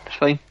fine.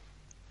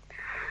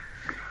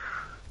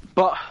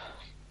 But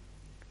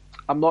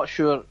I'm not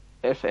sure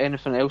if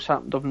anything else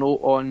happened of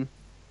note on.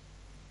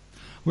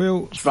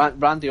 Well,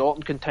 Randy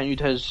Orton continued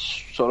his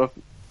sort of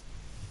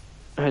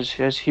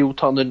his heel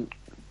turn and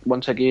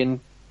once again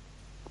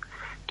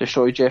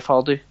destroyed Jeff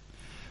Hardy.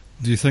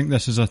 Do you think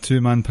this is a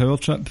 2-man power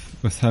trip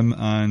with him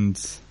and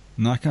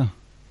Naka?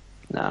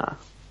 Nah.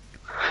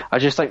 I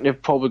just think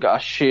they've probably got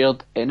a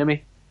shared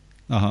enemy.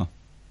 Uh-huh.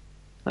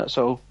 That's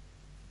all.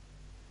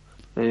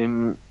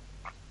 And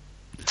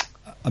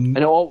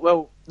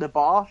the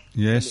Bar.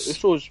 Yes. The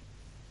Usos.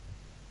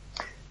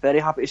 Very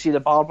happy to see the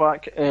Bar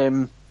back.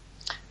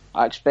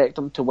 I expect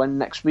them to win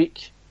next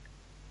week.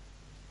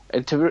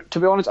 And to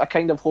be honest, I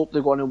kind of hope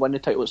they're going to win the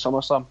title at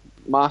SummerSlam.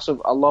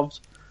 Massive. I love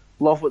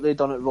what they've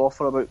done at Raw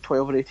for about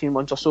 12 or 18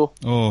 months or so.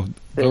 Oh,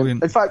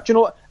 brilliant. In fact, you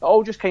know what? It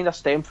all just kind of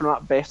stemmed from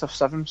that best of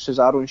 7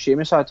 Cesaro and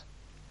Sheamus had.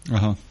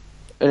 Uh-huh.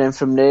 And then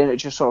from then it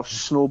just sort of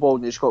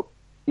snowballed and it just got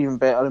even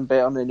better and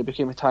better, and then they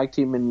became a tag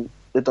team and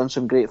they've done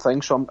some great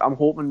things. So I'm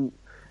hoping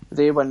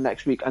they win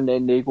next week and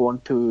then they go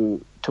on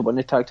to win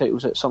the tag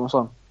titles at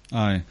SummerSlam.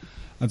 Aye,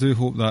 I do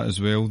hope that as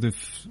well.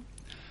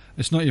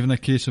 It's not even a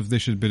case of they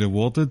should be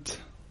rewarded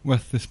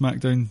with the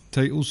SmackDown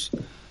titles,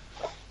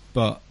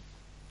 and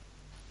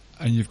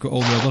you've got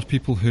all the other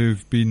people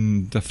who've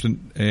been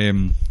different,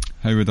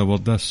 how would I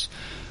word this,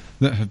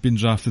 that have been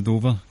drafted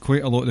over.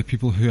 Quite a lot of the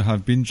people who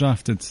have been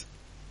drafted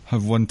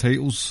have won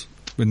titles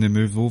when they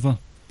move over.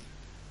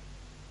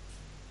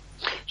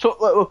 So,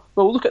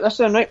 well, look at this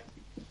then, right?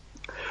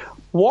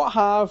 What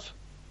have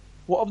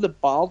the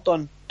Bar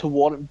done to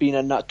warrant being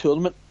in that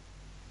tournament?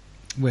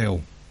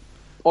 Well,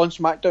 on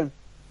SmackDown.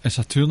 It's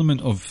a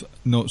tournament of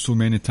not so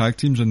many tag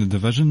teams in the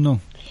division, though.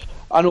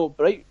 I know,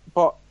 right?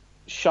 But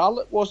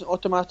Charlotte wasn't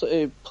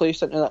automatically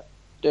placed into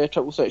that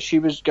triple threat. She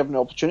was given the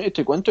opportunity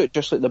to go into it,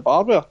 just like the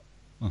Bar were.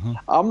 Uh-huh.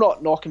 I'm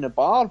not knocking the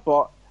Bar,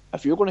 but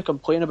if you're going to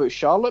complain about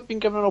Charlotte being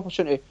given an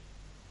opportunity,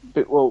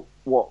 but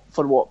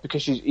what?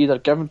 Because she's either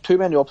given too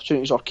many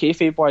opportunities or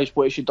kayfabe-wise,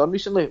 what has she done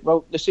recently?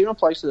 Well, the same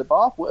applies to the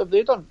Bar. What have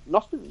they done?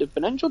 Nothing. They've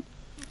been injured.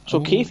 So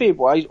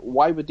kayfabe-wise,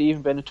 why would they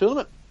even be in the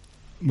tournament?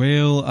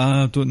 Well,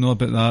 I don't know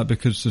about that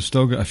because they've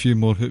still got a few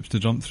more hoops to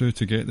jump through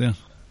to get there.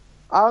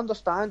 I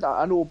understand,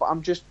 I know, but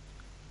I'm just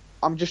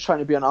trying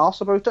to be an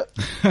arse about it.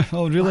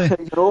 Oh, really?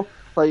 You know,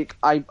 like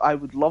I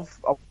would love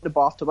the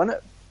Bar to win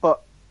it,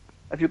 but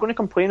if you're going to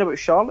complain about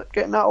Charlotte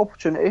getting that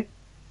opportunity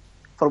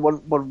for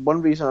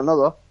one reason or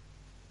another,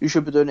 you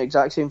should be doing the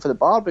exact same for the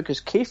Bar,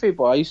 because kayfabe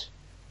wise,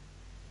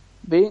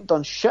 they ain't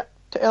done shit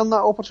to earn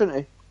that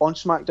opportunity on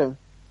SmackDown.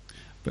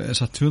 But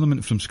it's a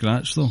tournament from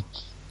scratch, though.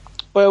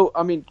 Well,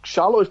 I mean,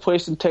 Charlotte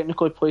was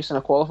technically placed in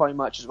a qualifying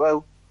match as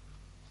well.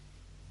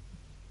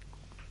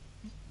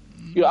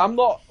 You know, I'm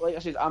not, like I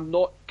said, I'm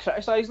not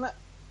criticising it.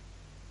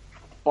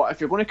 But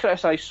if you're going to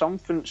criticise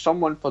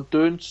someone for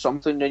doing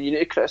something, then you need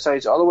to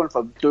criticise the other one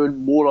for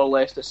doing more or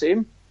less the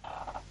same. Okay.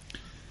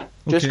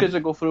 Just because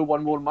they go through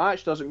one more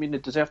match doesn't mean they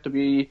deserve to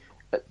be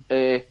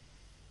in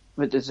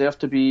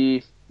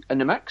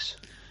the mix.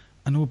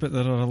 I know, but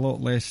there are a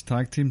lot less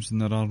tag teams than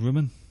there are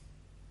women.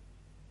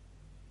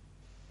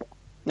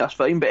 That's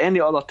fine, but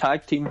any other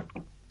tag team,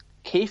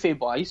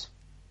 kayfabe-wise,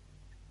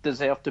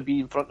 deserve to be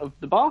in front of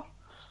the Bar.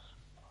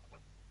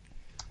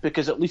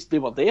 Because at least they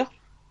were there.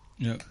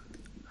 Yeah.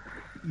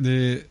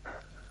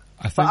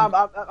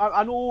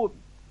 I know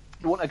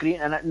you won't agree,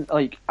 and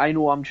like I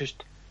know I'm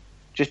just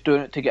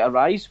doing it to get a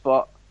rise,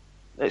 but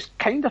it's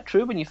kind of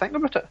true when you think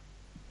about it.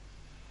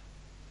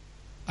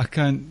 I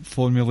can't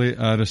formulate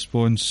a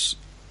response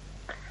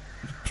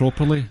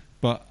properly,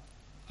 but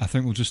I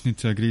think we'll just need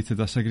to agree to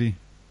disagree.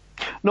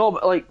 No,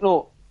 but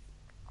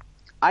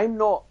I'm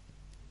not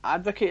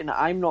advocating it.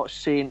 I'm not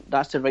saying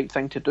that's the right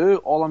thing to do.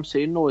 All I'm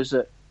saying though is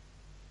that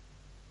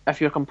if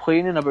you're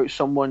complaining about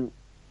someone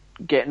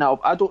getting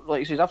out, I don't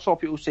like. I've saw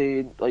people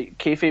saying like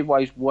kayfabe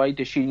wise, why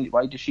does she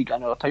get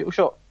another title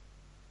shot?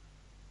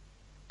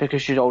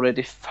 Because she's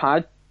already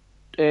had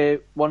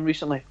one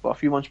recently, a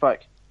few months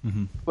back.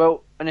 Mm-hmm.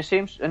 Well, in the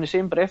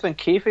same breath, then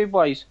kayfabe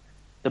wise,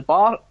 the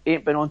Bar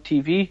ain't been on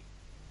TV,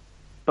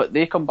 but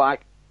they come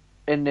back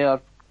and they're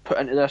put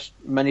into this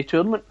mini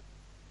tournament.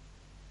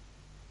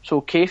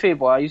 So kayfabe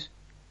wise,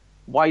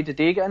 why did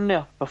they get in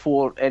there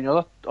before any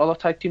other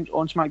tag teams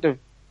on SmackDown?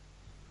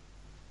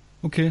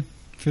 Okay,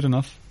 fair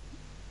enough.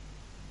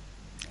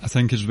 I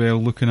think as well,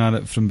 looking at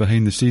it from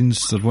behind the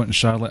scenes, they're wanting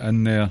Charlotte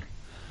in there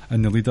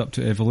in the lead up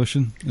to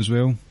Evolution as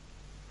well.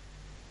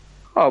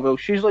 Oh well,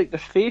 she's like the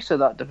face of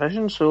that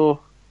division, so.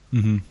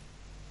 Mm-hmm.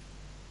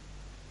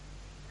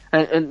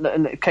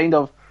 And kind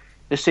of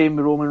the same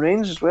with Roman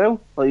Reigns as well.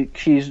 Like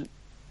she's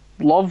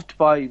loved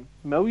by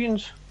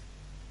millions,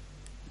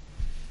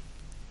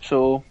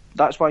 so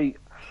that's probably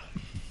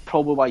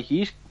why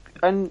he's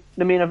in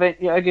the main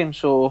event yet again.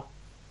 So.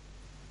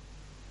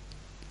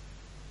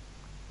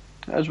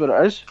 It is what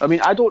it is. I mean,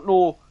 I don't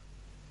know.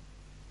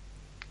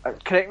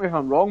 Correct me if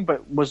I'm wrong,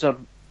 but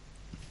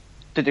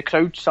did the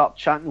crowd start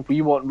chanting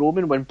 "We want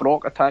Roman" when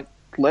Brock attacked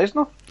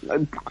Lesnar?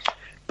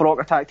 Brock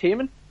attacked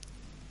Heyman?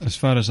 As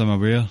far as I'm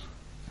aware,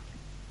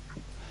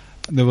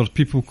 there were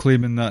people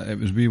claiming that it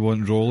was "We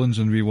want Rollins"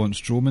 and "We want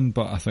Strowman,"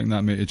 but I think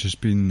that might have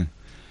just been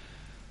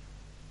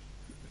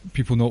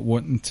people not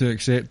wanting to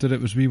accept that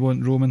it was "We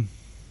want Roman."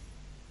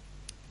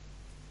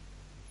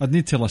 I'd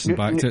need to listen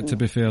back to it, to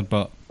be fair,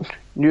 but...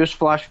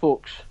 Newsflash,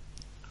 folks.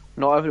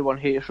 Not everyone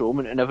hates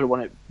Roman, and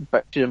everyone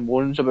bitches and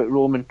moans about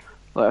Roman.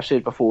 Like I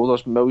said before,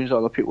 there's millions of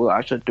other people that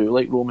actually do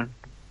like Roman.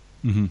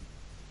 Mm-hmm.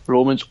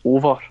 Roman's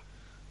over.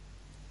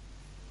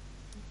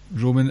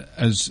 Roman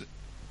is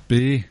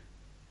bae.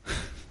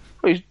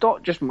 Well, he's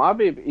not just my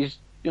bae, but he's...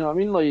 You know what I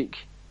mean? Like...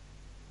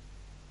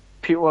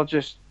 People are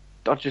just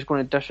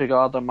going to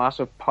disregard a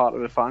massive part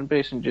of the fan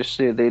base and just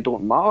say they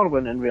don't matter,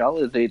 when in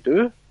reality they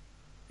do.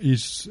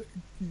 he's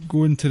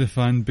going to the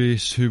fan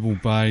base who will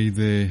buy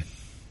the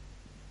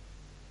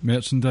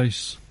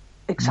merchandise.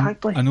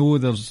 Exactly. I know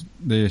there's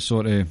the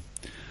sort of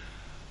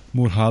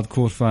more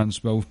hardcore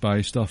fans will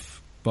buy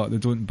stuff, but they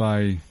don't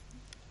buy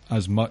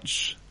as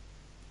much.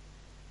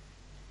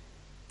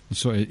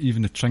 Sort of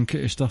even the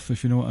trinkety stuff,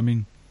 if you know what I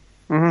mean.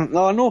 Mm-hmm.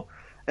 No, I know.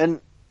 And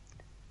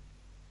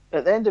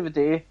at the end of the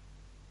day,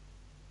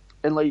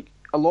 and like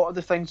a lot of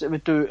the things that we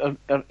do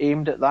are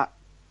aimed at that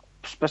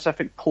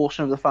specific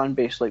portion of the fan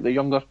base, like the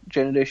younger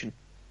generation.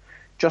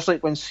 Just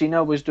like when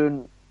Cena was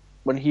doing,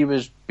 when he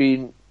was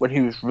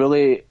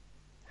really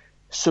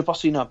Super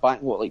Cena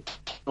back like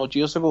 10 odd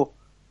years ago.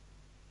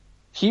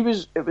 It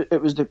was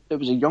a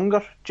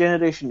younger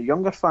generation, the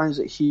younger fans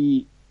that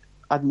he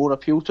had more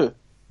appeal to.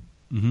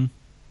 Mm-hmm.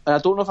 And I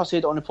don't know if I said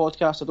it on the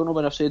podcast, I don't know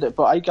when I've said it,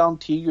 but I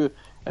guarantee you,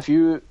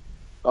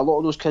 a lot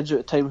of those kids at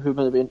the time who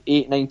would have been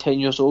 8, 9, 10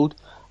 years old,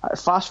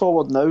 fast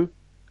forward now,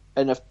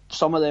 and if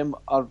some of them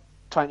are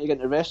trying to get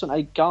into wrestling,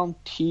 I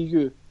guarantee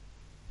you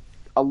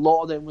a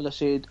lot of them would have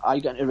said, I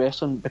get into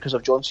wrestling because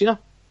of John Cena.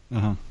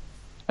 Uh-huh.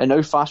 And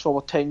now fast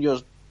forward 10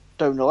 years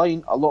down the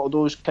line, a lot of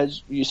those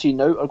kids you see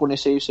now are going to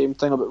say the same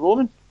thing about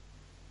Roman.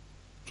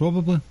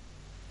 Probably.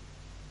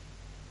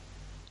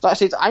 Like I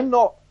said, I'm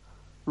not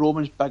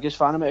Roman's biggest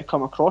fan. I might have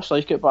come across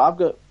like it, but I've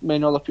got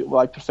many other people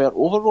I prefer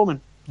over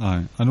Roman.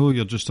 Aye, I know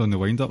you're just on the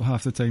wind-up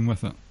half the time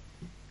with it.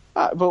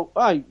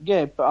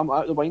 Yeah, but I'm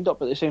at the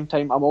wind-up at the same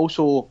time.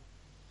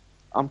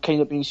 I'm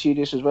kind of being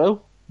serious as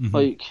well. Mm-hmm.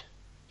 Like,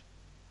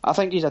 I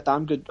think he's a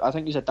damn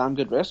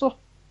good wrestler.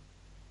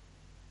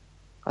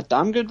 A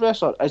damn good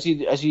wrestler. Is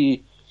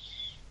he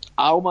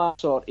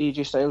Almas or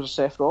AJ Styles or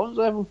Seth Rollins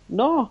level?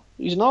 No,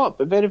 he's not.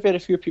 But very, very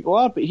few people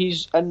are. But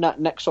he's in that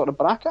next sort of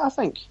bracket, I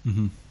think.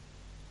 Mm-hmm.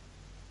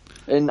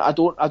 And I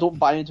don't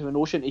buy into the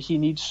notion that he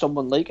needs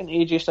someone like an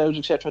AJ Styles,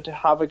 etc., to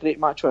have a great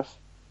match with.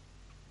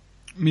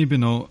 Maybe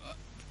not.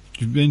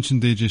 You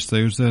mentioned AJ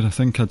Styles there. I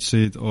think I'd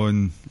said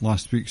on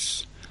last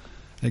week's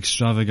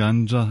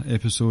extravaganza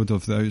episode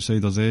of The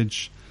Outsider's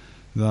Edge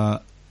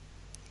that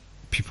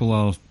people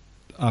are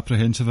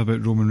apprehensive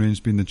about Roman Reigns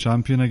being the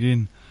champion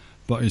again,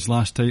 but his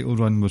last title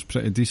run was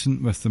pretty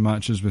decent with the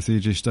matches with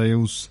AJ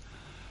Styles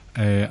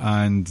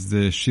and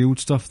the Shield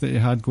stuff that he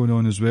had going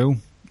on as well,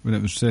 when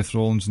it was Seth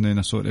Rollins and then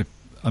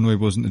I know he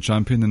wasn't the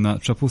champion in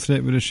that triple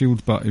threat with the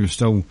Shield, but he was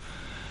still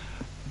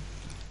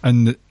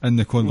in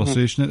the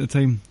conversation at the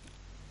time,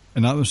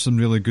 and that was some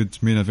really good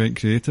main event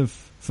creative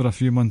for a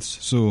few months.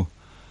 So,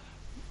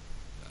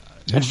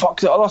 and fuck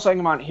the other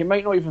thing, man, he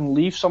might not even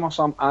leave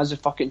SummerSlam as a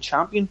fucking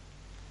champion,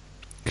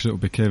 because it'll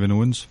be Kevin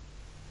Owens.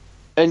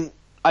 And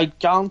I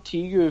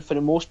guarantee you, for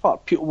the most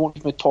part, people won't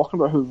even be talking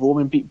about how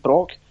Roman beat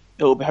Brock.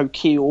 It'll be how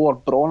KO or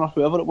Braun or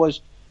whoever it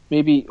was,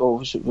 maybe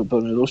obviously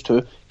one of those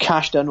two,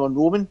 cashed in on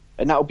Roman,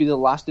 and that'll be the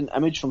lasting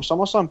image from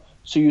SummerSlam.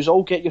 So you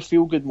all get your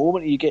feel good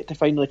moment and you get to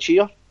finally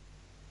cheer.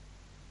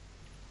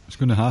 It's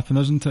going to happen,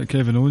 isn't it,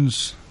 Kevin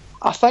Owens?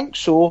 I think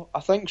so. I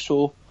think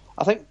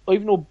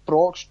even though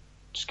Brock's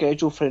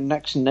scheduled for the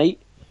next night,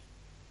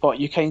 but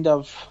you kind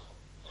of,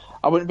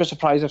 I wouldn't be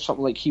surprised if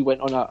something like he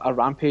went on a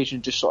rampage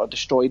and just sort of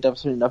destroyed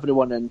everything and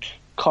everyone, and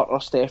Kurt or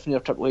Stephanie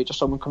or Triple H or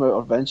someone come out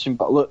or Vince and,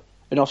 but look,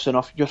 enough's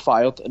enough, you're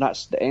fired, and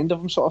that's the end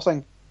of him, sort of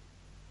thing.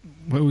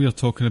 While you're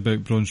talking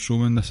about Braun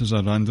Strowman, this is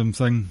a random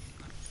thing,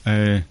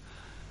 and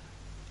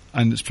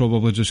it's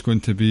probably just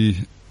going to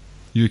be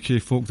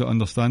UK folk that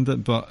understand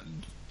it, but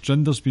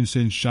Jinder's been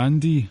saying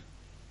Shandy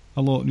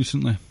a lot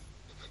recently,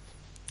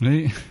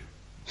 right?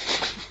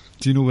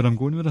 Do you know where I'm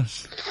going with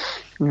this?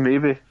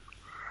 Maybe.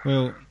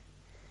 Well,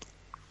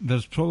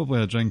 there's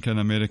probably a drink in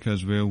America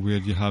as well where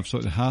you have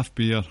sort of half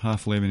beer,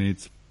 half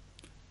lemonade,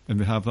 and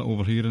we have that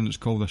over here and it's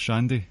called a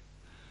shandy.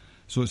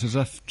 So it's as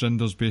if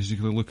Jinder's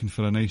basically looking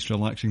for a nice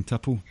relaxing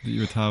tipple that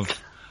you would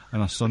have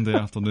on a Sunday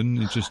afternoon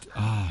and just,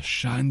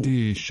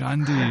 shandy.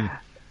 Shandy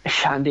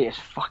is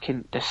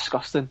fucking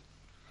disgusting.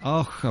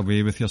 Oh,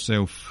 away with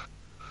yourself.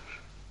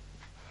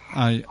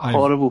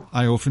 Horrible.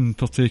 I often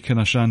partake in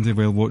a shandy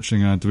while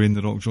watching a Dwayne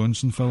The Rock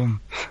Johnson film.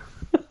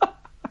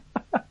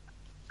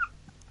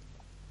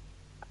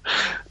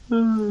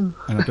 And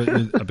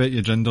I bet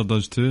you Jinder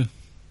does too.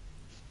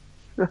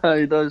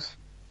 He does.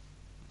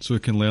 So he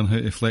can learn how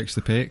to flex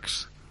the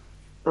pecs.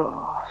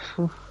 Oh,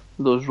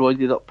 those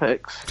roided up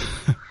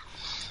pecs.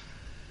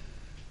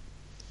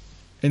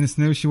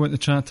 Anything else you want to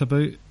chat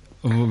about?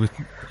 Or will we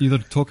either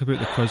talk about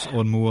the quiz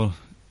or more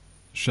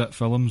shit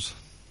films?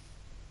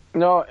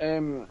 No,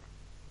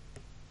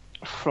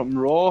 from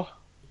Raw,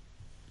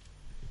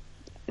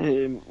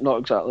 not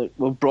exactly.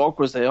 Well, Brock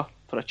was there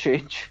for a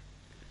change.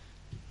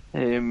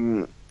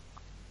 Nah,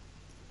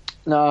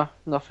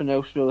 nothing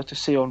else really to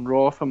say on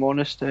Raw, if I'm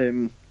honest.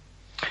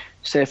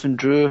 Seth and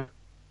Drew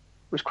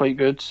was quite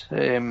good.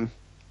 Yeah,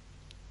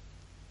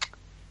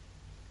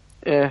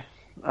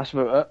 that's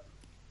about it.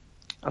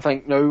 I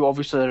think now,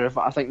 obviously,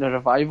 I think the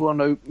Revival are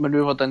now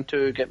manoeuvred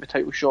into get the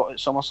title shot at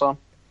SummerSlam.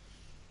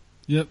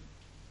 Yep.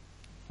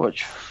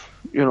 Which,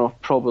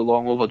 probably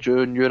long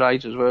overdue in your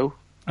eyes as well.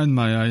 In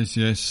my eyes,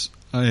 yes.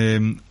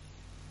 I'm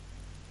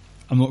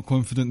not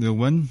confident they'll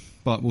win,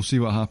 but we'll see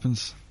what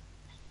happens.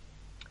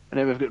 And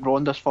then we've got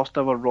Ronda's first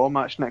ever Raw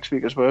match next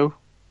week as well.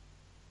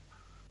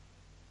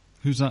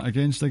 Who's that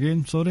against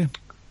again? Sorry?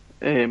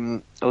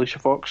 Alicia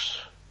Fox.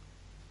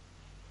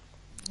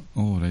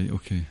 Oh, right,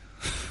 okay.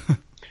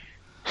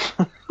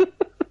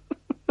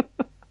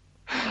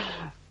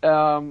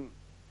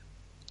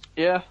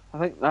 Yeah, I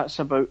think that's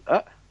about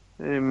it.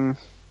 No,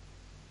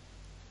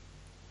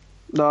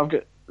 I've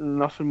got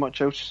nothing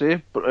much else to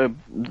say, but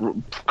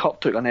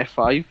Kurt took an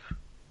F5.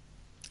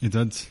 He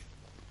did.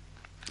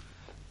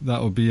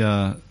 That'll be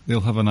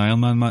they'll have an Iron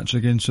Man match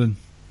again soon.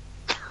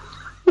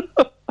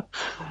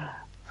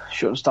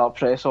 Shooting star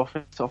press off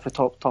the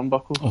top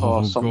turnbuckle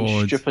or something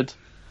God. stupid.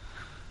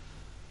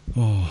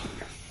 Oh,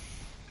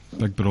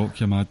 Big Brock,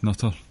 you mad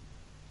nutter.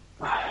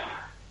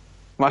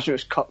 Imagine it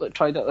was Kurt that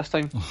tried it this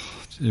time.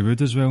 He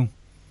would as well.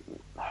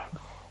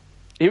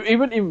 He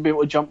wouldn't even be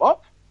able to jump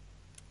up.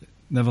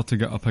 Never to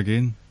get up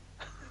again.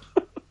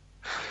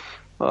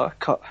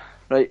 Kurt.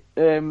 Right,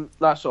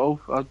 that's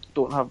all. I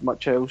don't have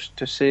much else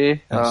to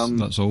say.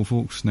 That's all,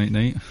 folks. Night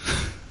night.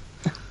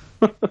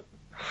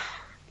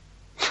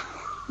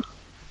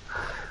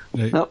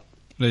 Right, Nope.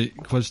 Right,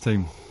 quiz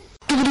time.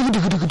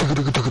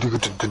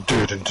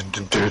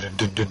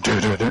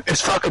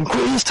 It's fucking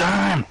quiz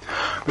time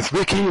with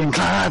Ricky and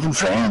Clive and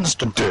friends. A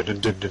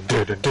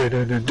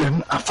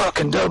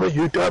fucking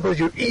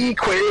WWE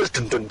quiz.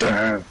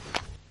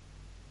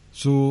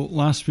 So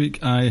last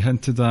week I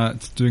hinted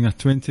at doing a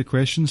 20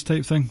 questions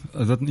type thing.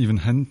 I didn't even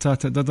hint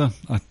at it, did I?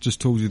 I just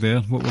told you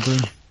there what we're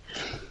doing.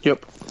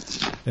 Yep.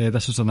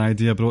 This was an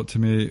idea brought to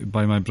me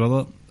by my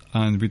brother,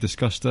 and we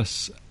discussed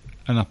this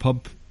in a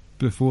pub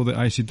before the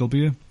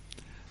ICW.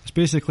 It's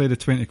basically the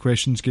 20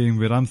 questions game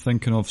where I'm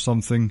thinking of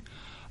something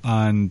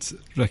and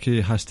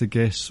Ricky has to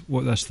guess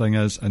what this thing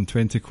is in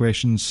 20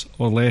 questions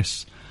or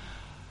less.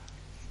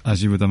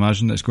 As you would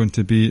imagine, it's going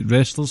to be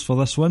wrestlers for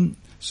this one.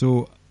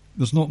 So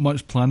there's not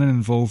much planning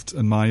involved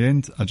on my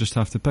end. I just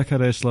have to pick a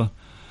wrestler.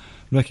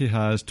 Ricky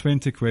has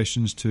 20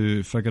 questions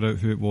to figure out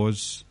who it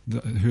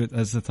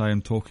is that I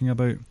am talking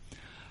about.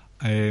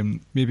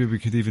 Maybe we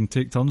could even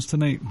take turns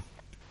tonight.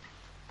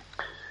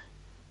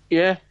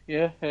 Yeah,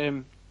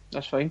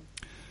 that's fine.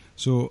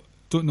 So,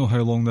 don't know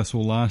how long this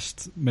will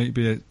last. Might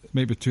be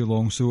too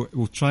long. So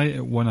we'll try it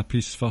at one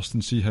apiece first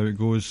and see how it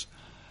goes.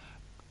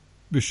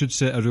 We should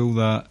set a rule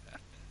that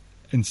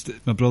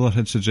my brother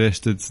had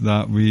suggested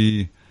that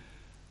we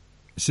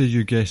say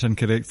you guess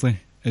incorrectly,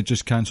 it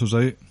just cancels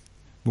out.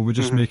 Will we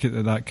just make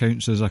it that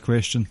counts as a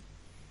question?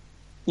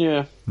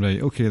 Yeah.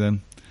 Right. Okay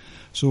then.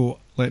 So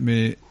let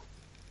me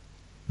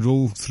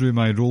roll through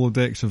my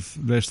Rolodex of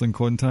wrestling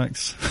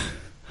contacts.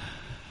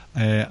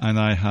 And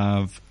I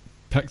have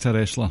picked a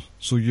wrestler.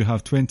 So you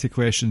have 20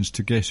 questions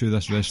to guess who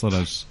this wrestler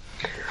is.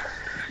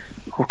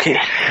 Okay.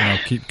 And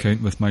I'll keep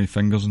count with my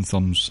fingers and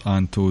thumbs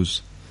and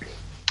toes.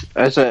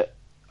 Is it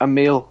a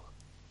male?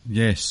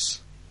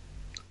 Yes.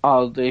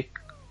 Are they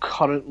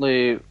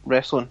currently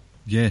wrestling?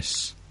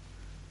 Yes.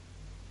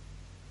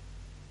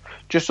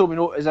 Just so we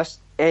know, is this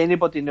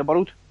anybody in the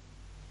world?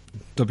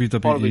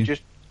 WWE. Or are we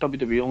just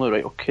WWE only?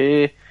 Right,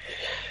 okay.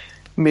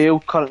 Male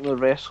currently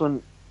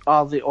wrestling.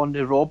 Are they on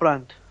the Raw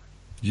brand?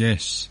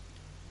 Yes.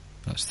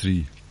 That's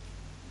 3.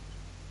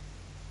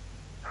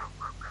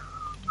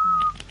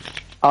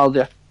 Are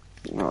they...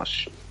 No,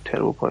 that's a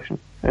terrible question.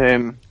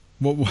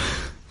 What?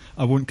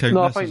 I won't count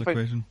No, this fine, as a fine.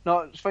 question. No,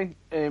 it's fine.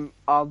 Do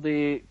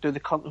they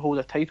currently hold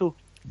a title?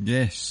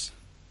 Yes.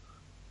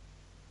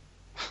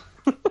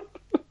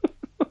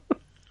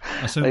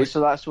 I sound Right, like,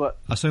 so that's what...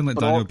 I sound like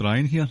Brock. Daniel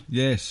Bryan here.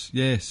 Yes.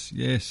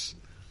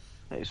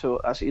 Right, so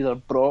that's either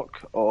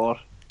Brock or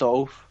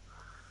Dolph.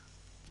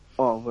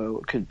 Or, well,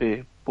 it could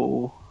be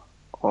Bo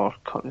or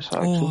Curtis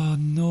Axel. Oh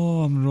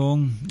no, I'm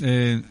wrong.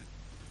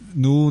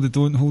 No, they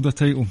don't hold a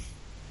title.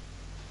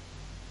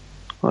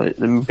 Right,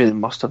 then maybe they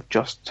must have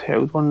just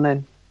held one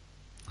then.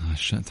 Ah,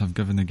 shit, I've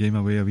given the game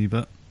away a wee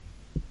bit.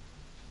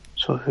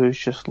 So who's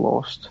just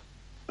lost?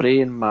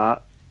 Bray and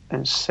Matt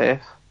and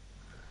Seth.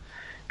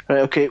 Right,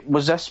 okay,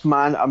 was this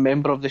man a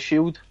member of the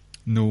Shield?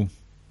 No.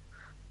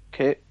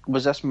 Okay,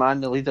 was this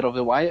man the leader of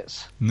the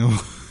Wyatts? No.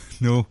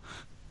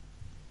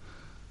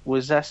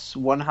 Was this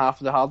one half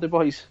of the Hardy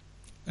Boys?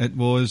 It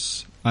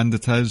was, and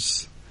it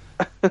is.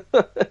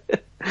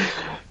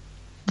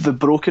 The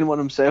broken one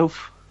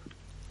himself?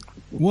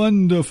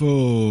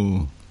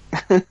 Wonderful.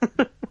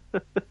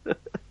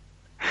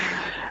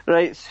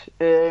 Right,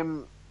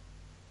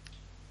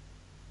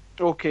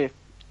 okay,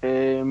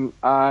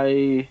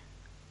 I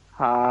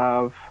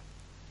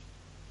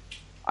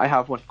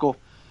have one, go.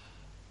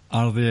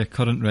 Are they a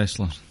current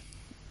wrestler?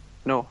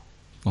 No.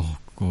 Oh,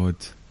 God.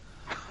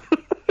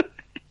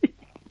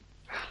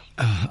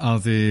 Are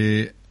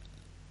they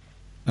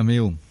a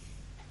male?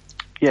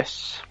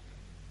 Yes.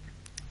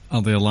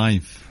 Are they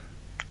alive?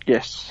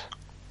 Yes.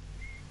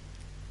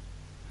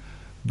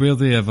 Were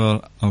they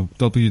ever a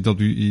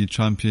WWE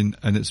champion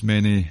in its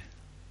many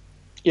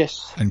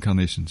Yes.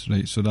 incarnations?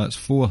 Right, so that's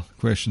 4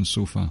 questions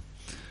so far.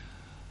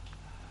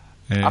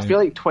 I feel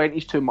like 20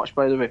 is too much,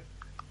 by the way.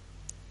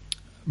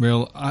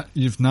 Well,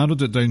 you've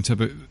narrowed it down to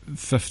about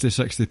 50,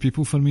 60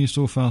 people for me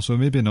so far, so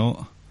maybe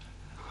not.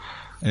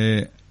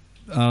 Did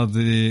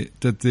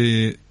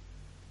they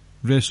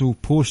wrestle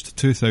post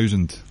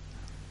 2000?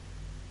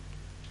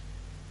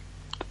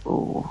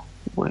 Oh,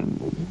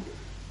 when?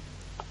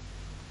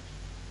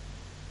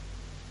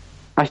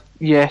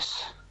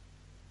 Yes.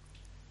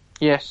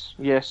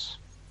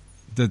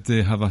 Did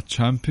they have a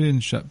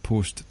championship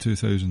post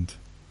 2000?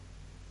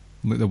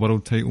 Like the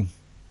world title?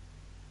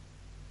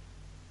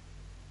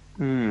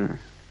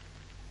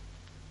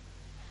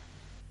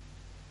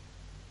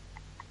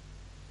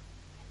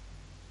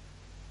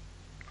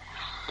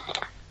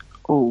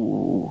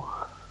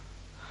 Oh.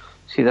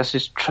 See, this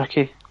is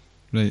tricky.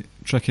 Right,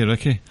 tricky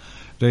Ricky.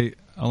 Right,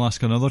 I'll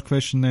ask another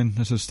question then.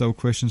 This is still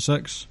question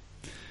 6.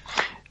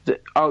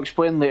 I'll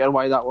explain later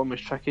why that one was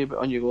tricky, but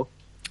on you go.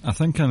 I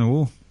think I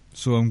know,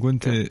 so I'm going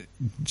to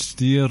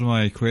steer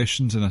my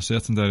questions in a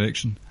certain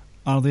direction.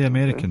 Are they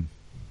American?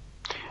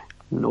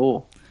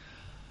 No.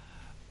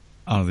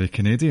 Are they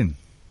Canadian?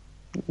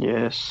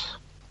 Yes.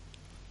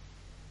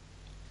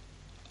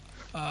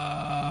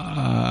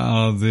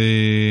 Are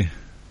they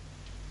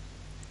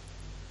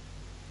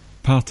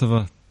part of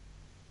a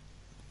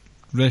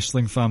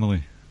wrestling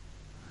family?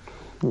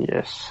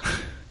 Yes.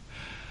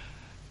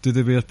 Do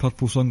they wear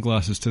purple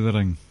sunglasses to the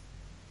ring?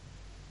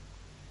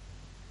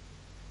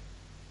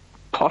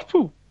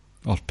 Purple?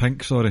 Or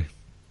pink, sorry.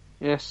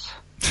 Yes.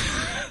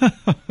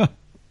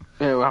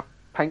 A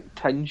pink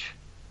tinge.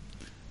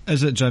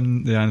 Is it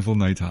Jim the Anvil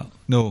Neidhart?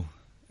 No.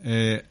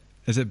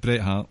 Is it Bret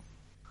Hart?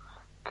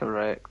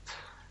 Correct.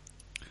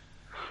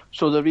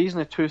 So the reason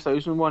the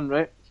 2001,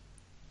 right,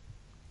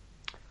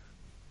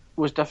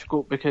 was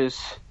difficult because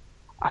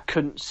I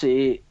couldn't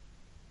say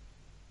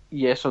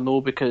yes or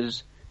no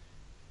because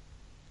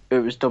it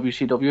was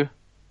WCW.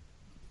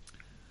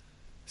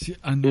 See,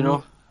 I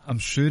know, I'm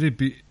sure he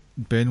beat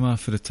Benoit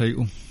for the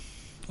title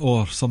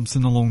or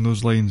something along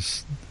those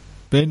lines.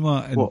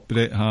 Benoit and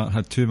Bret Hart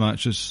had 2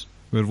 matches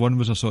where one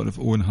was a sort of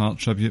Owen Hart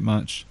tribute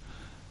match.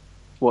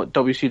 What,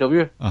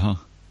 WCW? Uh-huh.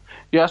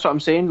 Yeah, that's what I'm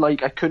saying.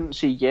 Like, I couldn't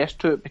say yes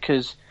to it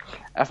because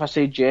if I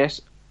said yes,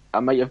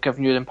 I might have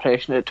given you the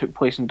impression that it took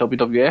place in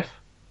WWF.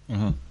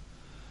 Uh-huh.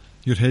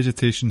 Your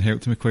hesitation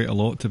helped me quite a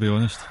lot, to be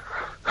honest.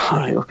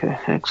 Alright, okay,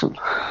 excellent.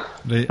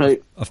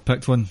 Right. I've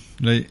picked one.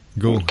 Right,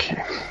 go.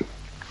 Okay.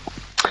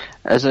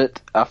 Is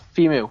it a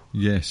female?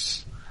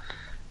 Yes.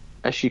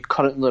 Is she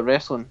currently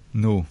wrestling?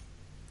 No.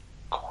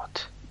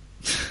 God.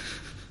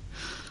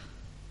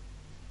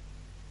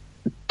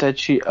 Did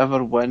she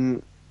ever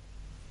win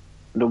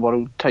the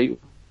world title?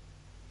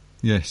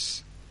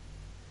 Yes.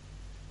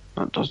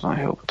 That does not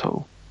help at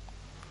all.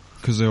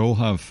 Because they all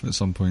have at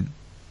some point.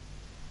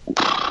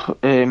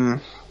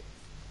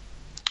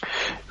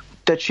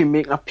 Did she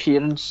make an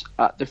appearance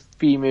at the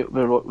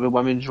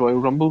Women's Royal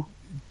Rumble?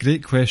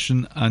 Great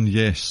question, and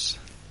yes.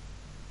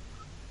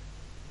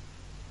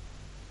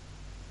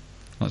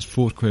 That's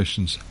 4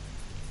 questions.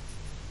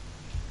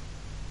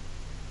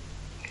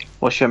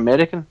 Was she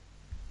American?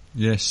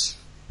 Yes.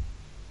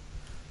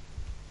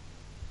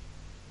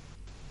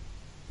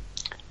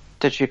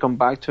 Did she come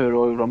back to the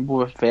Royal Rumble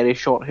with very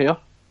short hair?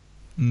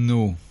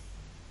 No.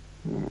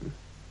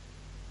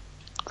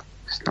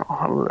 It's not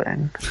her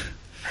then.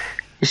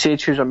 You said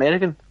she was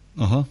American?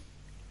 Uh-huh.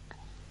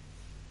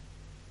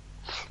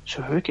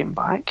 So who came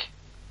back?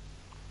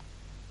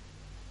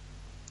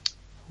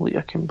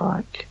 Leah came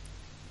back.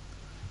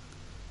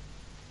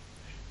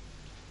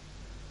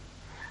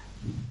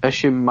 Is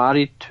she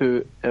married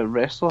to a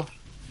wrestler?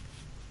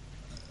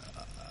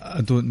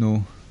 I don't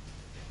know.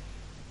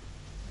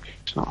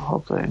 It's not her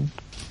then.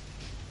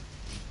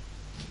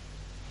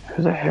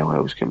 Who the hell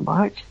else came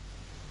back?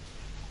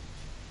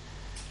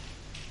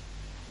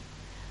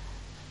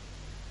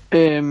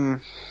 I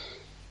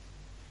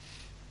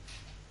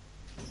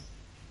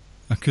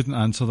couldn't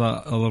answer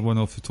that other one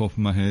off the top of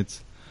my head.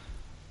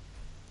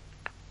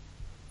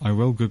 I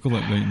will Google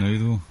it right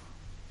now,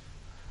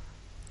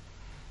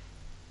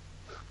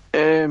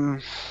 though.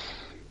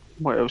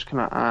 What else can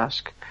I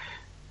ask?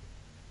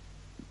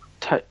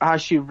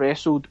 Has she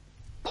wrestled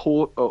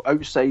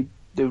outside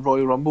the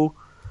Royal Rumble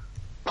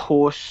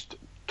post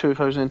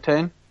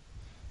 2010?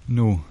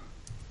 No.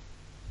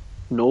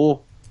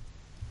 No.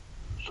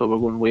 So we're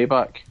going way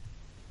back.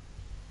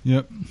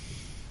 Yep.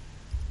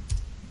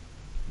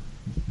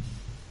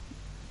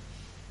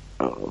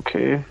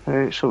 Okay,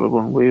 right, so we're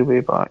going way, way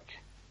back.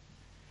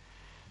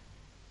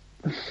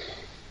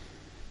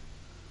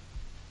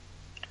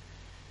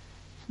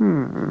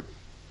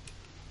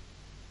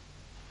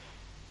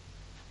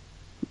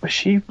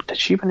 Did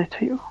she win the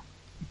title?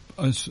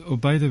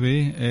 By the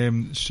way,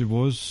 she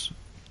was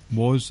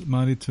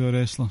married to a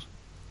wrestler.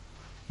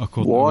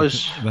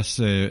 This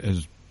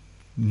is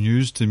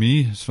news to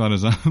me, as far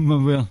as I'm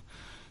aware.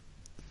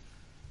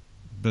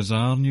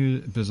 Bizarre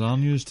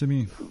news to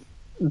me.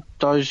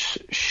 Does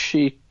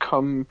she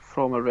come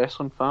from a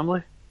wrestling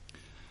family?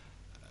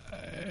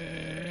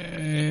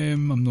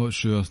 I'm not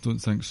sure. Don't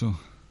think so.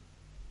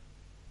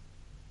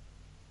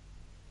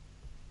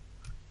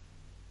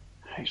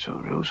 Right, so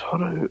it rules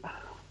her out.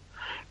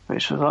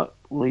 Right, so that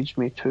leads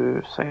me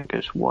to think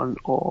it's one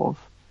of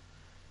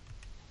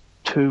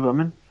two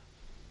women.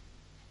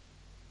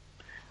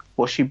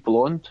 Was she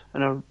blonde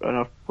in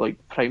her like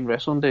prime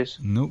wrestling days?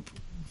 Nope.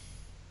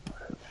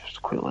 It's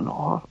clearly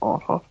not her or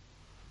her.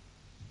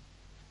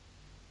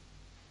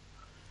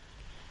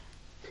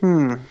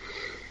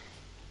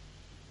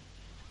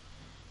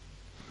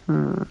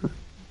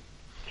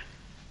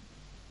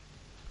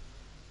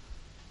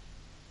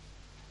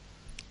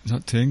 Is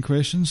that 10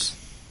 questions?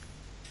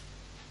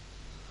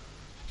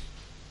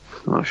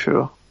 Not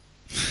sure.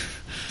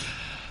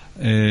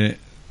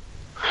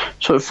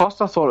 So at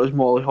first I thought it was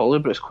Molly Holly,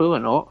 but it's clearly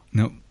not.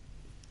 Nope.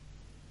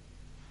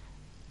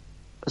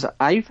 Is it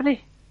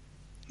Ivory?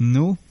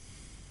 No.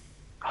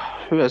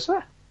 Who is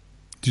it?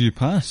 Do you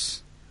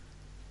pass?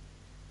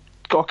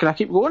 God, can I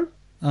keep going?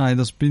 Aye,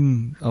 there's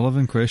been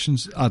 11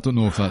 questions. I don't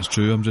know if that's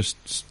true. I'm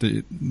just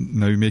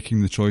now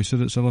making the choice that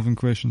it's 11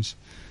 questions.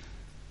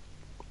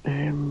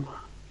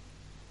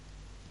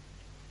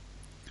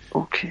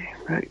 Okay,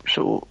 right,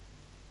 so...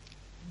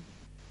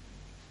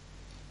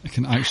 I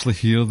can actually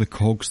hear the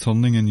cogs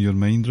turning in your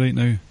mind right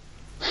now.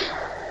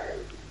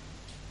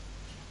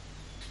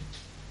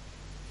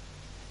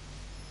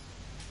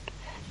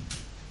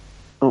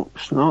 No,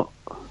 it's not.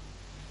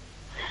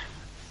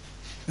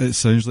 It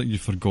sounds like you've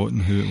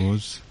forgotten who it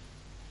was.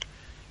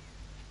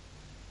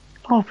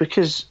 Oh,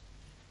 because...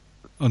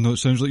 Oh no, it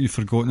sounds like you've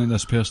forgotten that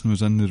this person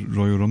was in the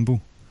Royal Rumble.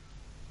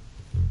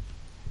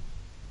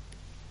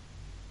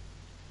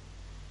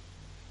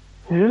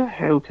 Who the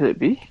hell could it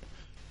be?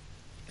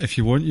 If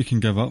you want, you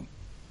can give up.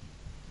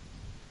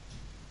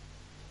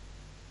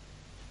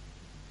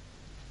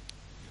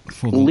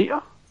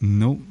 Lita?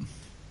 No.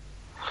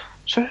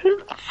 So who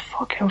the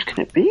fuck else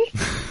can it be?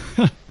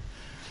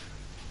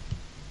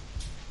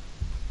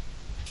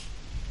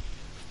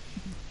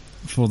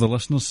 For the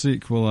listeners'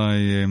 sake, will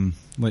I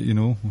let you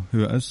know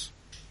who it is?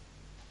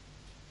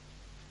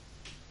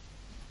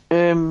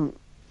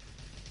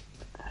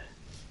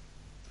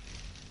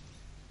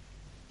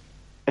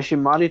 Is she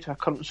married to a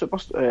current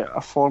superstar, a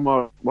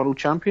former world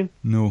champion?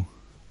 No.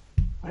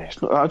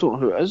 It's not, I don't know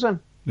who it is then.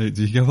 Right,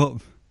 do you give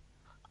up?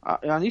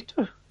 I need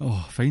to.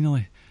 Oh,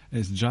 finally.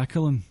 It's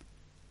Jacqueline.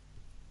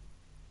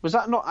 Was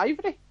that not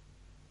Ivory?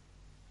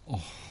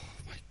 Oh,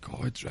 my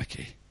God,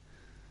 Ricky.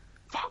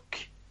 Fuck.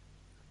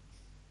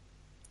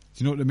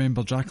 Do you not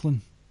remember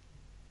Jacqueline?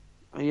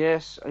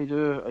 Yes, I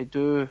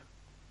do.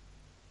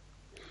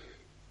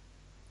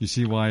 You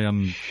see why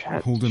I'm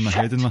holding my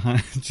head in my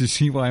hands? Do you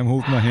see why I'm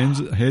holding my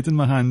head in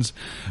my hands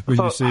when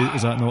you say,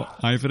 is that not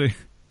Ivory?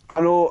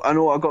 I know,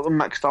 I got them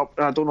mixed up,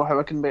 and I don't know how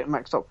I can get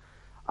mixed up.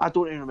 I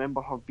don't even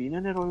remember her being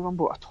in the Royal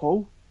Rumble at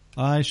all.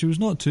 Aye, she was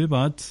not too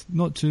bad,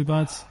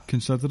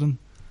 considering.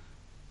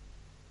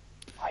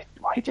 Why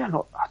do I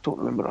not? I don't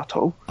remember at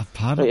all.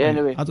 Apparently, right,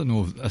 anyway. I don't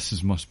know if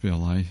this must be a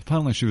lie.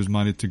 Apparently she was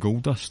married to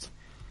Goldust.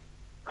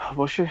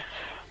 Was she?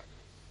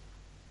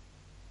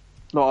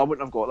 No, I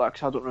wouldn't have got that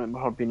because I don't remember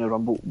her being in a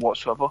Rumble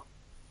whatsoever.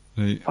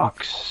 Right.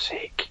 Fuck's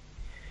sake.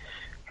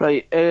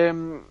 Right,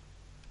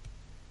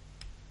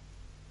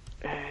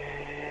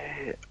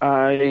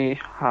 I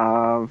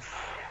have...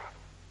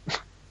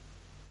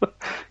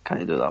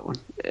 Can't do that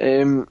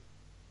one.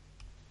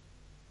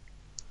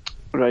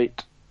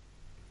 Right.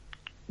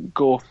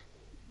 Go.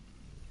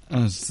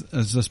 Is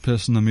this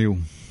person a male?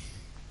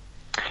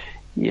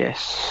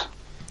 Yes.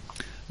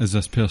 Is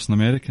this person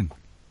American?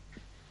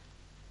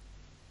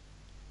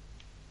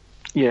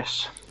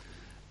 Yes.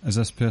 Is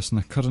this person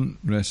a current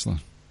wrestler?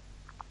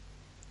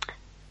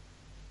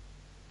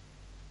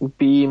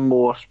 Be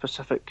more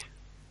specific.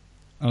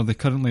 Are they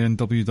currently in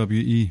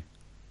WWE?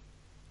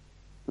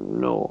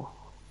 No.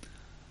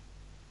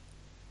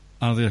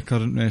 Are they a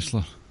current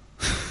wrestler?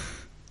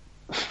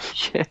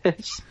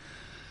 Yes.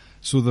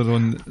 So they're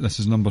on, this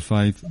is number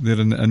 5, they're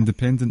in the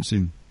independent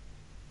scene.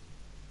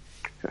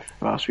 If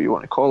that's what you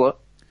want to call it.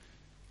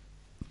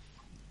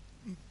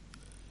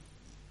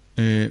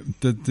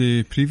 Did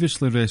they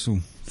previously wrestle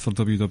for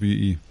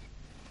WWE?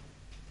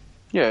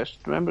 Yes,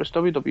 remember it's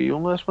WWE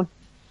only, this one.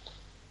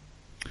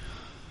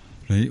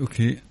 Right,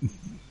 okay.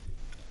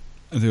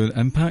 Are they on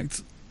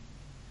Impact?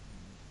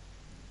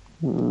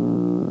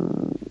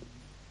 No.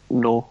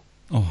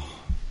 Oh.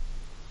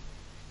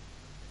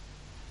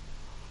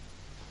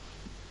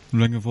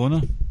 Ring of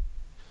Honor?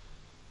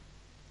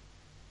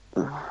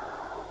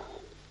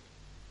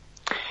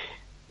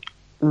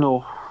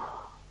 No.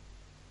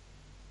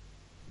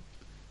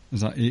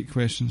 Is that 8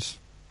 questions?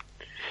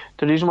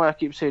 The reason why I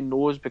keep saying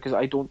no is because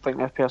I don't think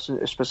this person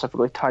is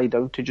specifically tied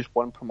down to just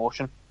one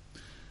promotion.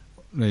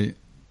 Right.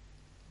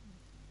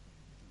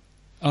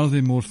 Are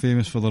they more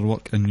famous for their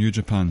work in New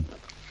Japan?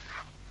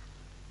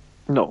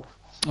 No.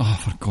 Oh,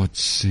 for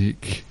God's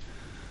sake.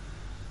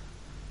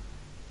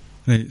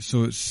 Right,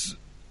 so it's...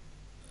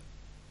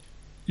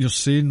 You're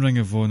saying Ring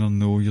of Honor,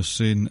 no. You're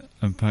saying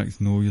Impact,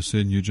 no. You're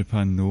saying New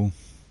Japan, no.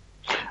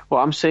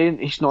 Well, I'm saying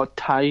he's not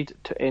tied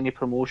to any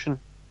promotion.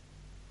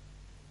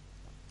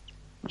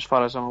 As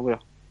far as I'm aware.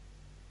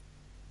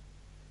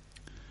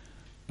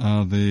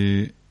 Are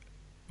they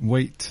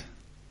white?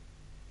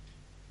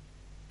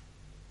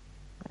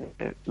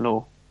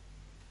 No.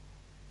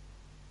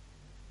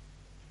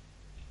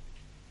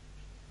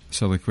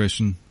 Silly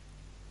question.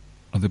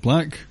 Are they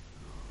black?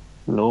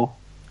 No.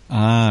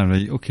 Ah,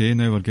 right, okay,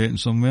 now we're getting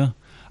somewhere.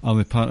 Are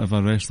they part of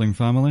a wrestling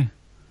family?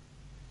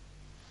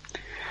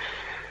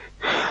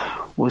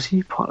 Was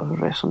he part of a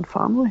wrestling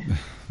family?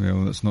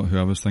 Well, that's not who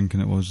I was thinking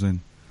it was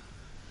then.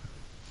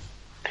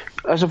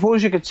 I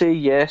suppose you could say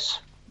yes.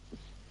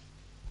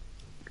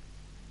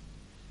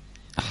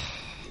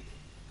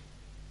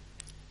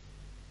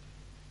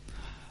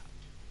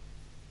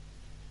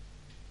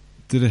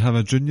 Did they have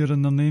a junior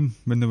in their name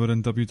when they were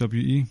in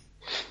WWE?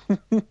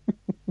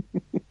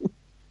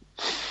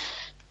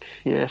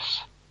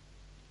 Yes.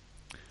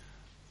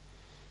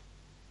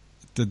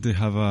 Did they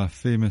have a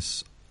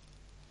famous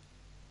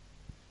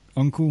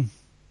uncle?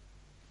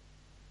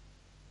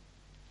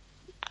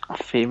 A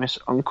famous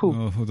uncle?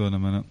 Oh, hold on a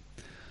minute.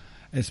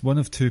 It's one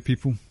of two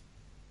people.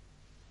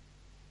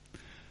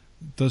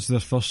 Does their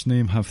first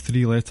name have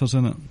 3 letters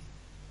in it?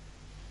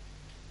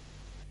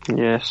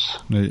 Yes.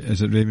 Right,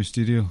 is it Rey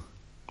Mysterio?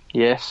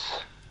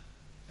 Yes.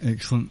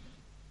 Excellent.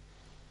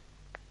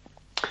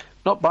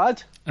 Not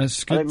bad.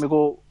 It's I good. think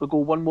we go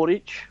one more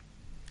each.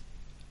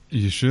 Are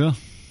you sure?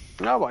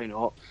 Ah, why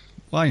not?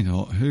 Why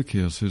not? Who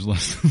cares who's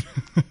listening?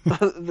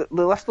 the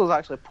listeners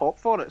actually pop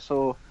for it,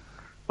 so...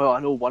 Well, I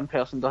know one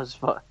person does,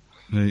 but...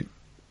 Right.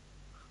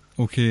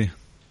 Okay.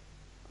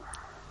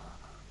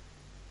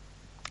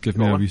 Give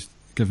me a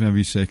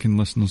wee second,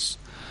 listeners.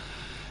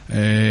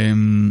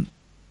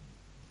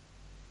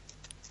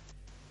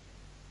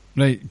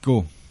 Right,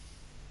 go.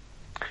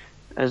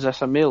 Is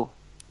this a male?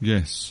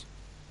 Yes.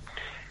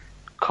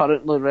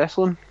 Currently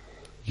wrestling?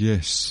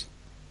 Yes.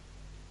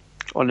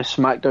 On the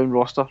SmackDown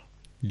roster?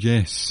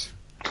 Yes.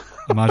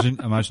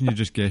 Imagine you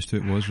just guessed who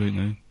it was right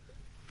now.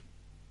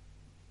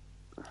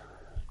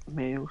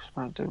 Male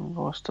SmackDown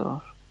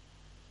roster.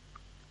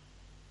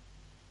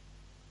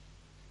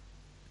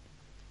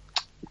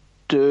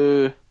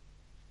 Do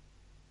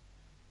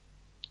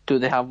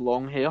they have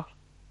long hair?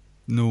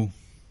 No.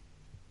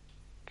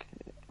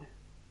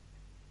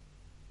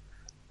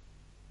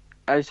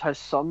 Is his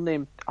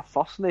surname a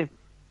first name?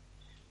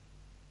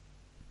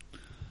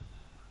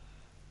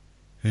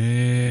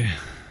 That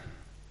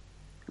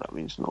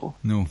means no.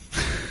 No.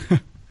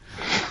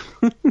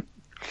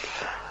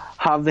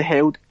 Have they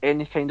held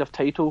any kind of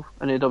title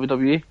in the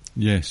WWE?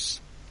 Yes.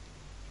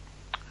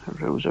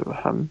 Who rules over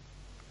him?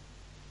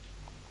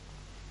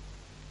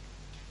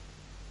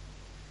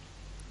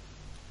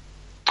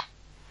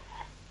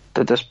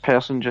 Did this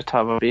person just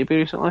have a baby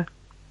recently?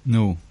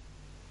 No.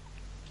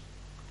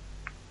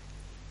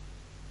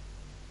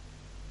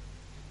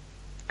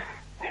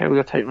 Held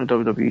a title in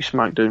WWE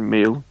SmackDown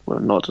male, well,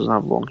 not doesn't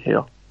have long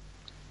hair.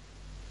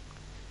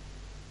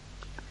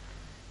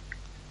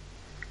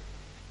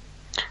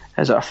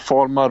 Is it a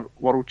former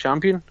world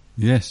champion?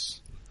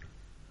 Yes.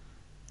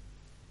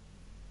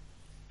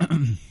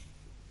 Has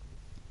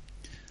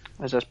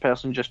this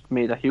person just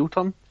made a heel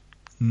turn?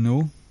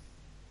 No.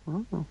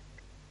 Oh.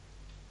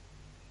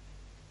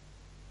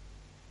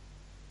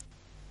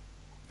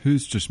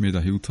 Who's just made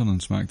a heel turn on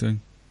SmackDown?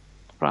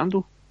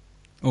 Randall?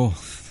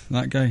 Oh,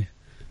 that guy.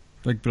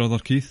 Big Brother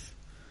Keith.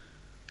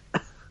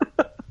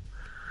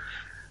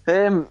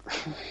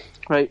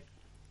 Right.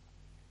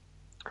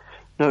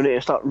 Now I need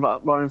to start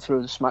running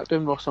through the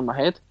SmackDown roster in my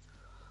head.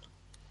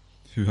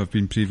 Who have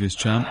been previous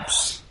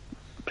champs.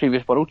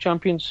 Previous world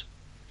champions.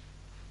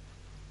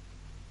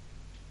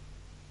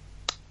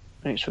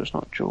 Right, so it's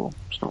not Joe,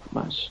 it's not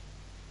Miz.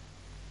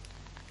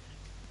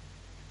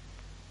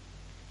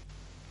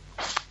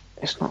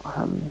 It's not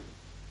him.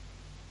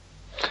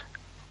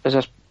 Is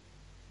this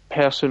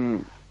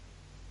person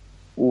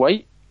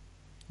white?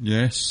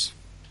 Yes.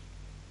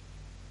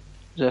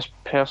 Is this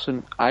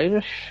person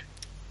Irish?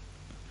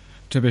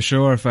 To be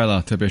sure,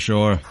 fella, to be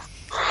sure.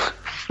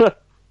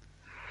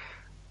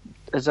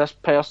 Is this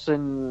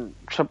person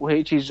Triple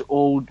H's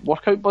old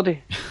workout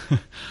buddy?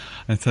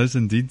 It is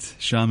indeed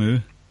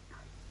Shamu.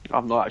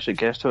 I've not actually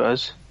guessed who it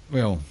is.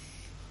 Well,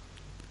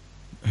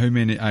 how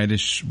many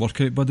Irish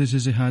workout buddies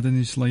has he had in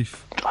his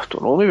life? I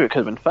don't know, maybe it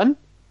could have been Finn.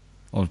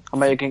 Or I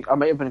might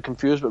have been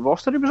confused with what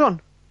roster he was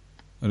on.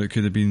 it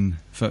could have been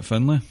Fit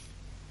Finlay.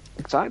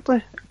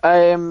 Exactly.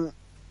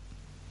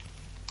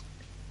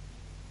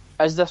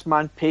 Is this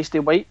man pasty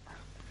white?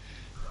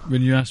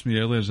 When you asked me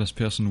earlier, is this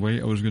person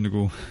white? I was going to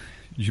go,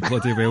 you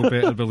bloody well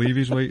better believe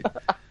he's white.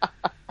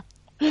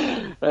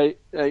 Right,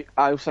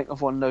 I'll think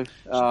of one now.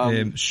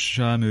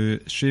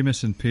 Shamu,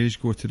 Sheamus and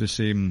Paige go to the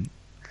same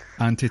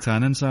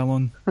anti-tanning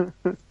salon.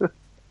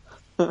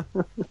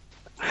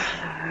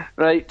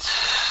 Right.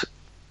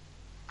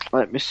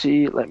 Let me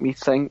see, let me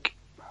think.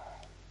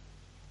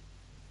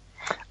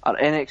 Are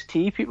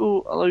NXT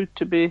people allowed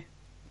to be?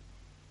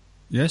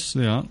 Yes,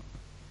 they are.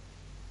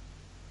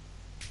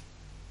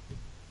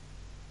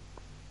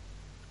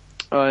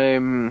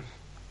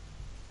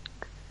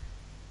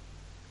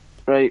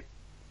 Right.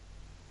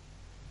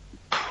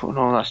 Oh,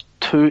 no, that's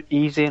too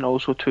easy and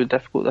also too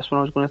difficult. This one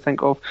I was going to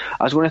think of.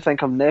 I was going to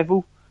think of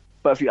Neville,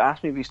 but if you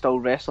ask me if he's still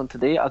wrestling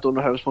today, I don't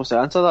know how I'm supposed to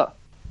answer that.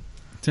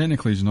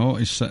 Technically he's not.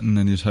 He's sitting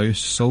in his house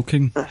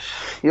sulking.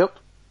 Yep.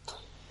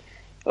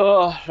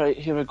 Oh, right,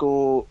 here we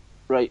go.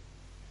 Right.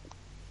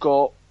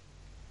 Got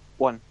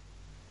one.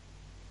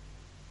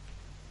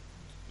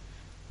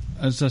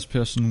 Is this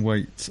person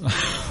white?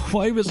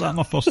 Why was that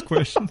my first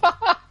question?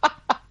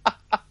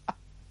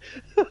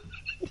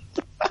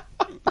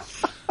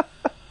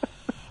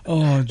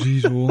 Oh,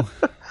 jeez, oh.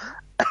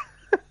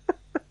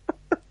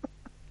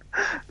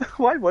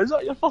 Why was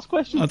that your first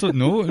question? I don't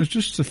know. It was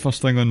just the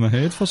first thing on my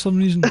head for some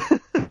reason.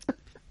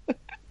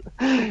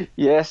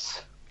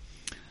 Yes.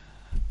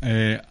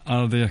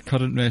 Are they a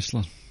current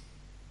wrestler?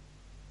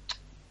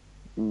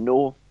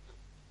 No.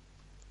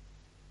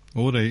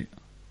 Alright.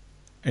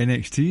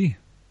 NXT?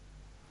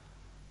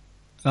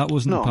 That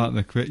wasn't No. part of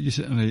the question. You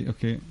said, right,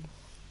 okay.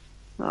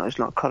 No, it's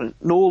not current.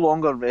 No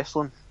longer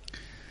wrestling.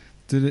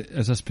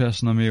 Is this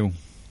person a male?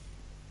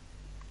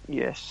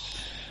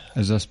 Yes.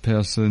 Is this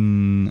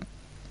person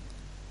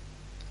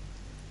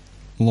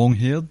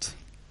long-haired?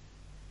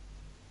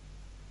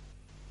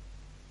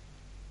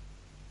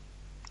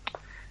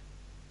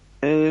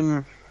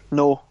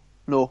 No.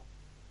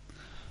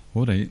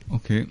 Alright,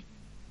 okay.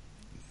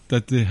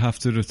 Did they have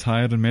to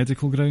retire on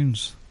medical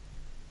grounds?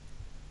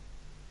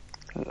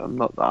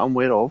 Not that I'm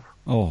aware of.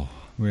 Oh,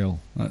 well,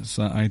 that's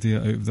that idea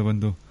out of the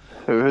window.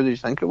 Who do you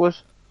think it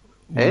was?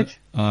 Edge?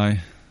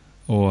 Aye.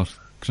 Or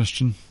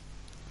Christian.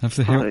 Have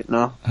they Alright,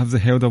 no.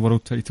 held a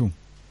world title?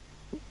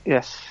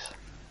 Yes.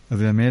 Are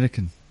they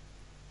American?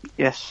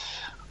 Yes.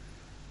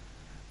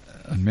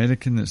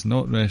 American that's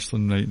not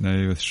wrestling right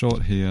now with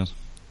short hair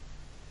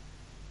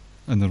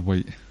and they're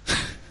white.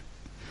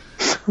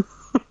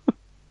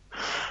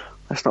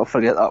 Let's not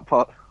forget that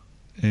part.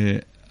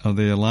 Are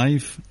they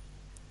alive?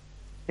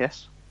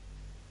 Yes.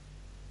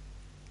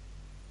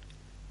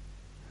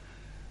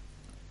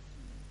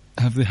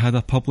 Have they had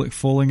a public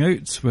falling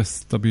out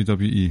with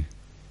WWE?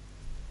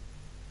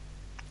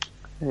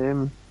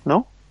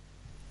 No.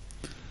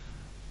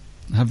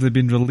 Have they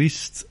been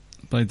released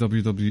by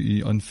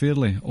WWE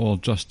unfairly or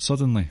just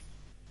suddenly?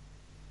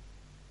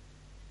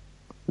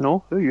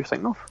 No. Who are you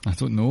thinking of? I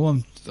don't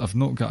know. I've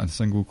not got a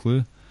single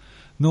clue.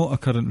 Not a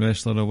current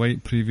wrestler, a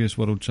white previous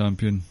world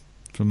champion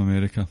from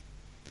America.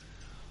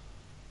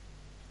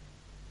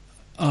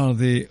 Are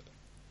they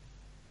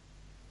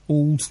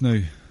old now?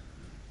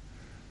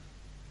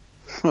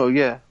 Oh,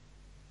 yeah.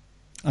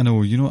 I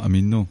know, you know what I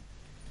mean, though.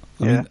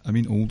 Yeah. I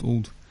mean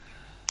old.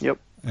 Yep.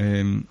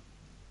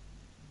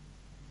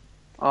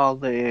 Are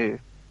they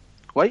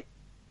white?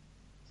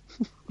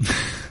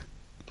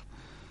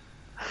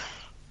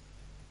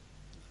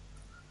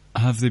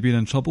 Have they been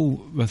in trouble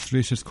with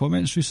racist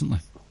comments recently?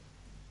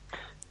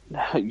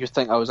 You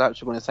think I was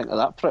actually going to think of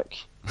that prick?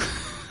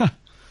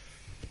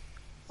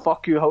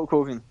 Fuck you, Hulk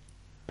Hogan.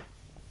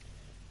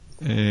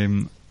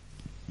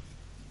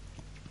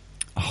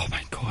 Oh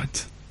my god.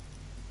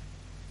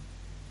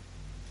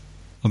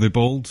 Are they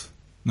bald?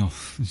 No.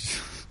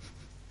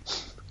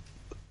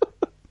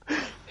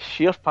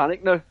 Sheer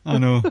panic now. I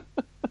know.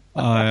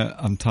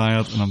 I'm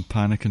tired and I'm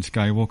panicking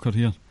Skywalker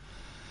here.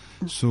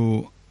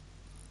 So,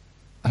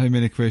 how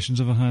many questions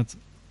have I had?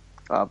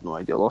 I have no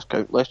idea, lost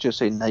count. Let's just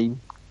say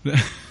 9.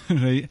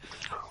 Right.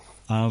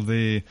 Are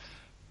they...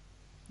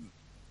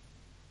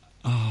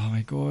 Oh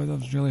my god, I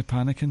was really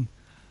panicking.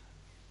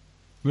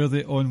 Were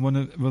they on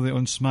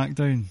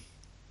SmackDown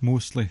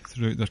mostly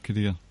throughout their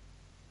career?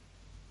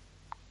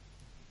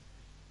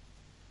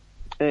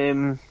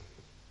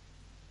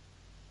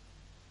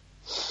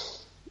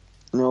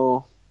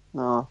 No.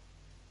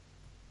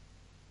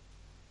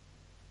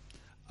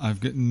 I've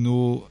got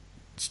no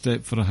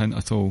step for a hint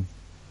at all.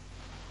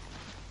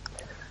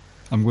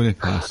 I'm going to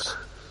pass.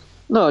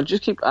 No,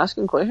 just keep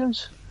asking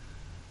questions.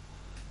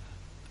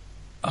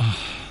 Are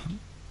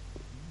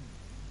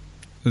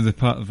they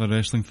part of a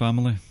wrestling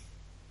family?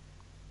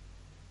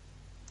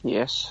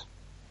 Yes.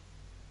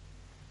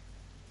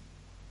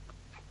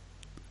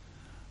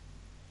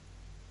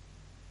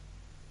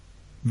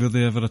 Were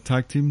they ever a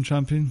tag team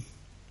champion?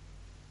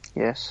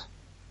 Yes.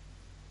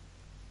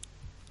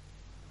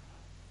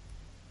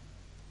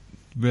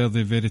 Were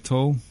they very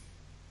tall?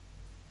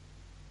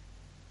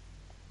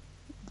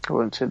 I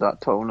wouldn't say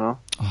that tall, no.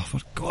 Oh, for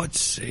God's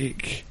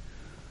sake.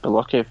 Be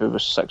lucky if it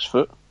was 6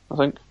 foot, I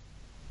think.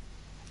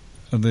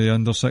 Are they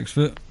under 6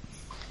 foot?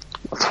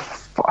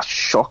 What a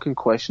shocking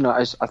question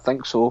that is. I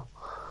think so.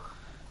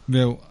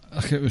 Well,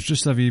 it was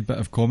just a wee bit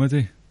of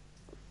comedy.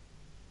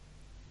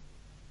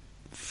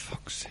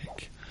 Fuck's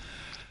sake.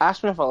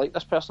 Ask me if I like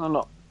this person or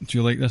not. Do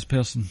you like this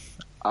person?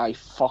 I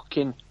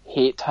fucking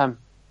hate him.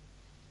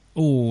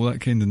 Oh,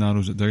 that kind of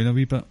narrows it down a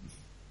wee bit.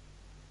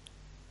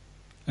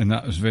 And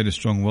that was very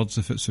strong words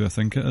if it's who I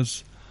think it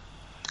is.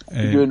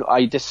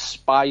 I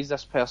despise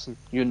this person.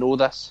 You know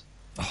this.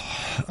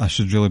 I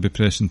should really be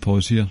pressing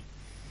pause here.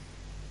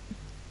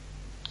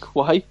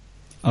 Why?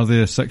 Are they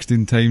a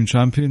 16-time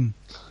champion?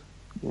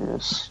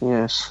 Yes.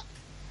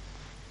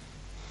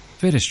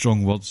 Very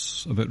strong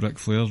words about Ric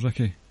Flair,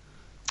 Ricky.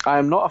 I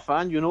am not a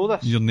fan, you know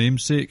this. Your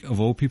namesake, of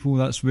all people,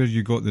 that's where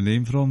you got the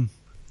name from.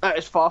 It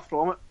is far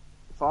from it.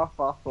 Far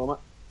from it.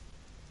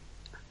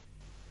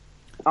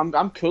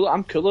 I'm cooler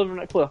than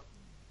Ric Flair.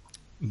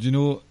 Do you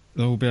know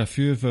there will be a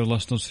few of our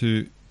listeners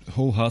who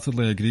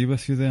wholeheartedly agree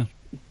with you there?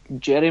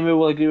 Jeremy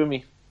will agree with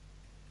me.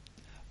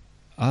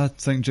 I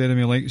think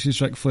Jeremy likes his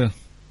Ric Flair.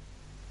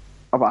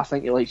 Oh, but I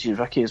think he likes his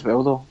Ricky as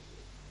well, though.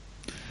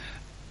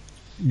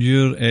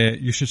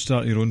 You should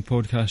start your own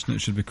podcast and it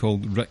should be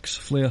called Rick's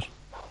Flair.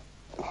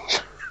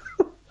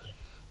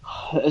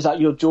 Is that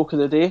your joke of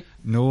the day?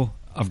 No,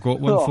 I've got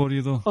one for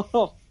you though.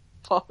 Oh,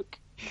 fuck.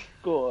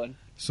 Go on.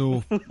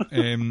 So,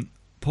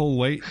 Paul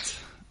White,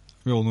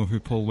 we all know who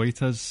Paul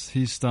White is.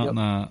 He's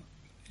starting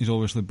he's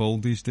obviously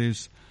bald these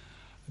days,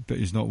 but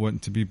he's not wanting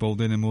to be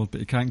bald anymore, but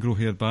he can't grow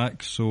hair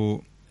back,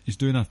 so he's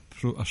doing a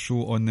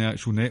show on the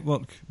actual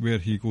network where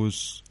he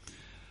goes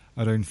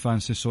around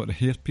fancy sort of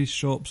hairpiece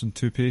shops and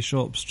toupee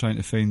shops trying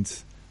to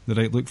find the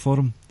right look for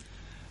him,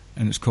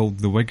 and it's called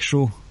The Wig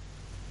Show.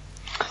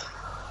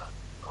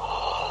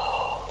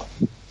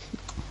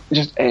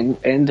 Just end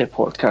the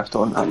podcast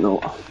on that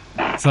note.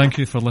 Thank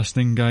you for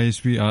listening,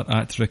 guys. We are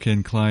at Ricky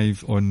and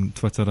Clive on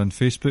Twitter and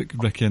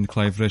Facebook, Ricky and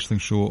Clive Wrestling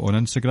Show on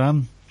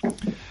Instagram.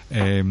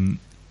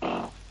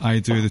 I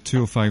do the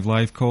 205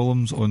 Live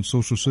columns on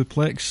Social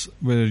Suplex,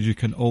 where you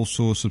can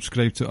also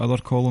subscribe to other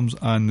columns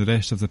and the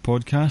rest of the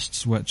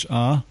podcasts, which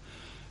are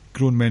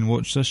Grown Men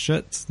Watch This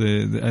Shit,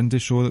 the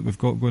indie show that we've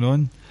got going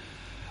on,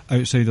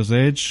 Outsider's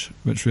Edge,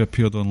 which we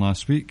appeared on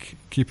last week,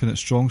 Keeping It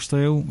Strong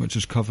Style, which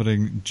is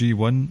covering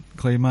G1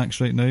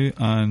 Climax right now,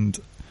 and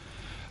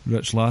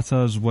Rich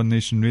Latta's One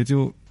Nation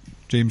Radio.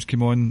 James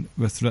came on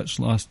with Rich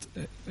last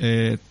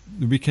the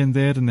weekend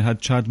there, and they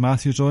had Chad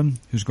Matthews on,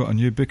 who's got a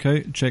new book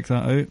out. Check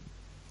that out.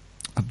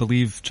 I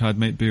believe Chad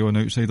might be on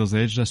Outsider's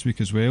Edge this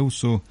week as well,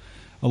 so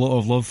a lot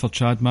of love for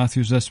Chad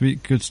Matthews this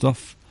week. Good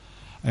stuff.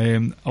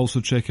 Also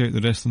check out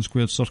the Wrestling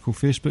Squared Circle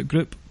Facebook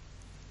group,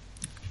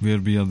 where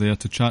we are there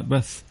to chat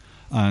with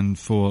and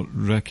for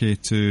Ricky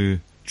to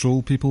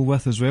troll people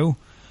with as well.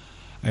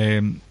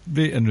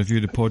 Rate and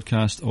review the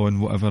podcast on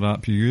whatever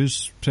app you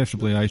use,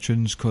 preferably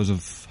iTunes because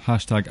of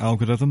hashtag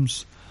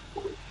algorithms.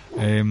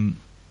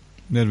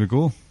 There we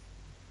go.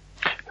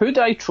 Who did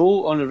I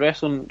troll on the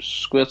Wrestling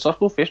Squared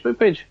Circle Facebook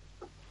page?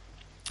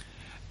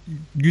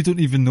 You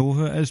don't even know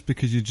who it is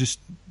because you just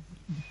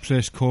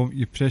press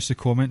the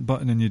comment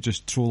button and you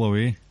just troll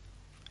away.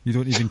 You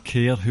don't even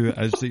care who it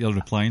is that you're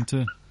replying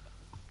to.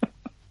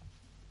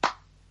 I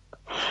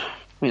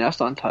mean, that's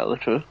not entirely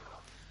true.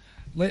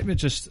 Let me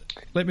just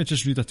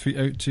read a tweet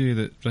out to you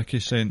that Ricky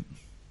sent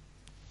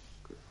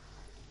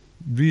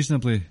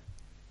reasonably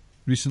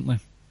recently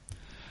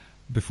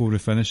before we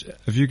finish.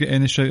 Have you got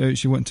any shout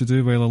outs you want to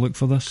do while I look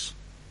for this?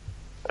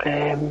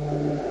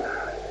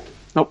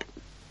 Nope.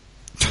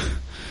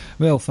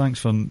 Well, thanks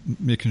for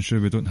making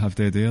sure we don't have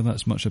dead air.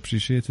 That's much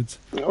appreciated.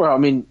 Well, I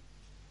mean,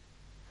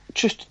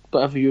 just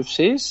whatever you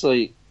says,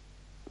 like,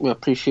 we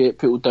appreciate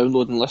people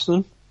downloading and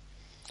listening.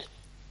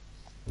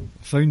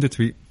 Found the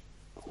tweet.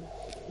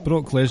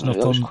 Brock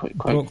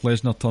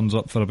Lesnar turns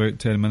up for about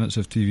 10 minutes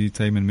of TV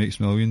time and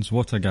makes millions.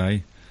 What a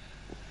guy.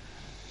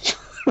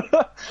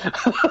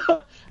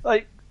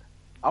 Like,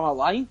 am I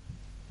lying?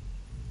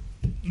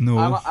 No.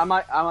 Am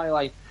I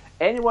lying?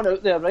 Anyone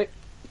out there, right?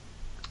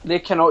 They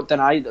cannot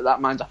deny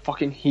that man's a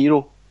fucking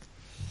hero.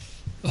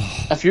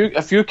 If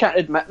you can't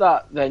admit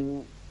that,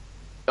 then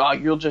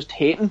you're just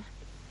hating.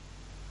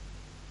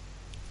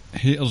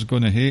 Haters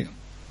gonna hate.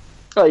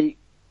 Like,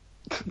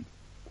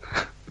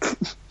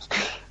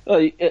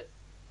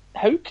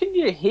 how can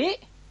you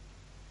hate?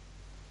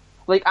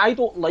 Like, I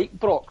don't like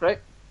Brock, right?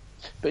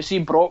 But see,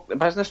 Brock, the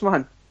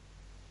businessman,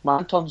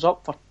 man turns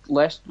up for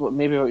less,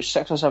 maybe about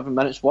 6 or 7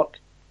 minutes work,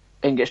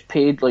 and gets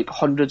paid like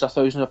hundreds of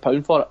thousands of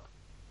pounds for it.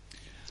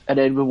 And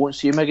then we won't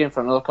see him again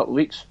for another couple of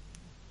weeks.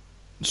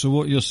 So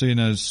what you're saying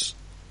is,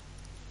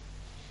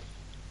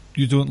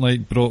 you don't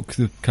like Brock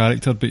the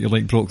character, but you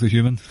like Brock the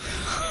human?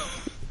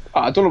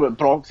 I don't know about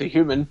Brock the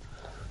human.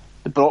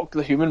 Brock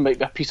the human might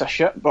be a piece of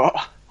shit, but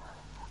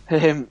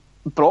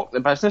Brock the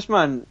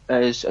businessman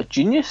is a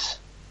genius.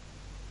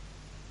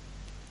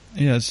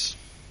 He is.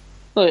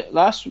 Like,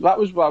 that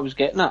was what I was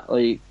getting at.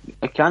 Like,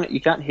 you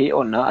can't hate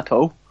on that at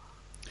all.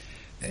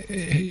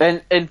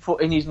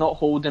 And he's not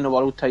holding the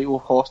world title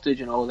hostage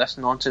and all this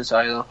nonsense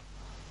either.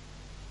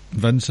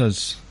 Vince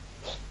is.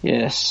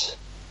 Yes.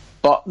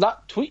 But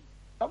that tweet,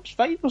 that was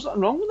fine. There's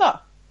nothing wrong with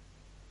that.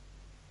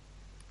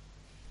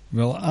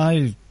 Well,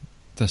 I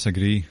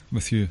disagree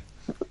with you.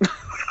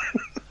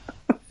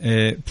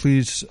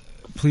 Please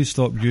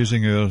stop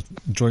using our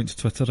joint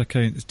Twitter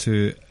account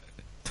to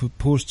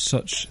post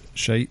such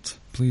shite,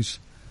 please.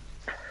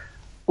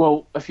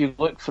 Well, if you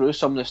look through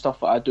some of the stuff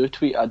that I do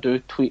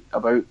tweet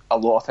about a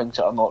lot of things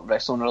that are not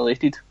wrestling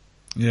related.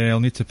 Yeah, I'll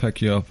need to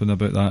pick you up on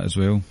about that as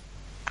well.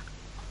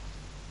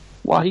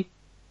 Why?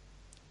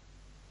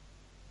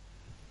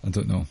 I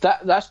don't know.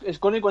 It's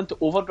going to go into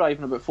overdrive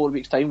in about 4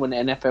 weeks' time when the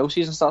NFL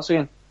season starts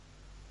again.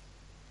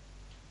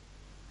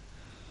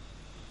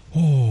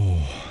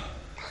 Oh.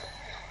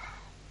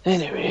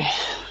 Anyway,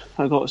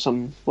 I got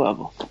some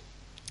whatever.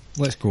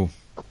 Let's go.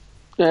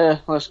 Yeah,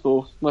 let's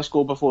go. Let's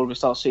go before we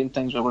start saying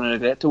things we're going to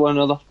regret to one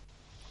another.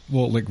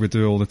 what like we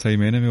do all the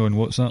time anyway on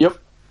WhatsApp. Yep.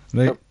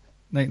 Right.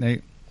 Yep.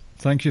 Night.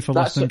 Thank you for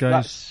listening,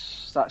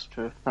 guys. That's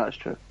true. That's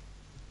true.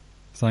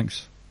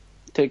 Thanks.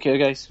 Take care,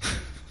 guys.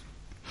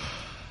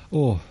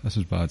 Oh, this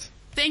is bad.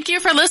 Thank you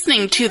for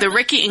listening to the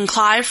Ricky and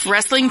Clive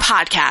Wrestling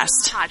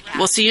Podcast.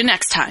 We'll see you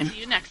next time.